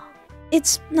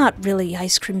 It's not really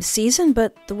ice cream season,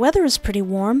 but the weather is pretty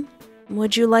warm.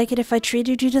 Would you like it if I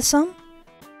treated you to some?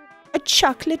 A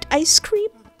chocolate ice cream?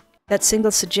 That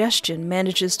single suggestion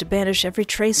manages to banish every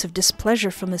trace of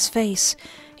displeasure from his face.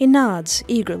 He nods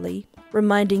eagerly,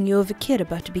 reminding you of a kid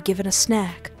about to be given a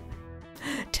snack.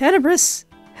 Tenebris!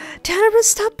 Tenebris,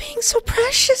 stop being so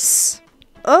precious!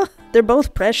 Oh, they're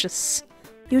both precious.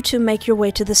 You two make your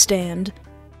way to the stand.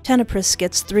 Tenebris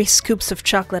gets 3 scoops of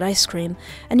chocolate ice cream,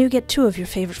 and you get 2 of your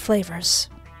favorite flavors.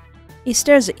 He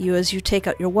stares at you as you take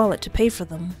out your wallet to pay for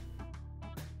them.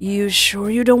 You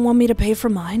sure you don't want me to pay for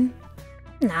mine?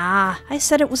 Nah, I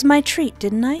said it was my treat,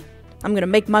 didn't I? I'm gonna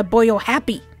make my boyo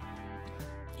happy.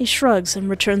 He shrugs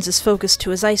and returns his focus to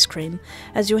his ice cream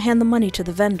as you hand the money to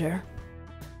the vendor.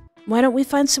 Why don't we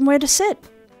find somewhere to sit?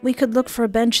 We could look for a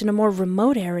bench in a more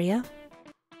remote area.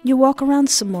 You walk around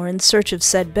some more in search of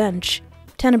said bench.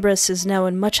 Tenebris is now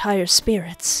in much higher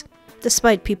spirits,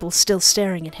 despite people still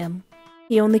staring at him.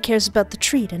 He only cares about the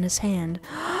treat in his hand.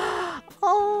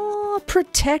 Oh,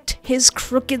 protect his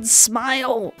crooked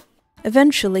smile!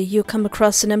 Eventually, you come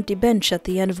across an empty bench at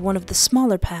the end of one of the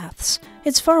smaller paths.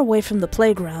 It's far away from the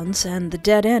playgrounds, and the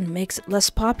dead end makes it less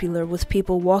popular with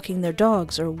people walking their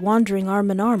dogs or wandering arm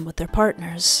in arm with their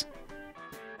partners.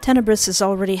 Tenebris is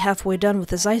already halfway done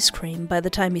with his ice cream by the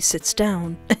time he sits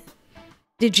down.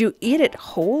 Did you eat it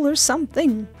whole or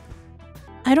something?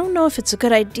 I don't know if it's a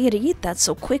good idea to eat that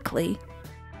so quickly.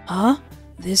 Huh?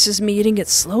 This is me eating it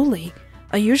slowly.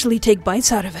 I usually take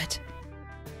bites out of it.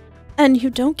 And you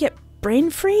don't get brain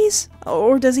freeze?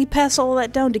 Or does he pass all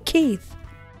that down to Keith?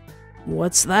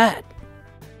 What's that?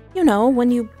 You know,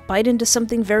 when you bite into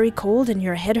something very cold and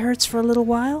your head hurts for a little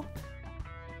while?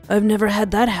 I've never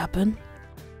had that happen.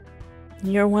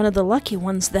 You're one of the lucky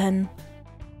ones, then.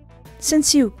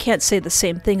 Since you can't say the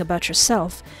same thing about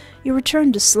yourself, you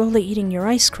return to slowly eating your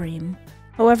ice cream.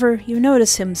 However, you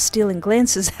notice him stealing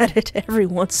glances at it every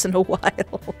once in a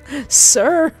while.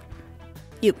 Sir!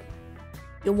 You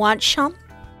want some?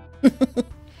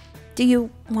 Do you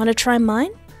want to try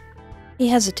mine? He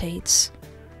hesitates.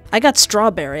 I got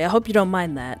strawberry, I hope you don't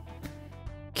mind that.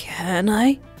 Can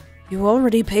I? You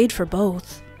already paid for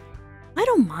both. I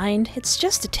don't mind, it's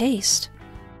just a taste.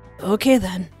 Okay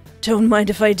then, don't mind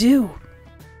if I do.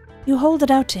 You hold it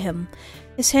out to him.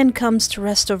 His hand comes to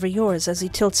rest over yours as he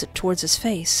tilts it towards his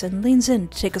face and leans in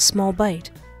to take a small bite.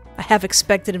 I half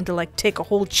expected him to, take a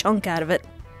whole chunk out of it.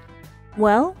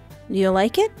 Well, do you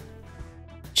like it?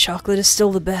 Chocolate is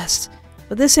still the best,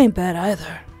 but this ain't bad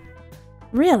either.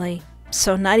 Really?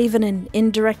 So not even an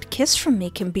indirect kiss from me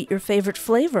can beat your favorite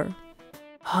flavor?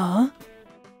 Huh?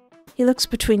 He looks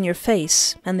between your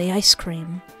face and the ice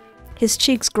cream. His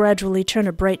cheeks gradually turn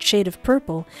a bright shade of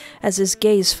purple as his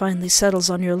gaze finally settles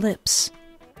on your lips.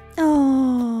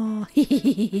 Oh,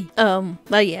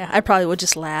 well yeah, I probably would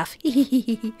just laugh.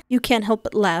 You can't help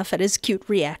but laugh at his cute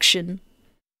reaction.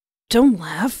 Don't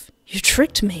laugh, you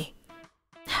tricked me.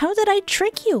 How did I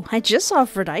trick you? I just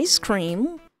offered ice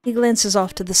cream. He glances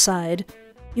off to the side.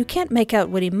 You can't make out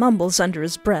what he mumbles under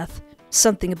his breath.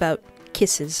 Something about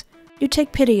kisses. You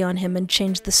take pity on him and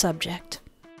change the subject.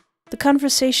 The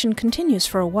conversation continues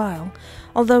for a while,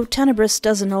 although Tenebris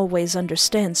doesn't always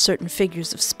understand certain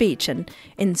figures of speech and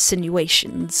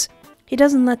insinuations. He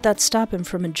doesn't let that stop him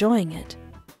from enjoying it.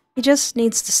 He just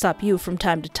needs to stop you from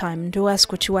time to time to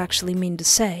ask what you actually mean to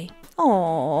say.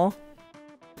 Aww.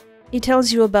 He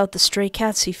tells you about the stray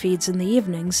cats he feeds in the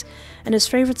evenings and his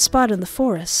favorite spot in the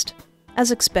forest.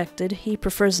 As expected, he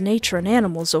prefers nature and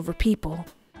animals over people.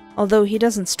 Although he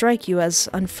doesn't strike you as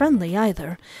unfriendly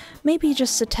either, maybe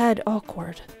just a tad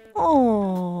awkward.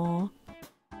 Aww.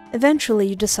 Eventually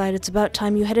you decide it's about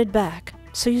time you headed back,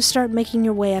 so you start making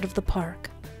your way out of the park.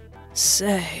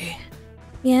 Say...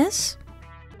 Yes?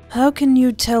 How can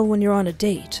you tell when you're on a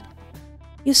date?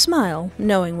 You smile,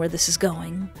 knowing where this is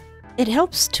going. It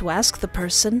helps to ask the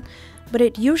person, but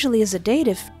it usually is a date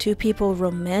if two people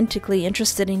romantically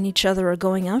interested in each other are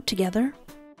going out together.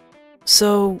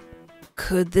 So...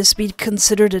 could this be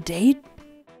considered a date?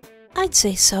 I'd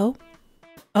say so.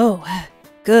 Oh,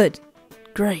 good.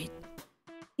 Great.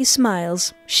 He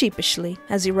smiles, sheepishly,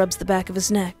 as he rubs the back of his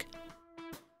neck.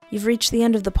 You've reached the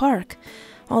end of the park.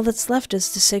 All that's left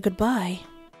is to say goodbye.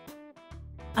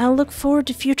 I'll look forward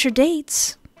to future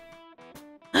dates.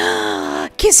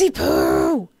 Kissy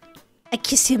poo! I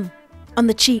kiss him on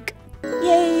the cheek.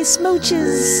 Yay,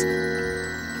 smooches!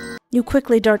 You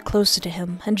quickly dart closer to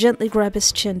him and gently grab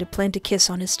his chin to plant a kiss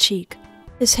on his cheek.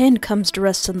 His hand comes to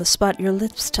rest on the spot your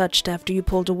lips touched after you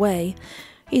pulled away.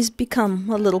 He's become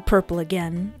a little purple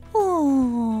again.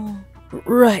 Oh,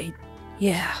 right,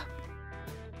 yeah.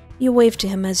 You wave to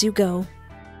him as you go.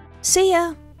 See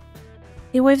ya!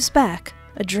 He waves back,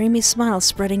 a dreamy smile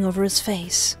spreading over his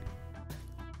face.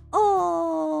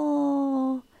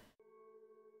 Oh.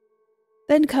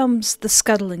 Then comes the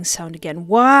scuttling sound again.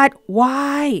 What?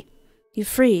 Why? You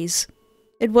freeze.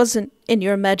 It wasn't in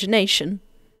your imagination.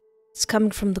 It's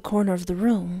coming from the corner of the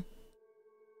room.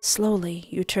 Slowly,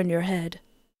 you turn your head.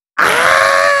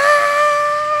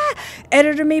 Ah!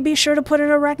 Editor may be sure to put an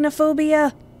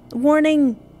arachnophobia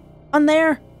warning on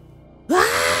there.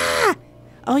 Ah!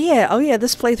 Oh yeah,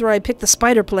 this playthrough I picked the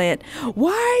spider plant.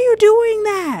 Why are you doing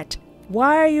that?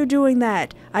 Why are you doing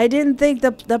that? I didn't think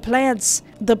the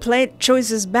plant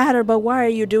choices matter, but why are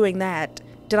you doing that?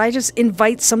 Did I just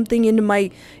invite something into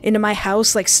my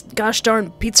house like gosh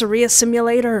darn Pizzeria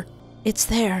Simulator? It's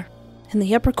there, in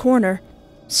the upper corner,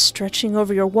 stretching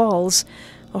over your walls,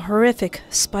 a horrific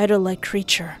spider-like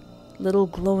creature. Little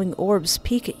glowing orbs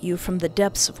peek at you from the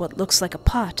depths of what looks like a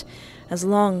pot, as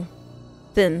long,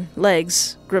 thin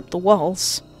legs grip the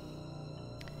walls.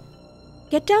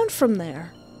 Get down from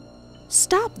there.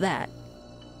 Stop that.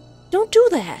 Don't do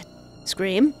that.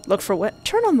 Scream, look for what?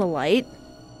 Turn on the light.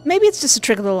 Maybe it's just a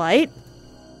trick of the light.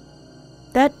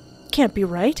 That can't be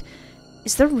right.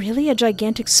 Is there really a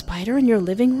gigantic spider in your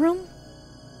living room?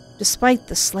 Despite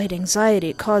the slight anxiety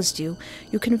it caused you,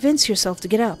 you convince yourself to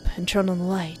get up and turn on the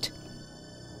light.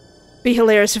 Be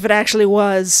hilarious if it actually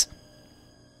was.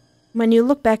 When you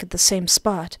look back at the same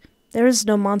spot, there is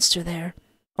no monster there.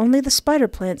 Only the spider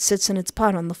plant sits in its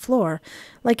pot on the floor,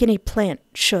 like any plant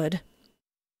should.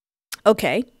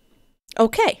 Okay.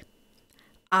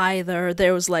 Either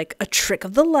there was like a trick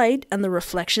of the light and the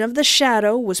reflection of the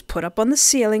shadow was put up on the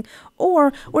ceiling,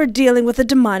 or we're dealing with a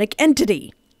demonic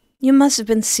entity. You must have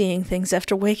been seeing things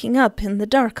after waking up in the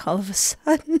dark all of a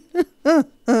sudden.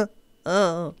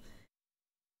 Oh.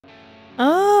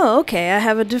 Oh, okay, I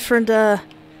have a different,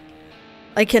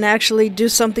 I can actually do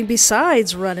something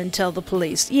besides run and tell the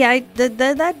police. Yeah,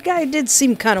 that guy did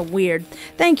seem kind of weird.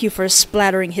 Thank you for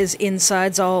splattering his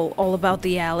insides all about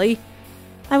the alley.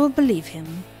 I will believe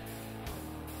him.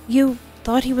 You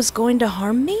thought he was going to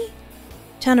harm me?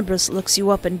 Tenebris looks you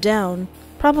up and down,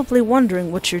 probably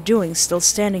wondering what you're doing still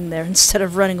standing there instead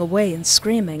of running away and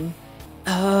screaming.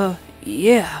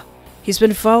 Yeah. He's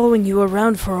been following you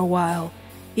around for a while.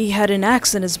 He had an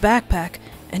axe in his backpack,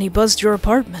 and he buzzed your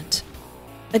apartment.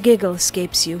 A giggle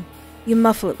escapes you. You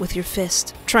muffle it with your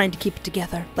fist, trying to keep it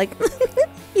together, like,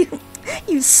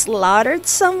 you slaughtered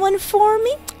someone for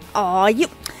me? Aw,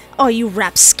 you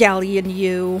rapscallion,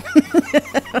 you.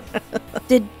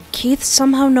 Did Keith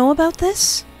somehow know about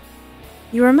this?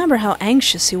 You remember how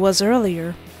anxious he was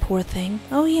earlier, poor thing.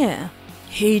 Oh yeah.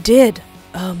 He did.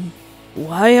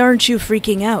 Why aren't you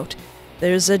freaking out?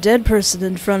 There's a dead person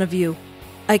in front of you.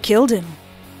 I killed him.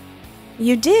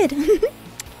 You did?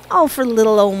 Oh, for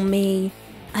little old me.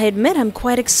 I admit I'm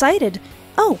quite excited.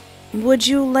 Oh, would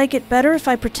you like it better if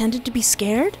I pretended to be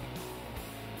scared?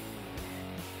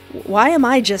 Why am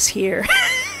I just here?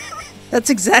 That's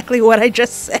exactly what I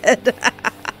just said.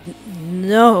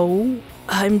 No,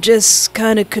 I'm just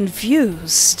kinda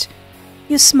confused.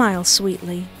 You smile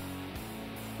sweetly.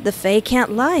 The Fae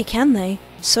can't lie, can they?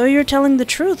 So you're telling the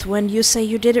truth when you say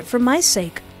you did it for my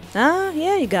sake. Ah,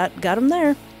 yeah, you got him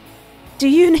there. Do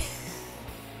you...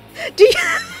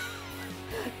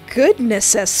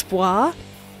 Goodness, Espoir.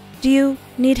 Do you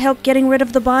need help getting rid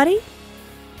of the body?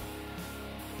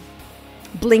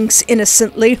 Blinks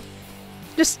innocently.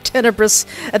 Just Tenebris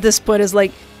at this point is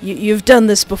like, you've done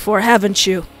this before, haven't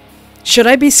you? Should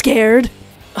I be scared?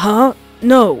 Huh?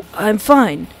 No, I'm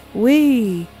fine.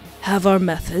 We have our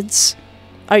methods.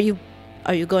 Are you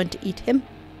going to eat him?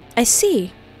 I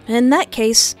see. In that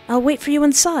case, I'll wait for you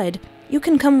inside. You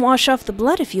can come wash off the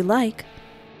blood if you like.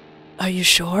 Are you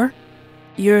sure?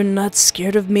 You're not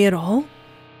scared of me at all?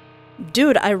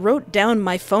 Dude, I wrote down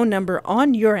my phone number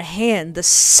on your hand the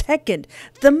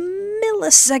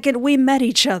millisecond we met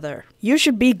each other. You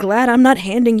should be glad I'm not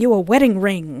handing you a wedding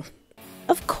ring.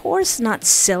 Of course not,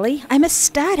 silly. I'm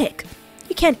ecstatic.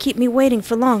 You can't keep me waiting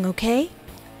for long, okay?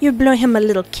 You blow him a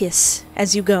little kiss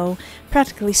as you go,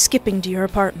 practically skipping to your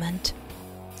apartment.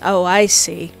 Oh, I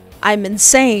see. I'm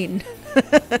insane.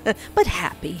 But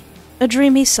happy. A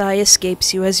dreamy sigh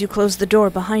escapes you as you close the door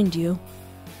behind you.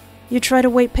 You try to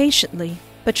wait patiently,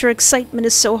 but your excitement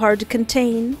is so hard to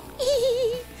contain.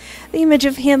 The image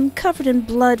of him covered in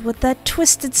blood with that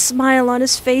twisted smile on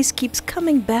his face keeps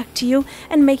coming back to you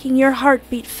and making your heart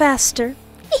beat faster.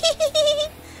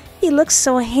 He looks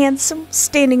so handsome,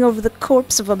 standing over the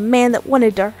corpse of a man that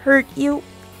wanted to hurt you.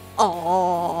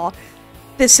 Aww,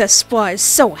 this Espoir is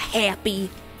so happy.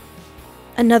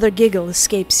 Another giggle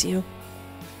escapes you.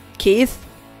 Keith?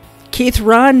 Keith,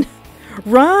 run!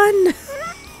 Run!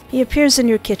 He appears in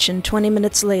your kitchen 20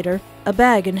 minutes later, a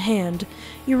bag in hand.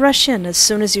 You rush in as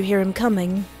soon as you hear him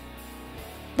coming.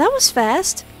 That was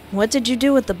fast. What did you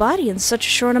do with the body in such a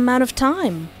short amount of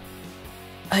time?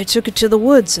 I took it to the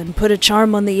woods and put a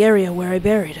charm on the area where I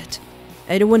buried it.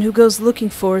 Anyone who goes looking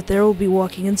for it there will be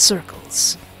walking in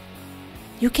circles.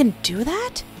 You can do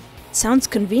that? Sounds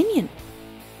convenient.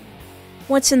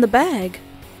 What's in the bag?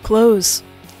 Clothes.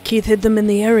 Keith hid them in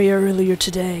the area earlier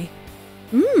today.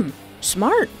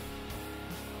 Smart.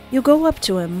 You go up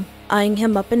to him, eyeing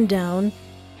him up and down.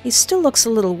 He still looks a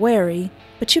little wary,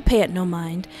 but you pay it no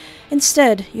mind.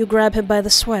 Instead, you grab him by the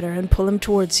sweater and pull him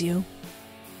towards you.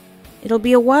 It'll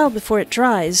be a while before it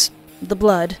dries, the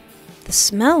blood. The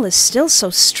smell is still so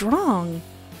strong.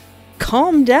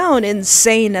 Calm down,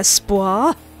 insane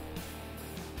Espoir.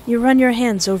 You run your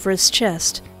hands over his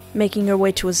chest, making your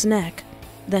way to his neck,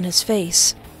 then his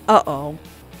face. Uh-oh.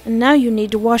 And now you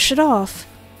need to wash it off.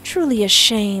 Truly a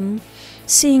shame.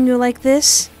 Seeing you like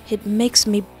this, it makes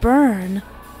me burn.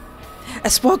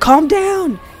 Espoir, calm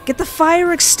down! Get the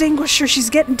fire extinguisher, she's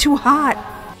getting too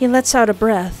hot! He lets out a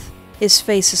breath. His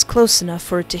face is close enough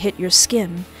for it to hit your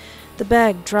skin. The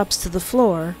bag drops to the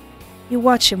floor. You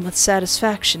watch him with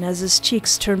satisfaction as his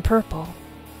cheeks turn purple.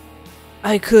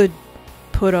 I could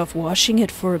put off washing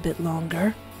it for a bit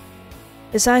longer.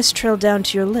 His eyes trail down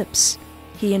to your lips.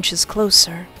 He inches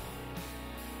closer.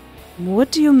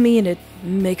 What do you mean it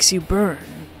makes you burn?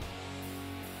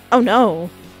 Oh no!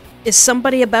 Is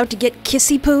somebody about to get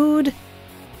kissy-pooed?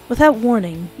 Without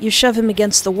warning, you shove him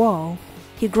against the wall.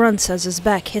 He grunts as his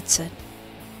back hits it.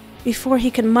 Before he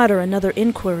can mutter another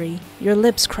inquiry, your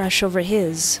lips crash over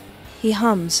his. He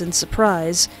hums in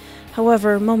surprise.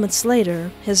 However, moments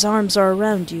later, his arms are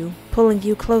around you, pulling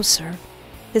you closer.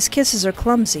 His kisses are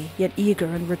clumsy, yet eager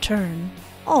in return.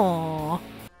 Aww.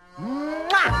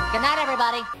 Mwah! Good night,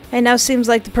 everybody. Hey, now seems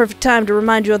like the perfect time to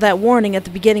remind you of that warning at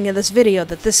the beginning of this video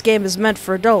that this game is meant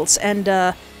for adults, and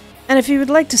if you would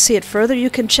like to see it further, you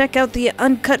can check out the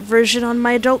uncut version on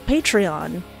my adult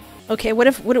Patreon. Okay, what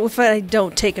if I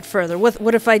don't take it further?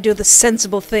 What if I do the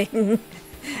sensible thing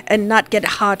and not get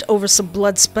hot over some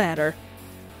blood spatter?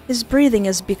 His breathing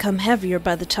has become heavier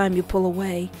by the time you pull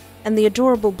away, and the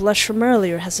adorable blush from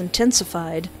earlier has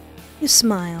intensified. You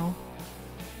smile.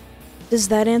 Does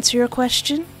that answer your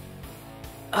question?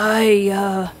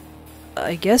 I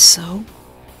guess so.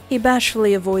 He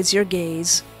bashfully avoids your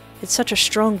gaze. It's such a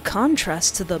strong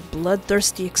contrast to the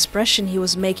bloodthirsty expression he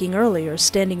was making earlier,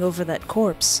 standing over that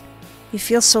corpse. You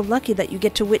feel so lucky that you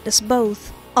get to witness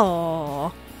both.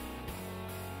 Aww.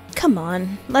 Come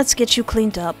on, let's get you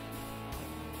cleaned up.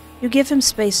 You give him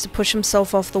space to push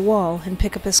himself off the wall and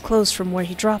pick up his clothes from where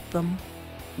he dropped them.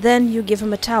 Then you give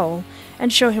him a towel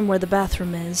and show him where the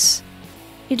bathroom is.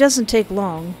 He doesn't take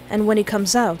long, and when he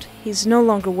comes out, he's no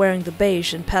longer wearing the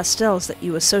beige and pastels that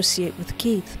you associate with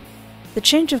Keith. The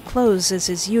change of clothes is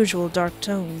his usual dark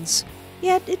tones,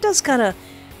 yet it does kinda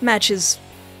match his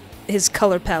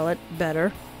color palette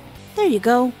better. There you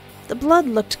go. The blood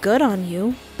looked good on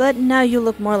you, but now you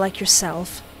look more like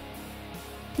yourself.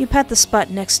 You pat the spot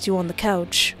next to you on the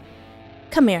couch.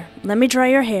 Come here, let me dry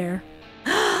your hair.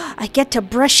 I get to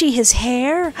brushy his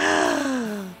hair?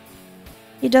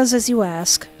 He does as you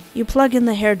ask. You plug in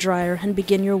the hairdryer and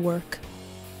begin your work.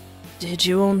 Did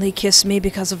you only kiss me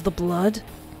because of the blood?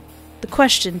 The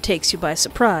question takes you by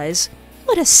surprise.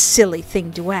 What a silly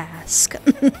thing to ask.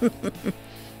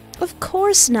 Of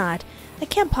course not. I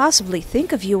can't possibly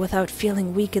think of you without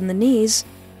feeling weak in the knees.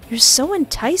 You're so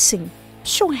enticing,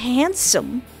 so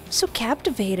handsome, so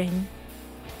captivating.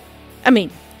 I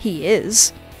mean, he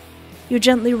is. You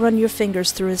gently run your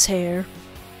fingers through his hair.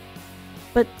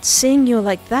 But seeing you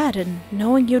like that and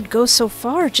knowing you'd go so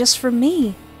far just for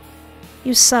me.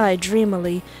 You sigh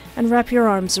dreamily and wrap your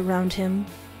arms around him.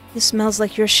 He smells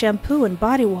like your shampoo and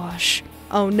body wash.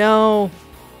 Oh no.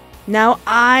 Now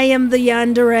I am the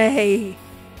yandere.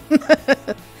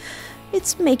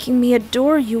 It's making me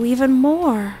adore you even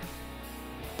more.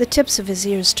 The tips of his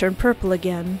ears turn purple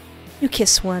again. You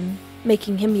kiss one,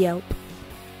 making him yelp.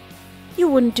 You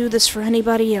wouldn't do this for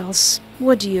anybody else,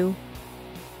 would you?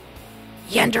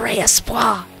 Yandere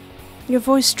espoir! Your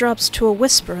voice drops to a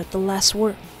whisper at the last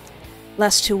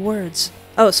two words.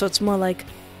 Oh, so it's more like,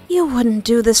 you wouldn't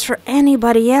do this for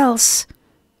anybody else,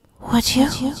 would you?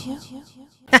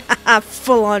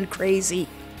 Full on crazy.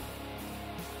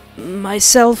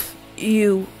 Myself,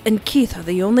 you, and Keith are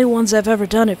the only ones I've ever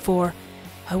done it for.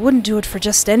 I wouldn't do it for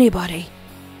just anybody.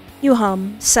 You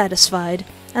hum, satisfied,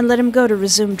 and let him go to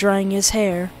resume drying his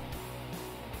hair.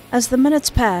 As the minutes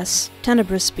pass,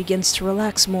 Tenebris begins to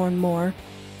relax more and more.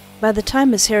 By the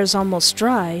time his hair is almost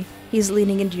dry, he's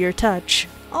leaning into your touch.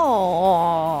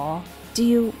 Aww. Do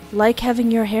you like having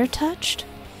your hair touched?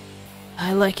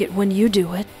 I like it when you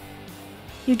do it.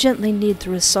 You gently knead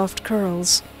through his soft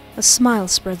curls. A smile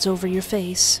spreads over your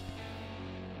face.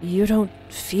 You don't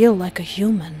feel like a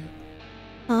human.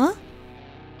 Huh?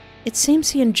 It seems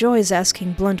he enjoys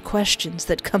asking blunt questions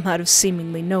that come out of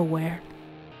seemingly nowhere.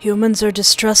 Humans are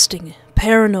distrusting,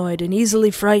 paranoid, and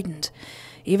easily frightened.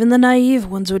 Even the naive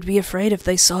ones would be afraid if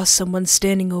they saw someone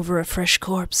standing over a fresh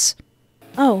corpse.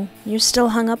 Oh, you're still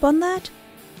hung up on that?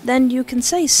 Then you can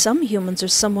say some humans are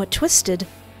somewhat twisted.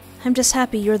 I'm just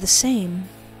happy you're the same.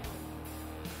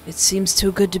 It seems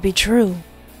too good to be true.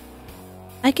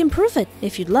 I can prove it,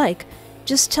 if you'd like.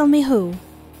 Just tell me who.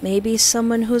 Maybe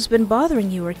someone who's been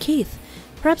bothering you or Keith.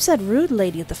 Perhaps that rude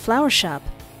lady at the flower shop.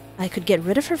 I could get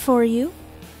rid of her for you.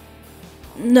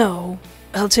 No,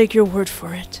 I'll take your word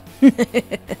for it.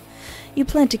 You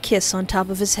plant a kiss on top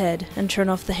of his head and turn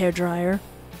off the hairdryer.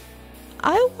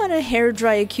 I want to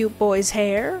hairdry a cute boy's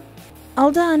hair.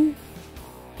 All done.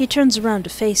 He turns around to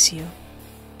face you.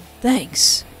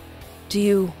 Thanks. Do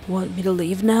you want me to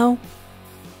leave now?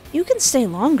 You can stay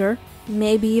longer,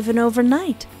 maybe even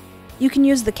overnight. You can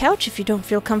use the couch if you don't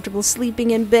feel comfortable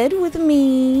sleeping in bed with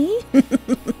me.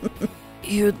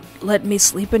 You'd let me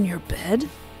sleep in your bed?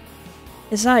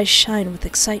 His eyes shine with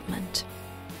excitement.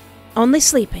 Only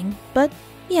sleeping, but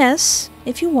yes,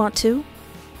 if you want to.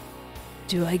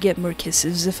 Do I get more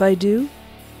kisses if I do?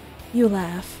 You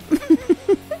laugh.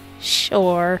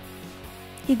 Sure.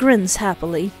 He grins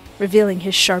happily, revealing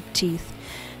his sharp teeth.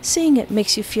 Seeing it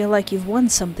makes you feel like you've won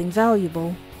something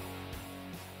valuable.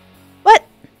 What?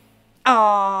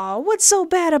 Aw, what's so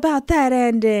bad about that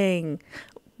ending?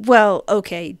 Well,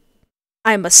 okay,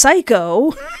 I'm a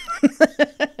psycho.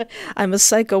 I'm a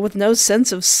psycho with no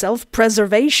sense of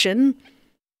self-preservation.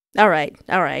 Alright.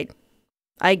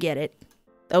 I get it.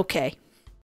 Okay.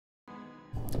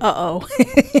 Uh-oh.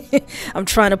 I'm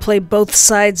trying to play both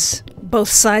sides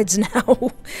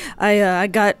now. I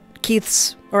got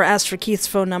Keith's, or asked for Keith's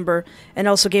phone number, and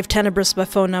also gave Tenebris my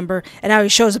phone number, and now he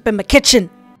shows up in my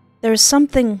kitchen! There is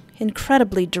something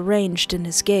incredibly deranged in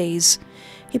his gaze.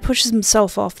 He pushes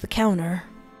himself off the counter.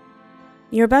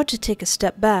 You're about to take a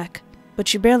step back,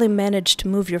 but you barely manage to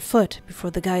move your foot before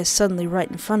the guy is suddenly right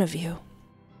in front of you.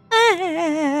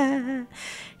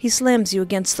 He slams you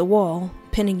against the wall,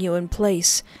 pinning you in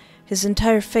place. His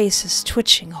entire face is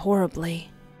twitching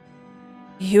horribly.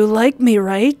 You like me,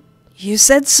 right? You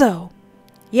said so.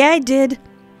 Yeah, I did.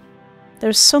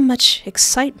 There's so much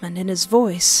excitement in his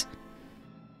voice.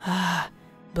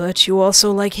 But you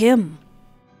also like him.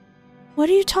 What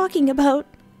are you talking about?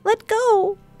 Let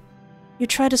go. You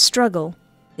try to struggle.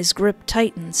 His grip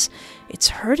tightens. It's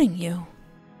hurting you.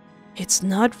 It's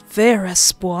not fair,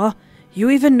 Espoir. You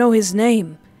even know his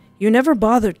name. You never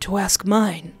bothered to ask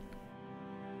mine.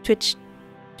 Twitch.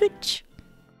 Twitch.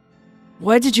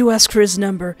 Why did you ask for his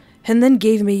number, and then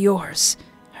gave me yours?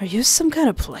 Are you some kind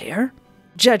of player?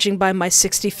 Judging by my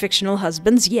 60 fictional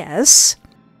husbands, yes.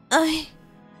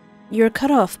 You're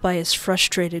cut off by his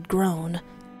frustrated groan.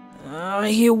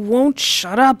 He won't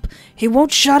shut up. He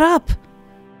won't shut up.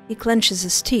 He clenches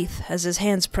his teeth as his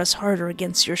hands press harder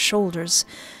against your shoulders.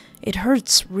 It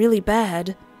hurts really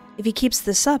bad. If he keeps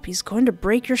this up, he's going to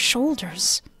break your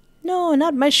shoulders. No,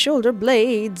 not my shoulder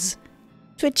blades.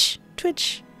 Twitch,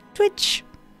 twitch, twitch.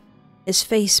 His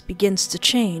face begins to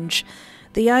change.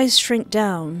 The eyes shrink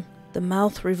down. The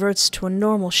mouth reverts to a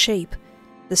normal shape.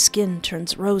 The skin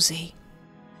turns rosy.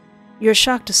 You're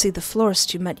shocked to see the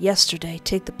florist you met yesterday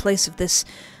take the place of this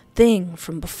thing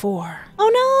from before.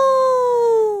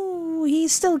 Oh no!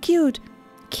 He's still cute.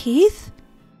 Keith?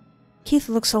 Keith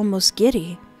looks almost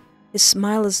giddy. His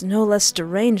smile is no less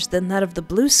deranged than that of the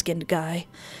blue-skinned guy.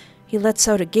 He lets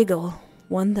out a giggle,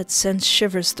 one that sends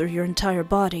shivers through your entire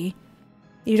body.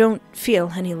 You don't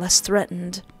feel any less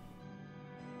threatened.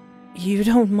 You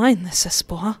don't mind this,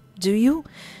 Espoir, do you?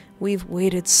 We've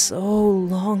waited so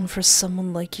long for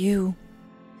someone like you.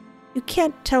 You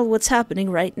can't tell what's happening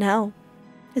right now.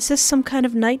 Is this some kind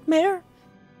of nightmare?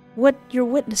 What you're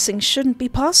witnessing shouldn't be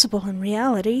possible in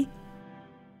reality.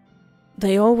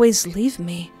 They always leave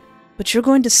me, but you're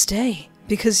going to stay,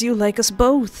 because you like us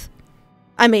both.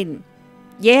 I mean,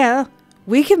 yeah,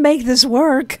 we can make this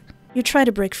work. You try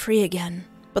to break free again,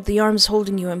 but the arms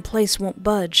holding you in place won't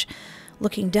budge.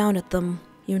 Looking down at them,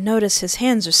 you notice his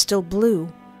hands are still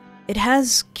blue. It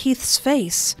has Keith's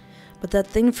face, but that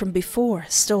thing from before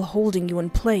is still holding you in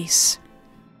place.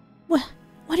 What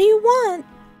do you want?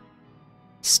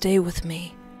 Stay with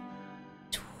me.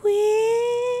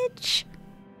 Twitch.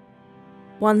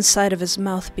 One side of his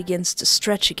mouth begins to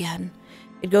stretch again.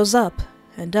 It goes up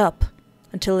and up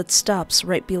until it stops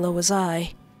right below his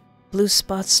eye. Blue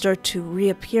spots start to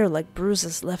reappear like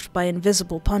bruises left by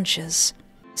invisible punches.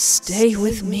 Stay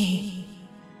with me.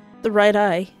 The right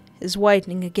eye is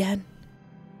widening again.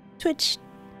 Twitch,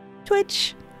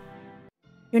 twitch.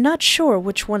 You're not sure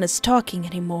which one is talking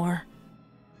anymore.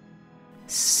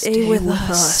 Stay with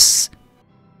us.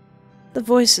 The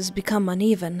voices become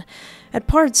uneven. At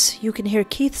parts, you can hear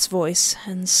Keith's voice,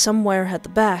 and somewhere at the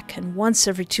back, and once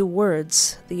every 2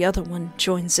 words, the other one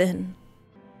joins in.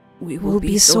 We will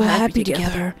be so happy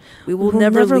together. We will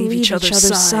never leave each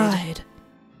other's side.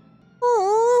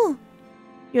 Oh!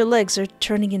 Your legs are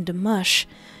turning into mush.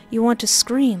 You want to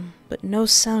scream, but no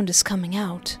sound is coming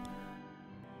out.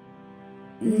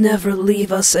 Never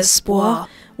leave us, Espoir.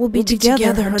 We'll be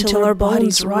together until our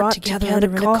bodies rot together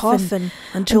in a coffin,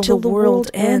 until the world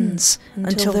ends,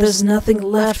 until there's nothing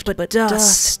left but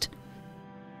dust.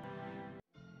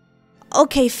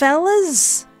 Okay,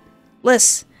 fellas.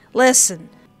 Listen.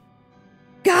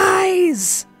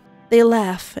 Guys! They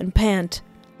laugh and pant,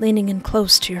 leaning in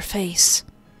close to your face.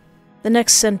 The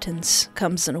next sentence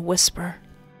comes in a whisper.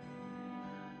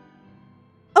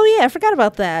 Oh yeah, I forgot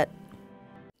about that.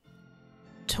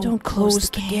 Don't close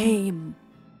the game.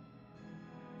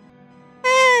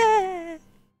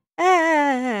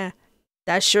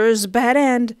 That sure is a bad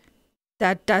end.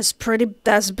 That's a pretty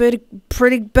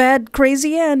bad,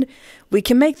 crazy end. We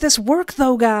can make this work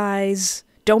though, guys.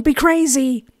 Don't be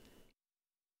crazy.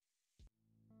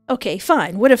 Okay,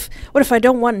 fine. What if I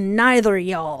don't want neither of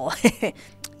y'all?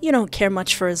 You don't care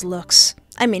much for his looks.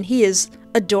 I mean, he is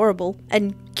adorable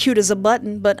and cute as a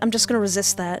button, but I'm just gonna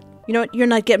resist that. You know what? You're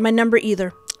not getting my number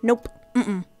either. Nope.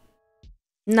 Mm-mm.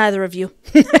 Neither of you.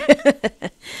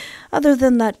 Other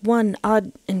than that one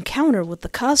odd encounter with the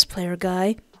cosplayer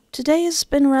guy, today has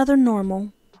been rather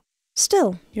normal.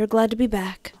 Still, you're glad to be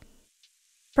back.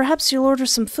 Perhaps you'll order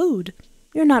some food.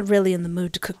 You're not really in the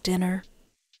mood to cook dinner.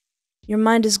 Your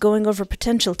mind is going over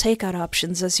potential takeout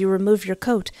options as you remove your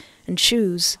coat and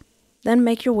shoes, then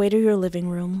make your way to your living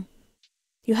room.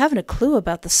 You haven't a clue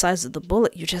about the size of the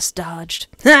bullet you just dodged.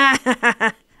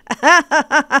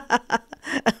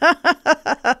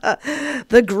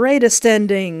 The greatest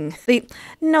ending.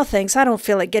 No thanks, I don't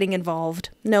feel like getting involved.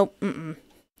 Nope, mm-mm.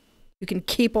 You can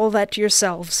keep all that to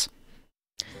yourselves.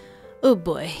 Oh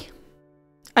boy.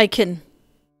 I can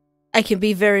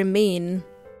be very mean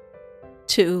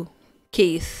to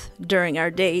Keith during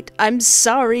our date. I'm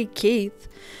sorry, Keith.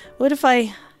 What if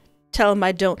I tell him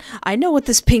I don't? I know what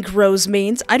this pink rose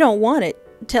means. I don't want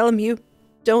it. Tell him you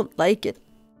don't like it.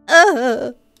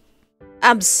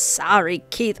 I'm sorry,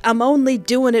 Keith. I'm only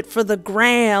doing it for the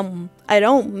gram. I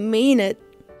don't mean it.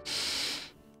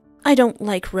 I don't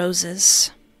like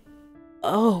roses.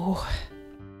 Oh.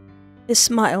 His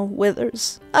smile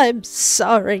withers. I'm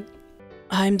sorry.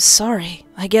 I'm sorry.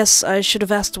 I guess I should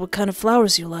have asked what kind of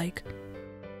flowers you like.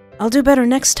 I'll do better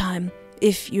next time,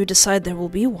 if you decide there will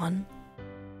be one.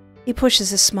 He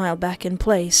pushes his smile back in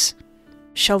place.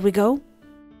 Shall we go?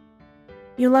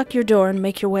 You lock your door and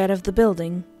make your way out of the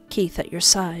building, Keith at your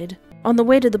side. On the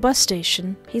way to the bus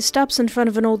station, he stops in front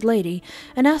of an old lady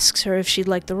and asks her if she'd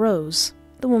like the rose.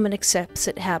 The woman accepts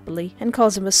it happily and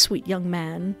calls him a sweet young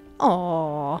man.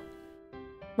 Aww.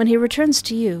 When he returns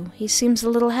to you, he seems a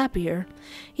little happier.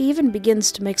 He even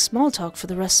begins to make small talk for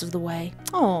the rest of the way.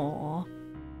 Aww.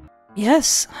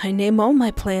 Yes, I name all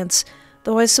my plants,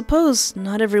 though I suppose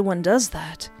not everyone does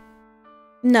that.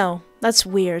 No, that's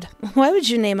weird. Why would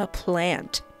you name a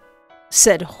plant?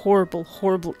 Said horrible,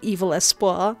 horrible, evil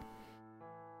Espoir.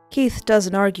 Keith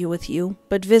doesn't argue with you,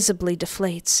 but visibly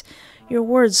deflates. Your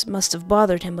words must have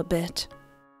bothered him a bit.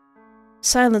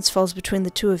 Silence falls between the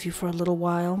two of you for a little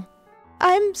while.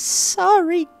 I'm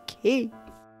sorry, Keith.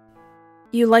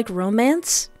 You like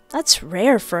romance? That's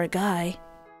rare for a guy.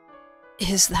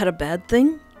 Is that a bad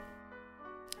thing?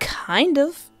 Kind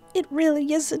of. It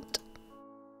really isn't.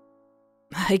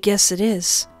 I guess it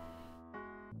is.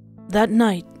 That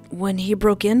night, when he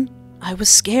broke in, I was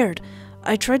scared.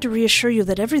 I tried to reassure you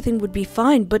that everything would be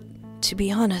fine, but to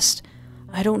be honest,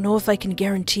 I don't know if I can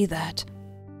guarantee that.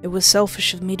 It was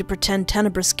selfish of me to pretend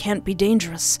Tenebris can't be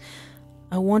dangerous.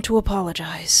 I want to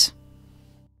apologize.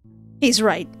 He's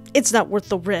right. It's not worth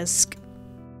the risk.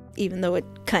 Even though it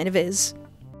kind of is.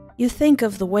 You think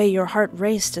of the way your heart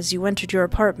raced as you entered your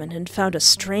apartment and found a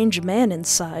strange man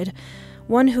inside,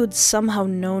 one who'd somehow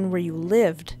known where you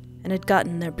lived and had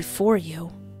gotten there before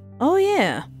you. Oh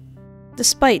yeah.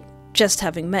 Despite just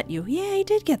having met you, yeah, he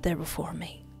did get there before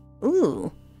me.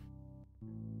 Ooh.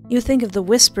 You think of the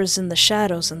whispers in the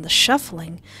shadows and the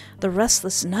shuffling, the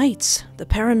restless nights, the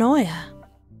paranoia.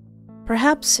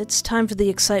 Perhaps it's time for the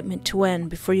excitement to end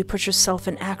before you put yourself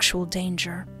in actual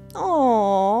danger.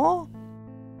 Aww.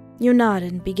 You nod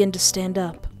and begin to stand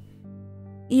up.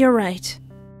 You're right.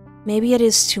 Maybe it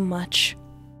is too much.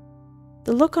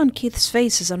 The look on Keith's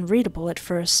face is unreadable at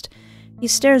first. He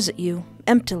stares at you,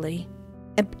 emptily.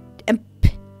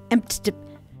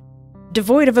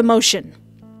 Devoid of emotion.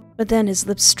 But then his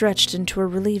lips stretched into a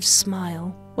relieved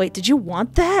smile. Wait, did you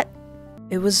want that?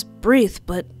 It was brief,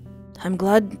 but I'm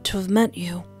glad to have met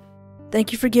you.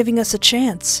 Thank you for giving us a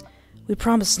chance. We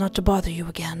promise not to bother you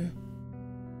again.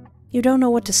 You don't know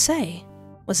what to say.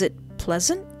 Was it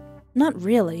pleasant? Not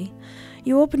really.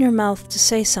 You open your mouth to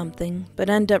say something, but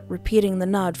end up repeating the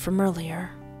nod from earlier.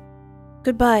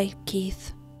 Goodbye,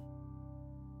 Keith.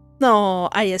 Oh,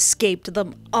 I escaped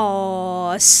them.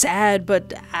 Oh, sad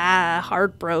but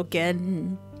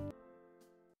heartbroken.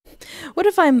 What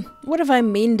if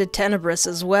I'm mean to Tenebris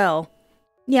as well?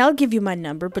 Yeah, I'll give you my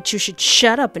number, but you should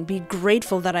shut up and be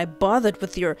grateful that I bothered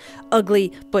with your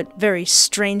ugly but very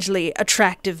strangely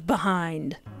attractive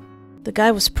behind. The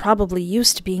guy was probably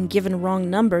used to being given wrong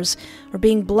numbers or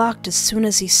being blocked as soon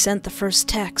as he sent the first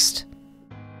text.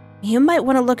 You might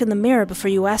want to look in the mirror before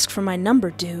you ask for my number,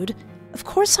 dude. Of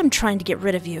course I'm trying to get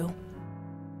rid of you.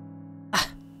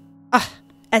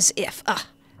 As if.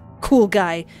 Cool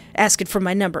guy asking for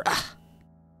my number.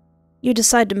 You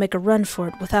decide to make a run for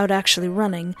it without actually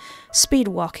running. Speed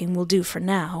walking will do for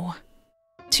now.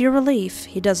 To your relief,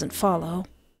 he doesn't follow.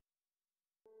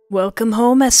 Welcome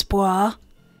home, Espoir.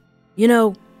 You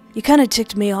know, you kinda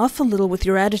ticked me off a little with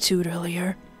your attitude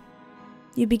earlier.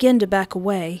 You begin to back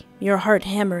away, your heart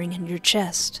hammering in your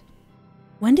chest.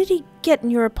 When did he get in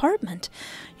your apartment?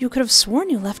 You could have sworn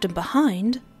you left him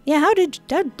behind. Yeah, how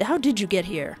did you get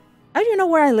here? How do you know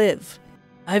where I live?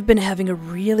 I've been having a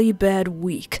really bad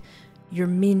week. Your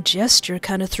mean gesture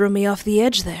kind of threw me off the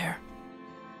edge there.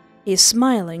 He's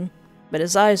smiling, but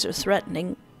his eyes are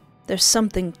threatening. There's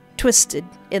something twisted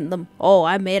in them. Oh,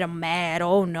 I made him mad.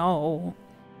 Oh, no.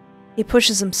 He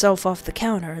pushes himself off the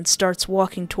counter and starts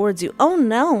walking towards you. Oh,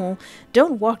 no.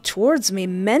 Don't walk towards me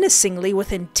menacingly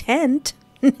with intent.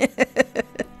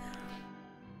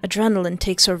 Adrenaline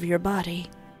takes over your body.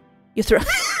 You throw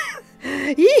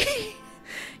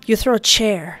a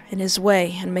chair in his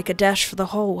way and make a dash for the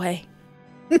hallway.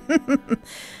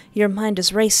 Your mind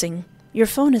is racing. Your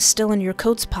phone is still in your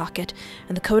coat's pocket,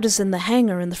 and the coat is in the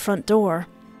hanger in the front door.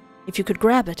 If you could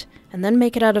grab it, and then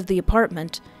make it out of the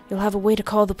apartment, you'll have a way to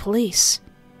call the police.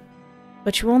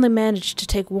 But you only manage to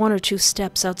take 1 or 2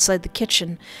 steps outside the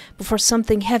kitchen before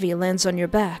something heavy lands on your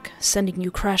back, sending you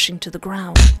crashing to the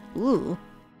ground. Ooh.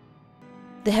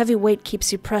 The heavy weight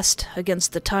keeps you pressed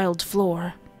against the tiled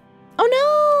floor.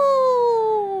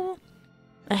 Oh no!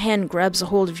 A hand grabs a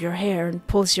hold of your hair and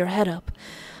pulls your head up.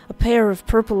 A pair of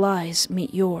purple eyes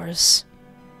meet yours.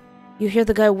 You hear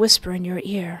the guy whisper in your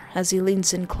ear as he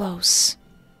leans in close.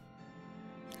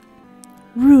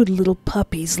 Rude little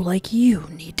puppies like you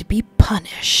need to be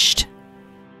punished.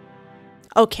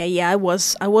 Okay, yeah, I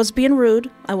was being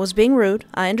rude. I was being rude.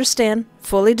 I understand.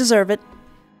 Fully deserve it.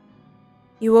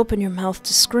 You open your mouth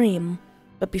to scream,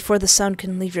 but before the sound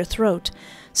can leave your throat,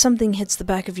 something hits the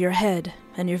back of your head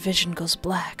and your vision goes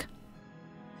black.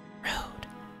 Rude.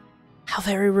 How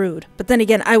very rude. But then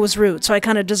again, I was rude, so I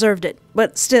kind of deserved it.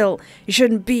 But still, you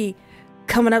shouldn't be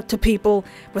coming up to people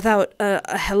without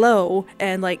a hello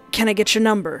and like, can I get your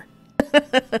number?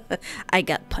 I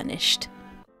got punished.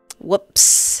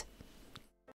 Whoops.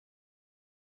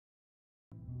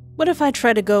 What if I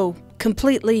try to go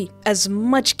completely as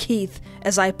much Keith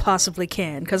as I possibly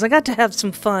can? Because I got to have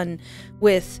some fun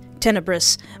with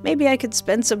Tenebris. Maybe I could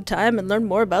spend some time and learn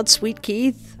more about Sweet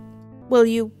Keith. Will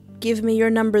you give me your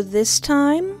number this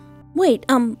time? Wait,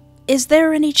 is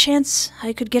there any chance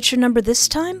I could get your number this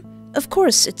time? Of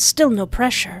course, it's still no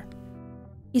pressure.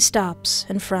 He stops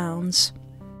and frowns.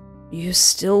 You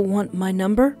still want my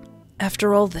number?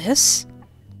 After all this?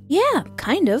 Yeah,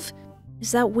 kind of.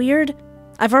 Is that weird?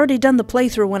 I've already done the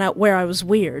playthrough where I was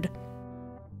weird.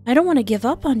 I don't want to give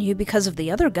up on you because of the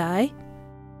other guy.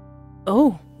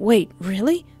 Oh, wait,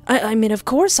 really? I mean, of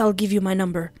course I'll give you my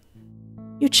number.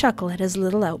 You chuckle at his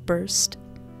little outburst.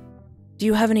 Do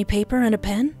you have any paper and a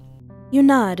pen? You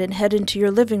nod and head into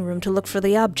your living room to look for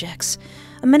the objects.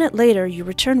 A minute later, you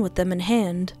return with them in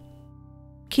hand.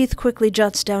 Keith quickly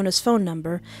jots down his phone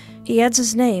number. He adds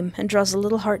his name and draws a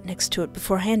little heart next to it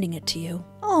before handing it to you.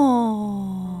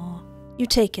 Aww. You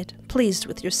take it, pleased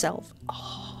with yourself.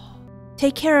 Aww.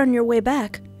 Take care on your way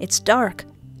back. It's dark.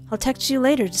 I'll text you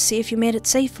later to see if you made it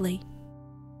safely.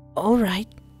 All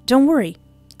right. Don't worry.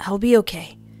 I'll be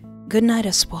okay. Good night,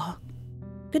 Espoir.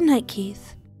 Good night,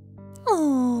 Keith.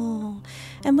 Oh,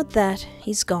 and with that,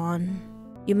 he's gone.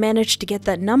 You managed to get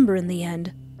that number in the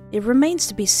end. It remains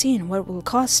to be seen what it will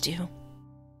cost you.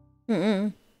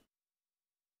 What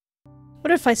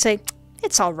if I say,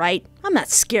 it's all right. I'm not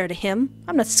scared of him.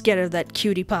 I'm not scared of that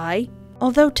cutie pie.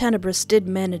 Although Tenebris did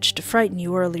manage to frighten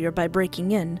you earlier by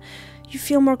breaking in, you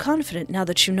feel more confident now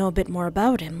that you know a bit more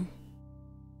about him.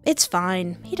 It's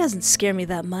fine. He doesn't scare me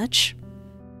that much.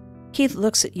 Keith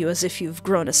looks at you as if you've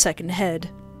grown a second head.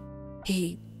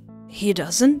 He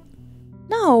doesn't?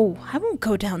 No, I won't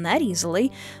go down that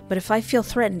easily, but if I feel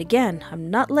threatened again, I'm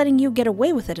not letting you get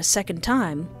away with it a second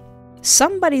time.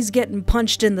 Somebody's getting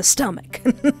punched in the stomach.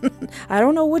 I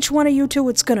don't know which one of you two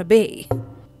it's gonna be.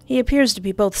 He appears to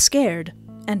be both scared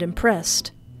and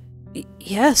impressed.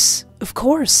 Yes, of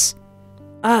course.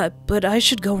 But I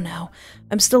should go now.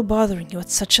 I'm still bothering you at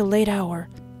such a late hour.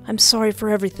 I'm sorry for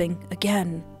everything,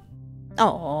 again.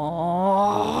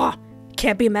 Aww.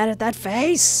 Can't be mad at that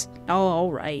face. Oh,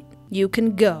 all right. You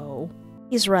can go.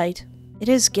 He's right. It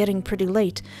is getting pretty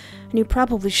late, and you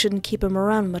probably shouldn't keep him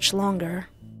around much longer.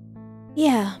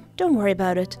 Yeah, don't worry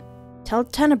about it. Tell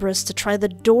Tenebris to try the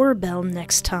doorbell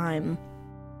next time.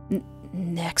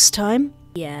 Next time?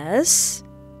 Yes.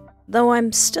 Though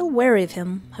I'm still wary of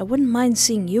him, I wouldn't mind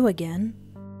seeing you again.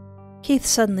 Keith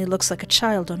suddenly looks like a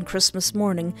child on Christmas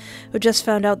morning who just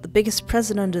found out the biggest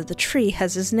present under the tree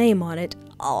has his name on it.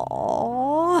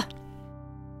 Aww.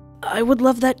 I would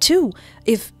love that too,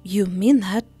 if you mean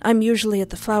that. I'm usually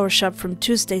at the flower shop from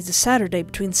Tuesday to Saturday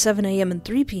between 7 a.m. and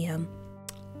 3 p.m.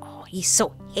 Oh, he's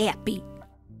so happy.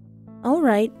 All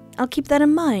right, I'll keep that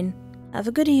in mind. Have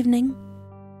a good evening.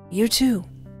 You too.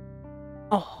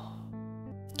 Oh,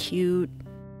 cute.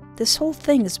 This whole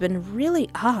thing has been really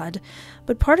odd,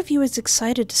 but part of you is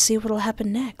excited to see what'll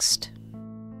happen next.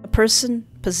 A person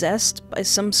possessed by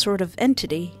some sort of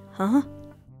entity, huh?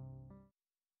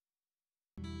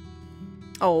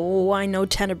 Oh, I know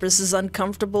Tenebris is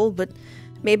uncomfortable, but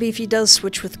maybe if he does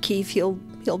switch with Keith, he'll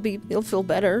feel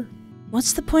better.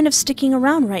 What's the point of sticking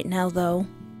around right now, though?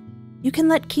 You can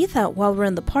let Keith out while we're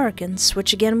in the park and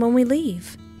switch again when we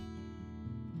leave.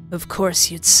 Of course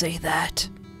you'd say that.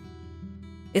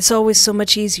 It's always so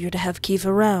much easier to have Keith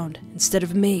around instead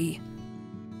of me.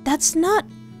 That's not...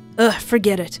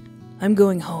 forget it. I'm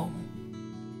going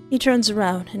home. He turns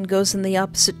around and goes in the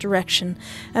opposite direction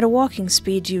at a walking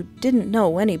speed you didn't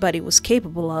know anybody was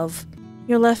capable of.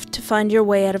 You're left to find your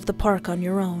way out of the park on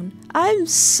your own. I'm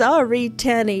sorry,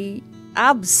 Tenny.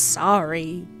 I'm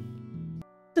sorry.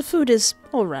 The food is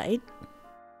alright.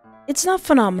 It's not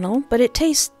phenomenal, but it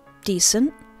tastes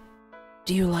decent.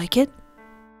 Do you like it?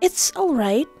 It's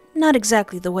alright. Not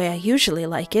exactly the way I usually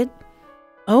like it.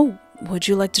 Oh, would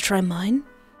you like to try mine?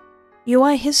 You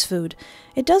eye his food.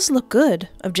 It does look good,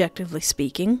 objectively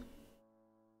speaking.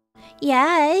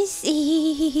 Yes,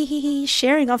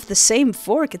 sharing off the same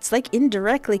fork, it's like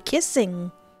indirectly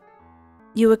kissing.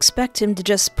 You expect him to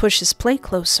just push his plate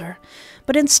closer,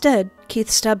 but instead, Keith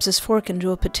stabs his fork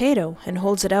into a potato and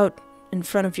holds it out in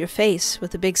front of your face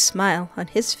with a big smile on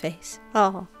his face.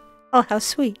 Oh, how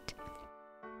sweet.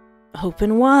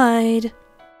 Open wide.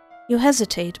 You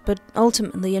hesitate, but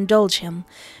ultimately indulge him.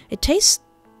 It tastes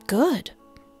good.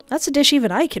 That's a dish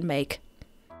even I can make.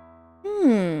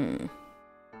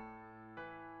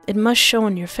 It must show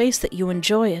on your face that you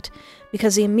enjoy it,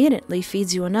 because he immediately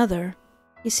feeds you another.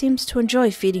 He seems to enjoy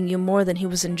feeding you more than he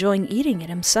was enjoying eating it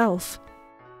himself.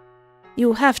 You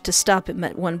will have to stop him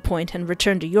at one point and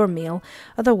return to your meal,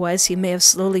 otherwise he may have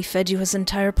slowly fed you his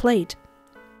entire plate.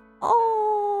 Oh.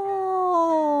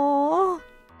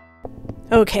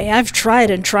 Okay, I've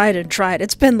tried and tried and tried.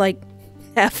 It's been like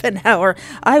half an hour.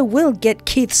 I will get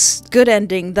Keith's good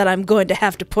ending that I'm going to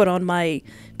have to put on my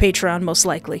Patreon, most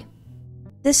likely.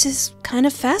 This is kind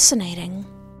of fascinating.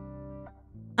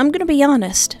 I'm gonna be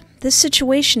honest. This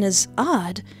situation is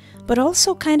odd, but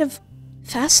also kind of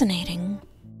fascinating.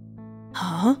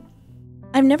 Huh?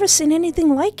 I've never seen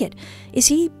anything like it. Is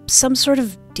he some sort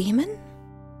of demon?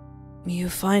 You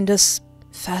find us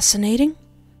fascinating?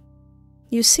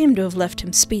 You seem to have left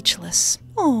him speechless.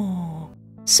 Oh,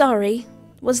 sorry.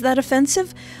 Was that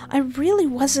offensive? I really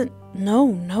wasn't...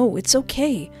 No, it's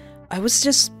okay. I was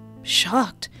just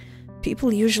shocked.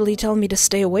 People usually tell me to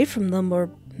stay away from them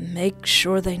or make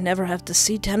sure they never have to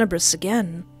see Tenebris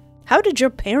again. How did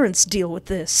your parents deal with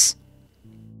this?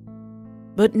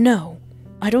 But no,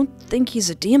 I don't think he's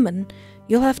a demon.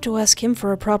 You'll have to ask him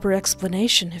for a proper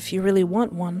explanation if you really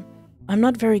want one. I'm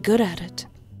not very good at it.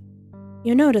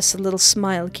 You notice a little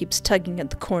smile keeps tugging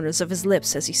at the corners of his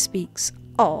lips as he speaks.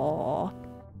 Aww.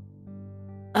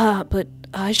 But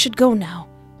I should go now.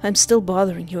 I'm still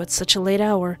bothering you at such a late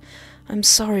hour. I'm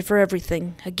sorry for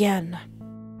everything, again.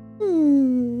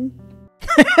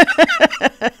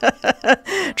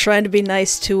 Trying to be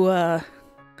nice to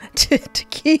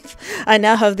Keith. I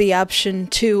now have the option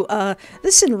to,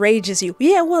 this enrages you.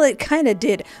 Yeah, well, it kinda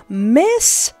did.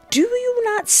 Miss, do you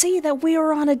not see that we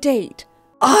are on a date?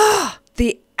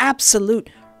 The absolute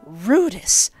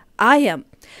rudest. I am.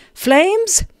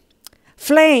 Flames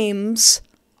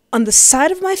on the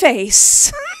side of my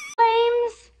face.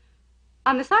 Flames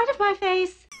on the side of my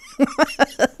face.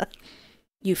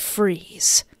 You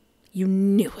freeze. You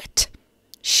knew it.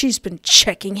 She's been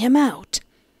checking him out.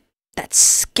 That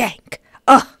skank.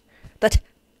 That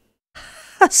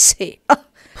hussy.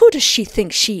 Who does she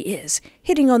think she is,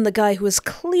 hitting on the guy who is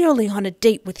clearly on a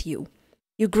date with you?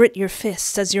 You grit your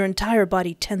fists as your entire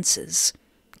body tenses.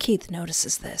 Keith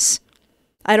notices this.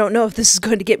 I don't know if this is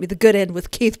going to get me the good end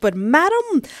with Keith, but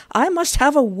madam, I must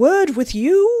have a word with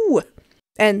you.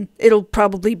 And it'll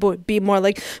probably be more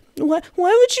like, why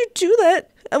would you do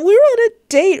that? We're on a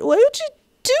date. Why would you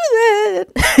do that?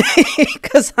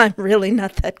 Because I'm really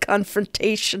not that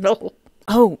confrontational.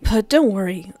 Oh, but don't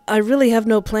worry. I really have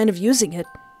no plan of using it.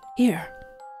 Here.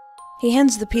 He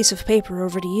hands the piece of paper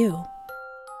over to you.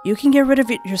 You can get rid of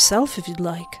it yourself if you'd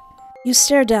like. You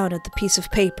stare down at the piece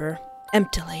of paper,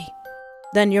 emptily.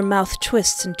 Then your mouth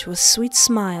twists into a sweet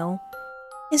smile.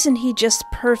 Isn't he just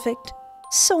perfect?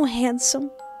 So handsome,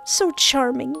 so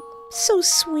charming, so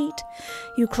sweet.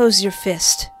 You close your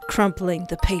fist, crumpling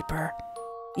the paper.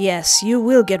 Yes, you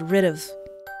will get rid of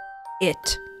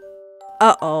it.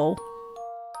 Uh-oh.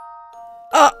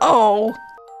 Uh-oh!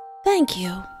 Thank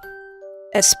you.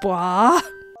 Espoir.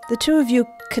 The two of you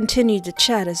continue to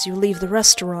chat as you leave the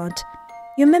restaurant.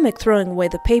 You mimic throwing away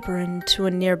the paper into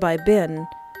a nearby bin.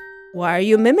 Why are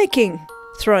you mimicking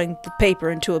throwing the paper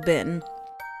into a bin?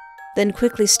 Then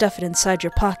quickly stuff it inside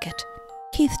your pocket.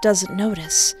 Keith doesn't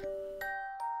notice.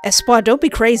 Espoir, don't be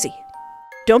crazy.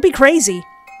 Don't be crazy.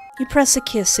 You press a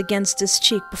kiss against his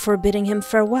cheek before bidding him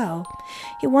farewell.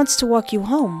 He wants to walk you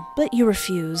home, but you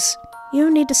refuse.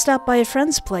 You need to stop by a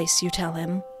friend's place, you tell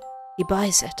him. He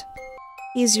buys it.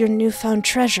 He's your newfound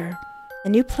treasure,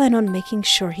 and you plan on making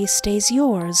sure he stays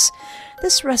yours.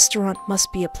 This restaurant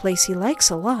must be a place he likes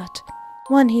a lot,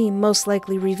 one he most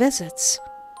likely revisits.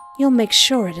 You'll make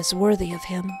sure it is worthy of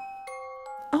him.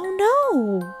 Oh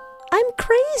no! I'm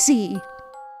crazy!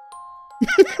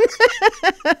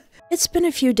 It's been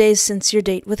a few days since your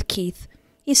date with Keith.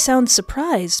 He sounds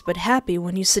surprised but happy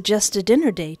when you suggest a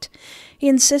dinner date. He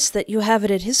insists that you have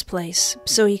it at his place,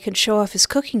 so he can show off his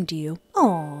cooking to you.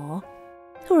 Aww.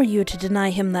 Who are you to deny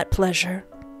him that pleasure?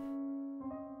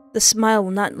 The smile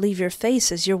will not leave your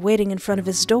face as you're waiting in front of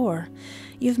his door.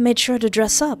 You've made sure to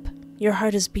dress up. Your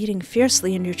heart is beating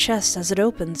fiercely in your chest as it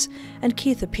opens, and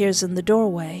Keith appears in the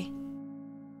doorway.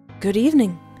 Good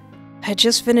evening. I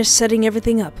just finished setting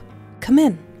everything up. Come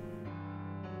in.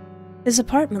 His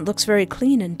apartment looks very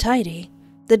clean and tidy.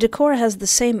 The decor has the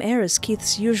same air as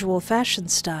Keith's usual fashion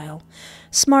style.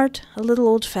 Smart, a little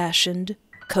old-fashioned,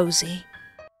 cozy.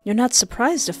 You're not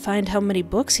surprised to find how many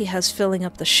books he has filling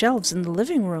up the shelves in the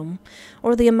living room,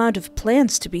 or the amount of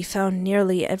plants to be found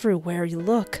nearly everywhere you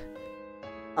look.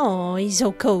 Oh, he's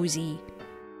so cozy.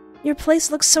 Your place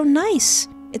looks so nice.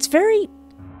 It's very...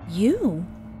 you.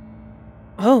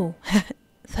 Oh,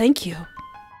 thank you.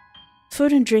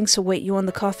 Food and drinks await you on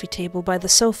the coffee table by the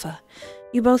sofa.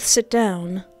 You both sit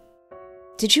down.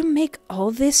 Did you make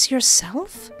all this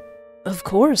yourself? Of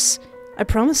course. I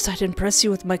promised I'd impress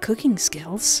you with my cooking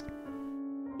skills.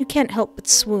 You can't help but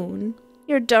swoon.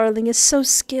 Your darling is so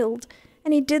skilled,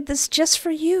 and he did this just for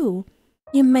you.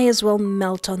 You may as well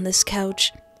melt on this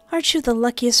couch. Aren't you the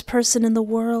luckiest person in the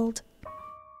world?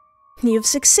 You've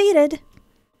succeeded.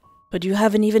 But you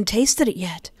haven't even tasted it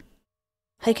yet.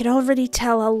 I can already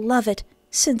tell I'll love it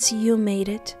since you made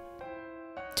it.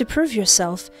 To prove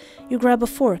yourself, you grab a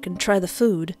fork and try the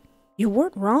food. You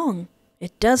weren't wrong.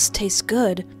 It does taste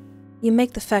good. You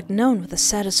make the fact known with a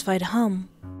satisfied hum.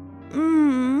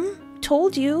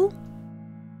 Told you.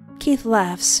 Keith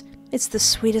laughs. It's the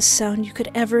sweetest sound you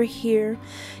could ever hear.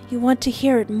 You want to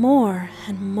hear it more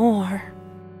and more.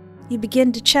 You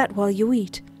begin to chat while you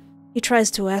eat. He tries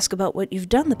to ask about what you've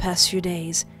done the past few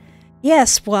days.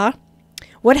 Yes, what?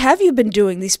 What have you been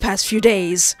doing these past few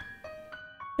days?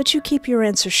 But you keep your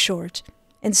answer short.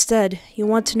 Instead, you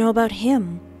want to know about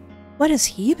him. What has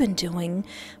he been doing?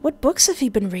 What books have he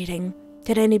been reading?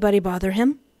 Did anybody bother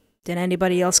him? Did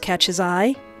anybody else catch his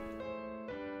eye?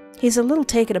 He's a little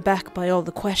taken aback by all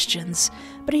the questions,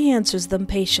 but he answers them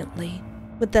patiently,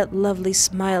 with that lovely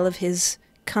smile of his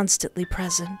constantly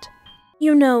present.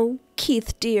 You know,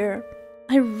 Keith dear,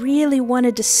 I really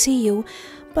wanted to see you,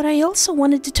 but I also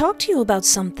wanted to talk to you about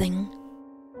something.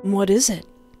 What is it?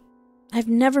 I've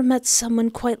never met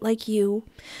someone quite like you.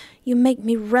 You make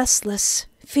me restless,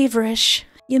 feverish.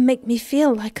 You make me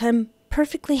feel like I'm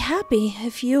perfectly happy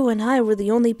if you and I were the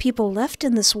only people left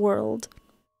in this world.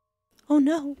 Oh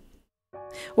no.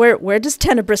 Where does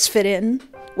Tenebris fit in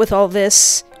with all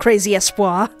this crazy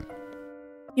espoir?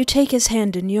 You take his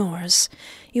hand in yours.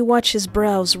 You watch his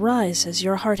brows rise as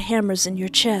your heart hammers in your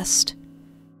chest.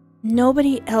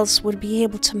 Nobody else would be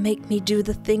able to make me do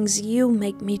the things you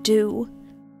make me do.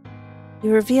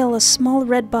 You reveal a small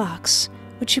red box,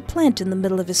 which you plant in the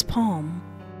middle of his palm.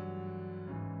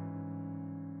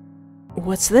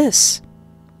 What's this?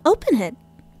 Open it.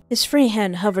 His free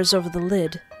hand hovers over the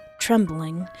lid,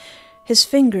 trembling. His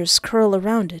fingers curl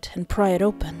around it and pry it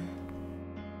open.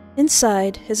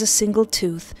 Inside is a single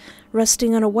tooth,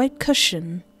 resting on a white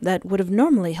cushion that would have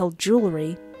normally held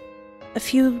jewelry. A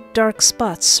few dark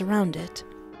spots surround it.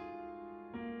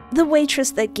 The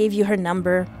waitress that gave you her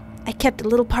number. I kept a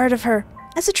little part of her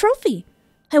as a trophy.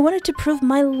 I wanted to prove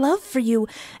my love for you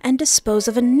and dispose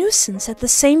of a nuisance at the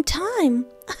same time.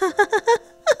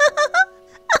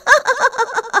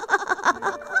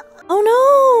 Oh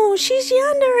no, she's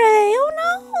yandere,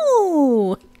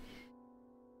 oh no!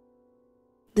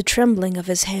 The trembling of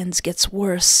his hands gets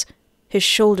worse. His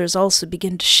shoulders also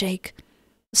begin to shake.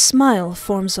 A smile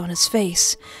forms on his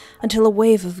face, until a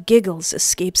wave of giggles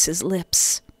escapes his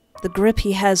lips. The grip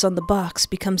he has on the box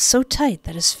becomes so tight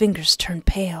that his fingers turn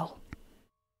pale.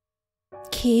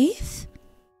 Keith?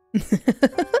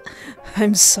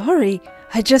 I'm sorry,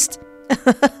 I just...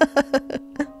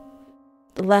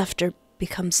 The laughter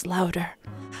becomes louder.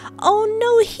 Oh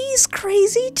no, he's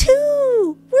crazy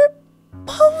too! We're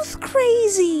both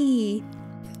crazy!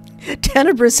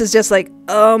 Tenebris is just like,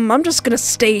 I'm just gonna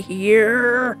stay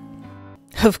here.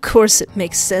 Of course it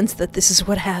makes sense that this is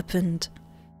what happened.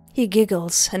 He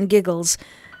giggles and giggles.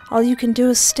 All you can do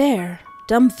is stare,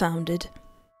 dumbfounded,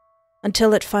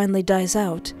 until it finally dies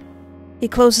out. He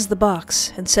closes the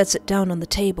box and sets it down on the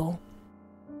table.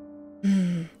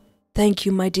 Thank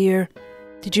you, my dear.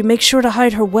 Did you make sure to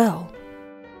hide her well?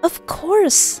 Of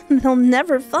course! They'll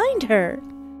never find her.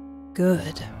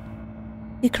 Good.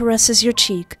 He caresses your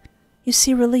cheek. You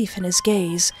see relief in his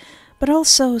gaze, but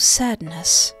also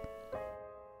sadness.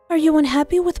 Are you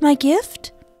unhappy with my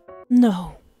gift?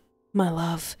 No, my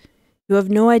love. You have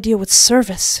no idea what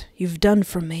service you've done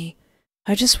for me.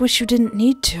 I just wish you didn't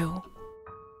need to.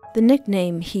 The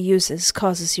nickname he uses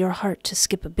causes your heart to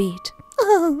skip a beat.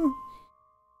 Oh,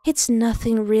 it's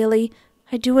nothing, really.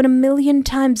 I'd do it 1,000,000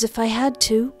 times if I had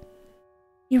to.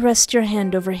 You rest your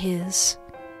hand over his.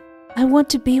 I want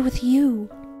to be with you.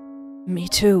 Me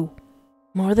too.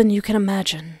 More than you can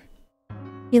imagine.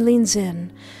 He leans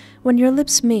in. When your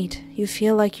lips meet, you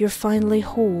feel like you're finally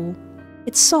whole.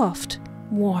 It's soft,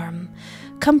 warm,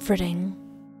 comforting.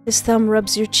 His thumb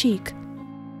rubs your cheek.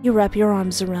 You wrap your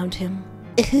arms around him.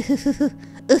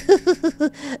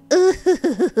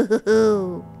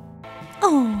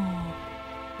 Oh.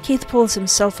 Keith pulls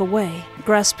himself away,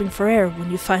 grasping for air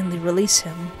when you finally release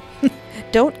him.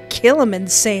 Don't kill him,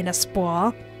 insane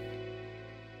espoir.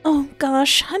 Oh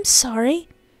gosh, I'm sorry.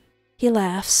 He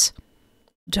laughs.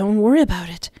 Don't worry about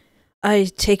it. I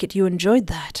take it you enjoyed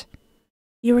that.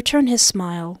 You return his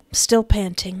smile, still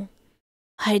panting.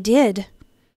 I did.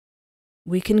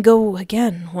 We can go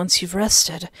again once you've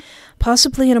rested,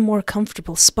 possibly in a more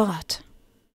comfortable spot.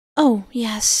 Oh,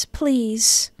 yes,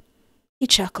 please. He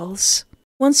chuckles.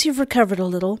 Once you've recovered a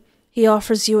little, he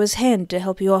offers you his hand to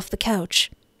help you off the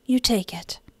couch. You take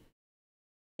it.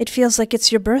 It feels like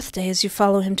it's your birthday as you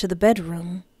follow him to the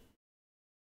bedroom.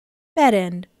 Bad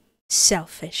end.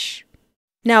 Selfish.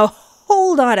 Now,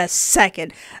 hold on a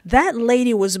second. That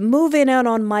lady was moving out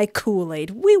on my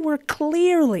Kool-Aid. We were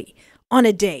clearly on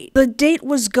a date. The date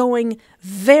was going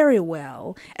very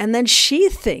well, and then she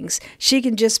thinks she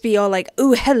can just be all like,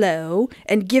 ooh, hello,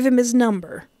 and give him his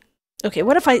number. Okay,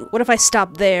 what if I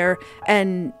stop there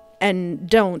and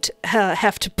don't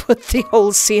have to put the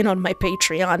whole scene on my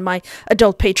Patreon, my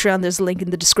adult Patreon? There's a link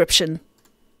in the description.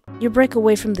 You break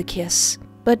away from the kiss,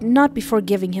 but not before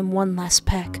giving him one last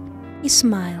peck. He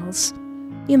smiles.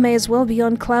 You may as well be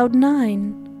on cloud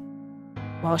 9.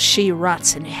 While she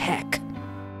rots in heck.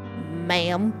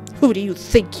 Ma'am, who do you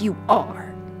think you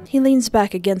are? He leans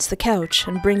back against the couch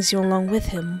and brings you along with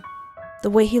him. The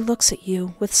way he looks at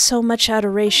you with so much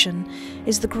adoration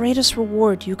is the greatest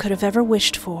reward you could have ever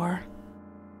wished for.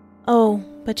 Oh,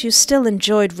 but you still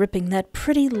enjoyed ripping that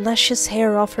pretty luscious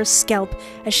hair off her scalp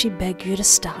as she begged you to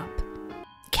stop.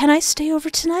 Can I stay over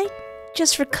tonight?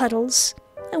 Just for cuddles.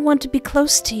 I want to be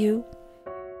close to you.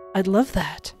 I'd love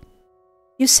that.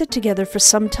 You sit together for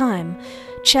some time,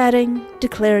 chatting,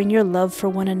 declaring your love for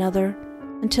one another,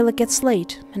 until it gets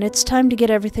late and it's time to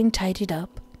get everything tidied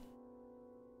up.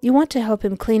 You want to help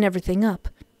him clean everything up,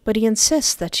 but he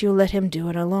insists that you let him do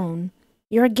it alone.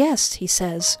 You're a guest, he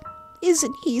says.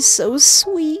 Isn't he so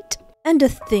sweet? And to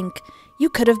think you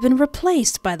could have been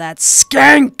replaced by that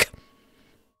skank!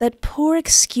 That poor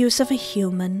excuse of a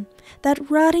human, that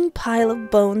rotting pile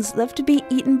of bones left to be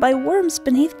eaten by worms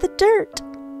beneath the dirt.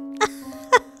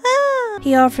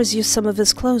 He offers you some of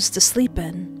his clothes to sleep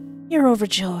in. You're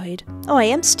overjoyed. Oh, I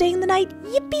am staying the night?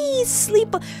 Yippee!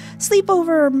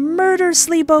 Sleepover! Murder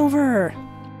sleepover!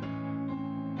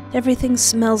 Everything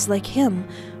smells like him,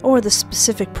 or the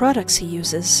specific products he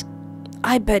uses.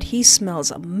 I bet he smells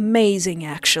amazing,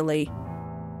 actually.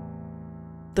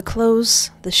 The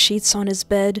clothes, the sheets on his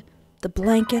bed, the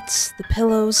blankets, the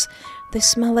pillows, they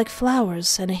smell like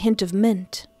flowers and a hint of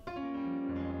mint.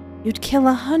 You'd kill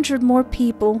 100 more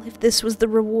people if this was the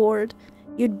reward.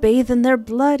 You'd bathe in their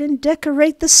blood and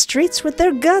decorate the streets with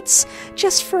their guts,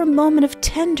 just for a moment of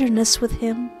tenderness with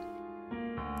him.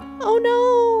 Oh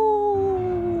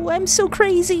no! I'm so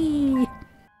crazy!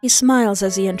 He smiles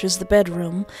as he enters the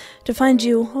bedroom, to find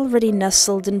you already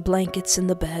nestled in blankets in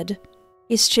the bed.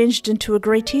 He's changed into a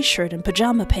gray t-shirt and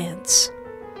pajama pants.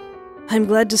 I'm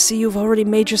glad to see you've already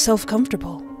made yourself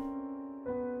comfortable.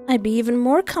 I'd be even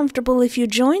more comfortable if you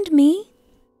joined me.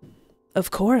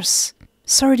 Of course.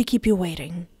 Sorry to keep you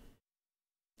waiting.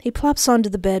 He plops onto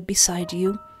the bed beside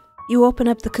you. You open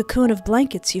up the cocoon of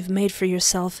blankets you've made for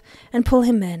yourself and pull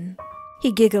him in.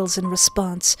 He giggles in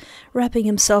response, wrapping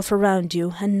himself around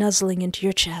you and nuzzling into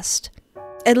your chest.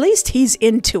 At least he's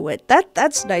into it.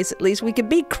 That's nice, at least. We can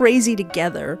be crazy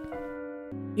together.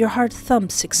 Your heart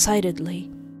thumps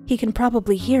excitedly. He can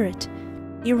probably hear it.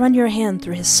 You run your hand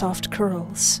through his soft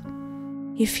curls.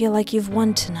 You feel like you've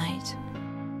won tonight.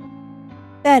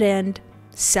 That end.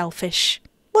 Selfish.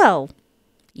 Well,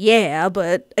 yeah,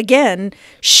 but again,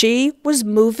 she was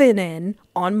moving in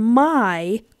on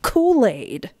my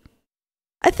Kool-Aid.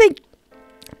 I think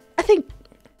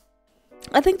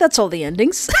that's all the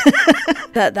endings.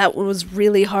 That one was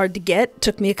really hard to get.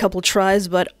 Took me a couple tries,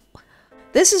 but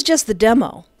this is just the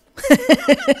demo.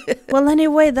 Well,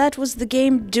 anyway, that was the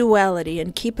game Duality,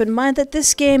 and keep in mind that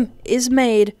this game is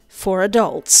made for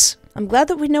adults. I'm glad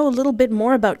that we know a little bit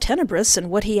more about Tenebris and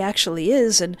what he actually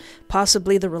is, and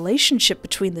possibly the relationship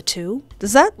between the two.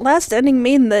 Does that last ending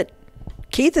mean that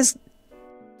Keith is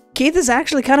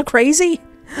actually kind of crazy?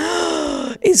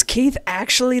 Is Keith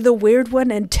actually the weird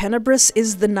one and Tenebris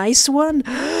is the nice one?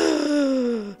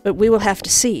 But we will have to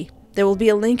see. There will be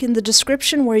a link in the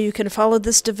description where you can follow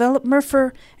this developer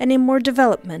for any more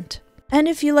development. And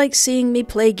if you like seeing me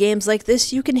play games like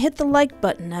this, you can hit the like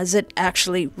button, as it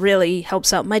actually really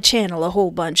helps out my channel a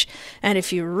whole bunch. And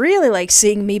if you really like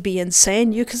seeing me be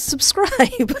insane, you can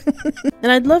subscribe.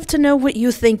 And I'd love to know what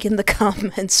you think in the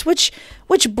comments. Which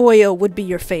boyo would be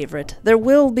your favorite? There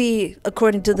will be,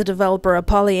 according to the developer, a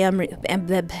polyamory...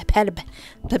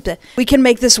 We can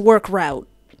make this work route.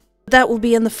 That will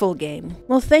be in the full game.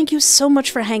 Well, thank you so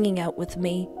much for hanging out with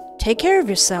me. Take care of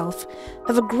yourself,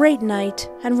 have a great night,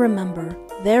 and remember,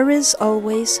 there is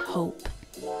always hope.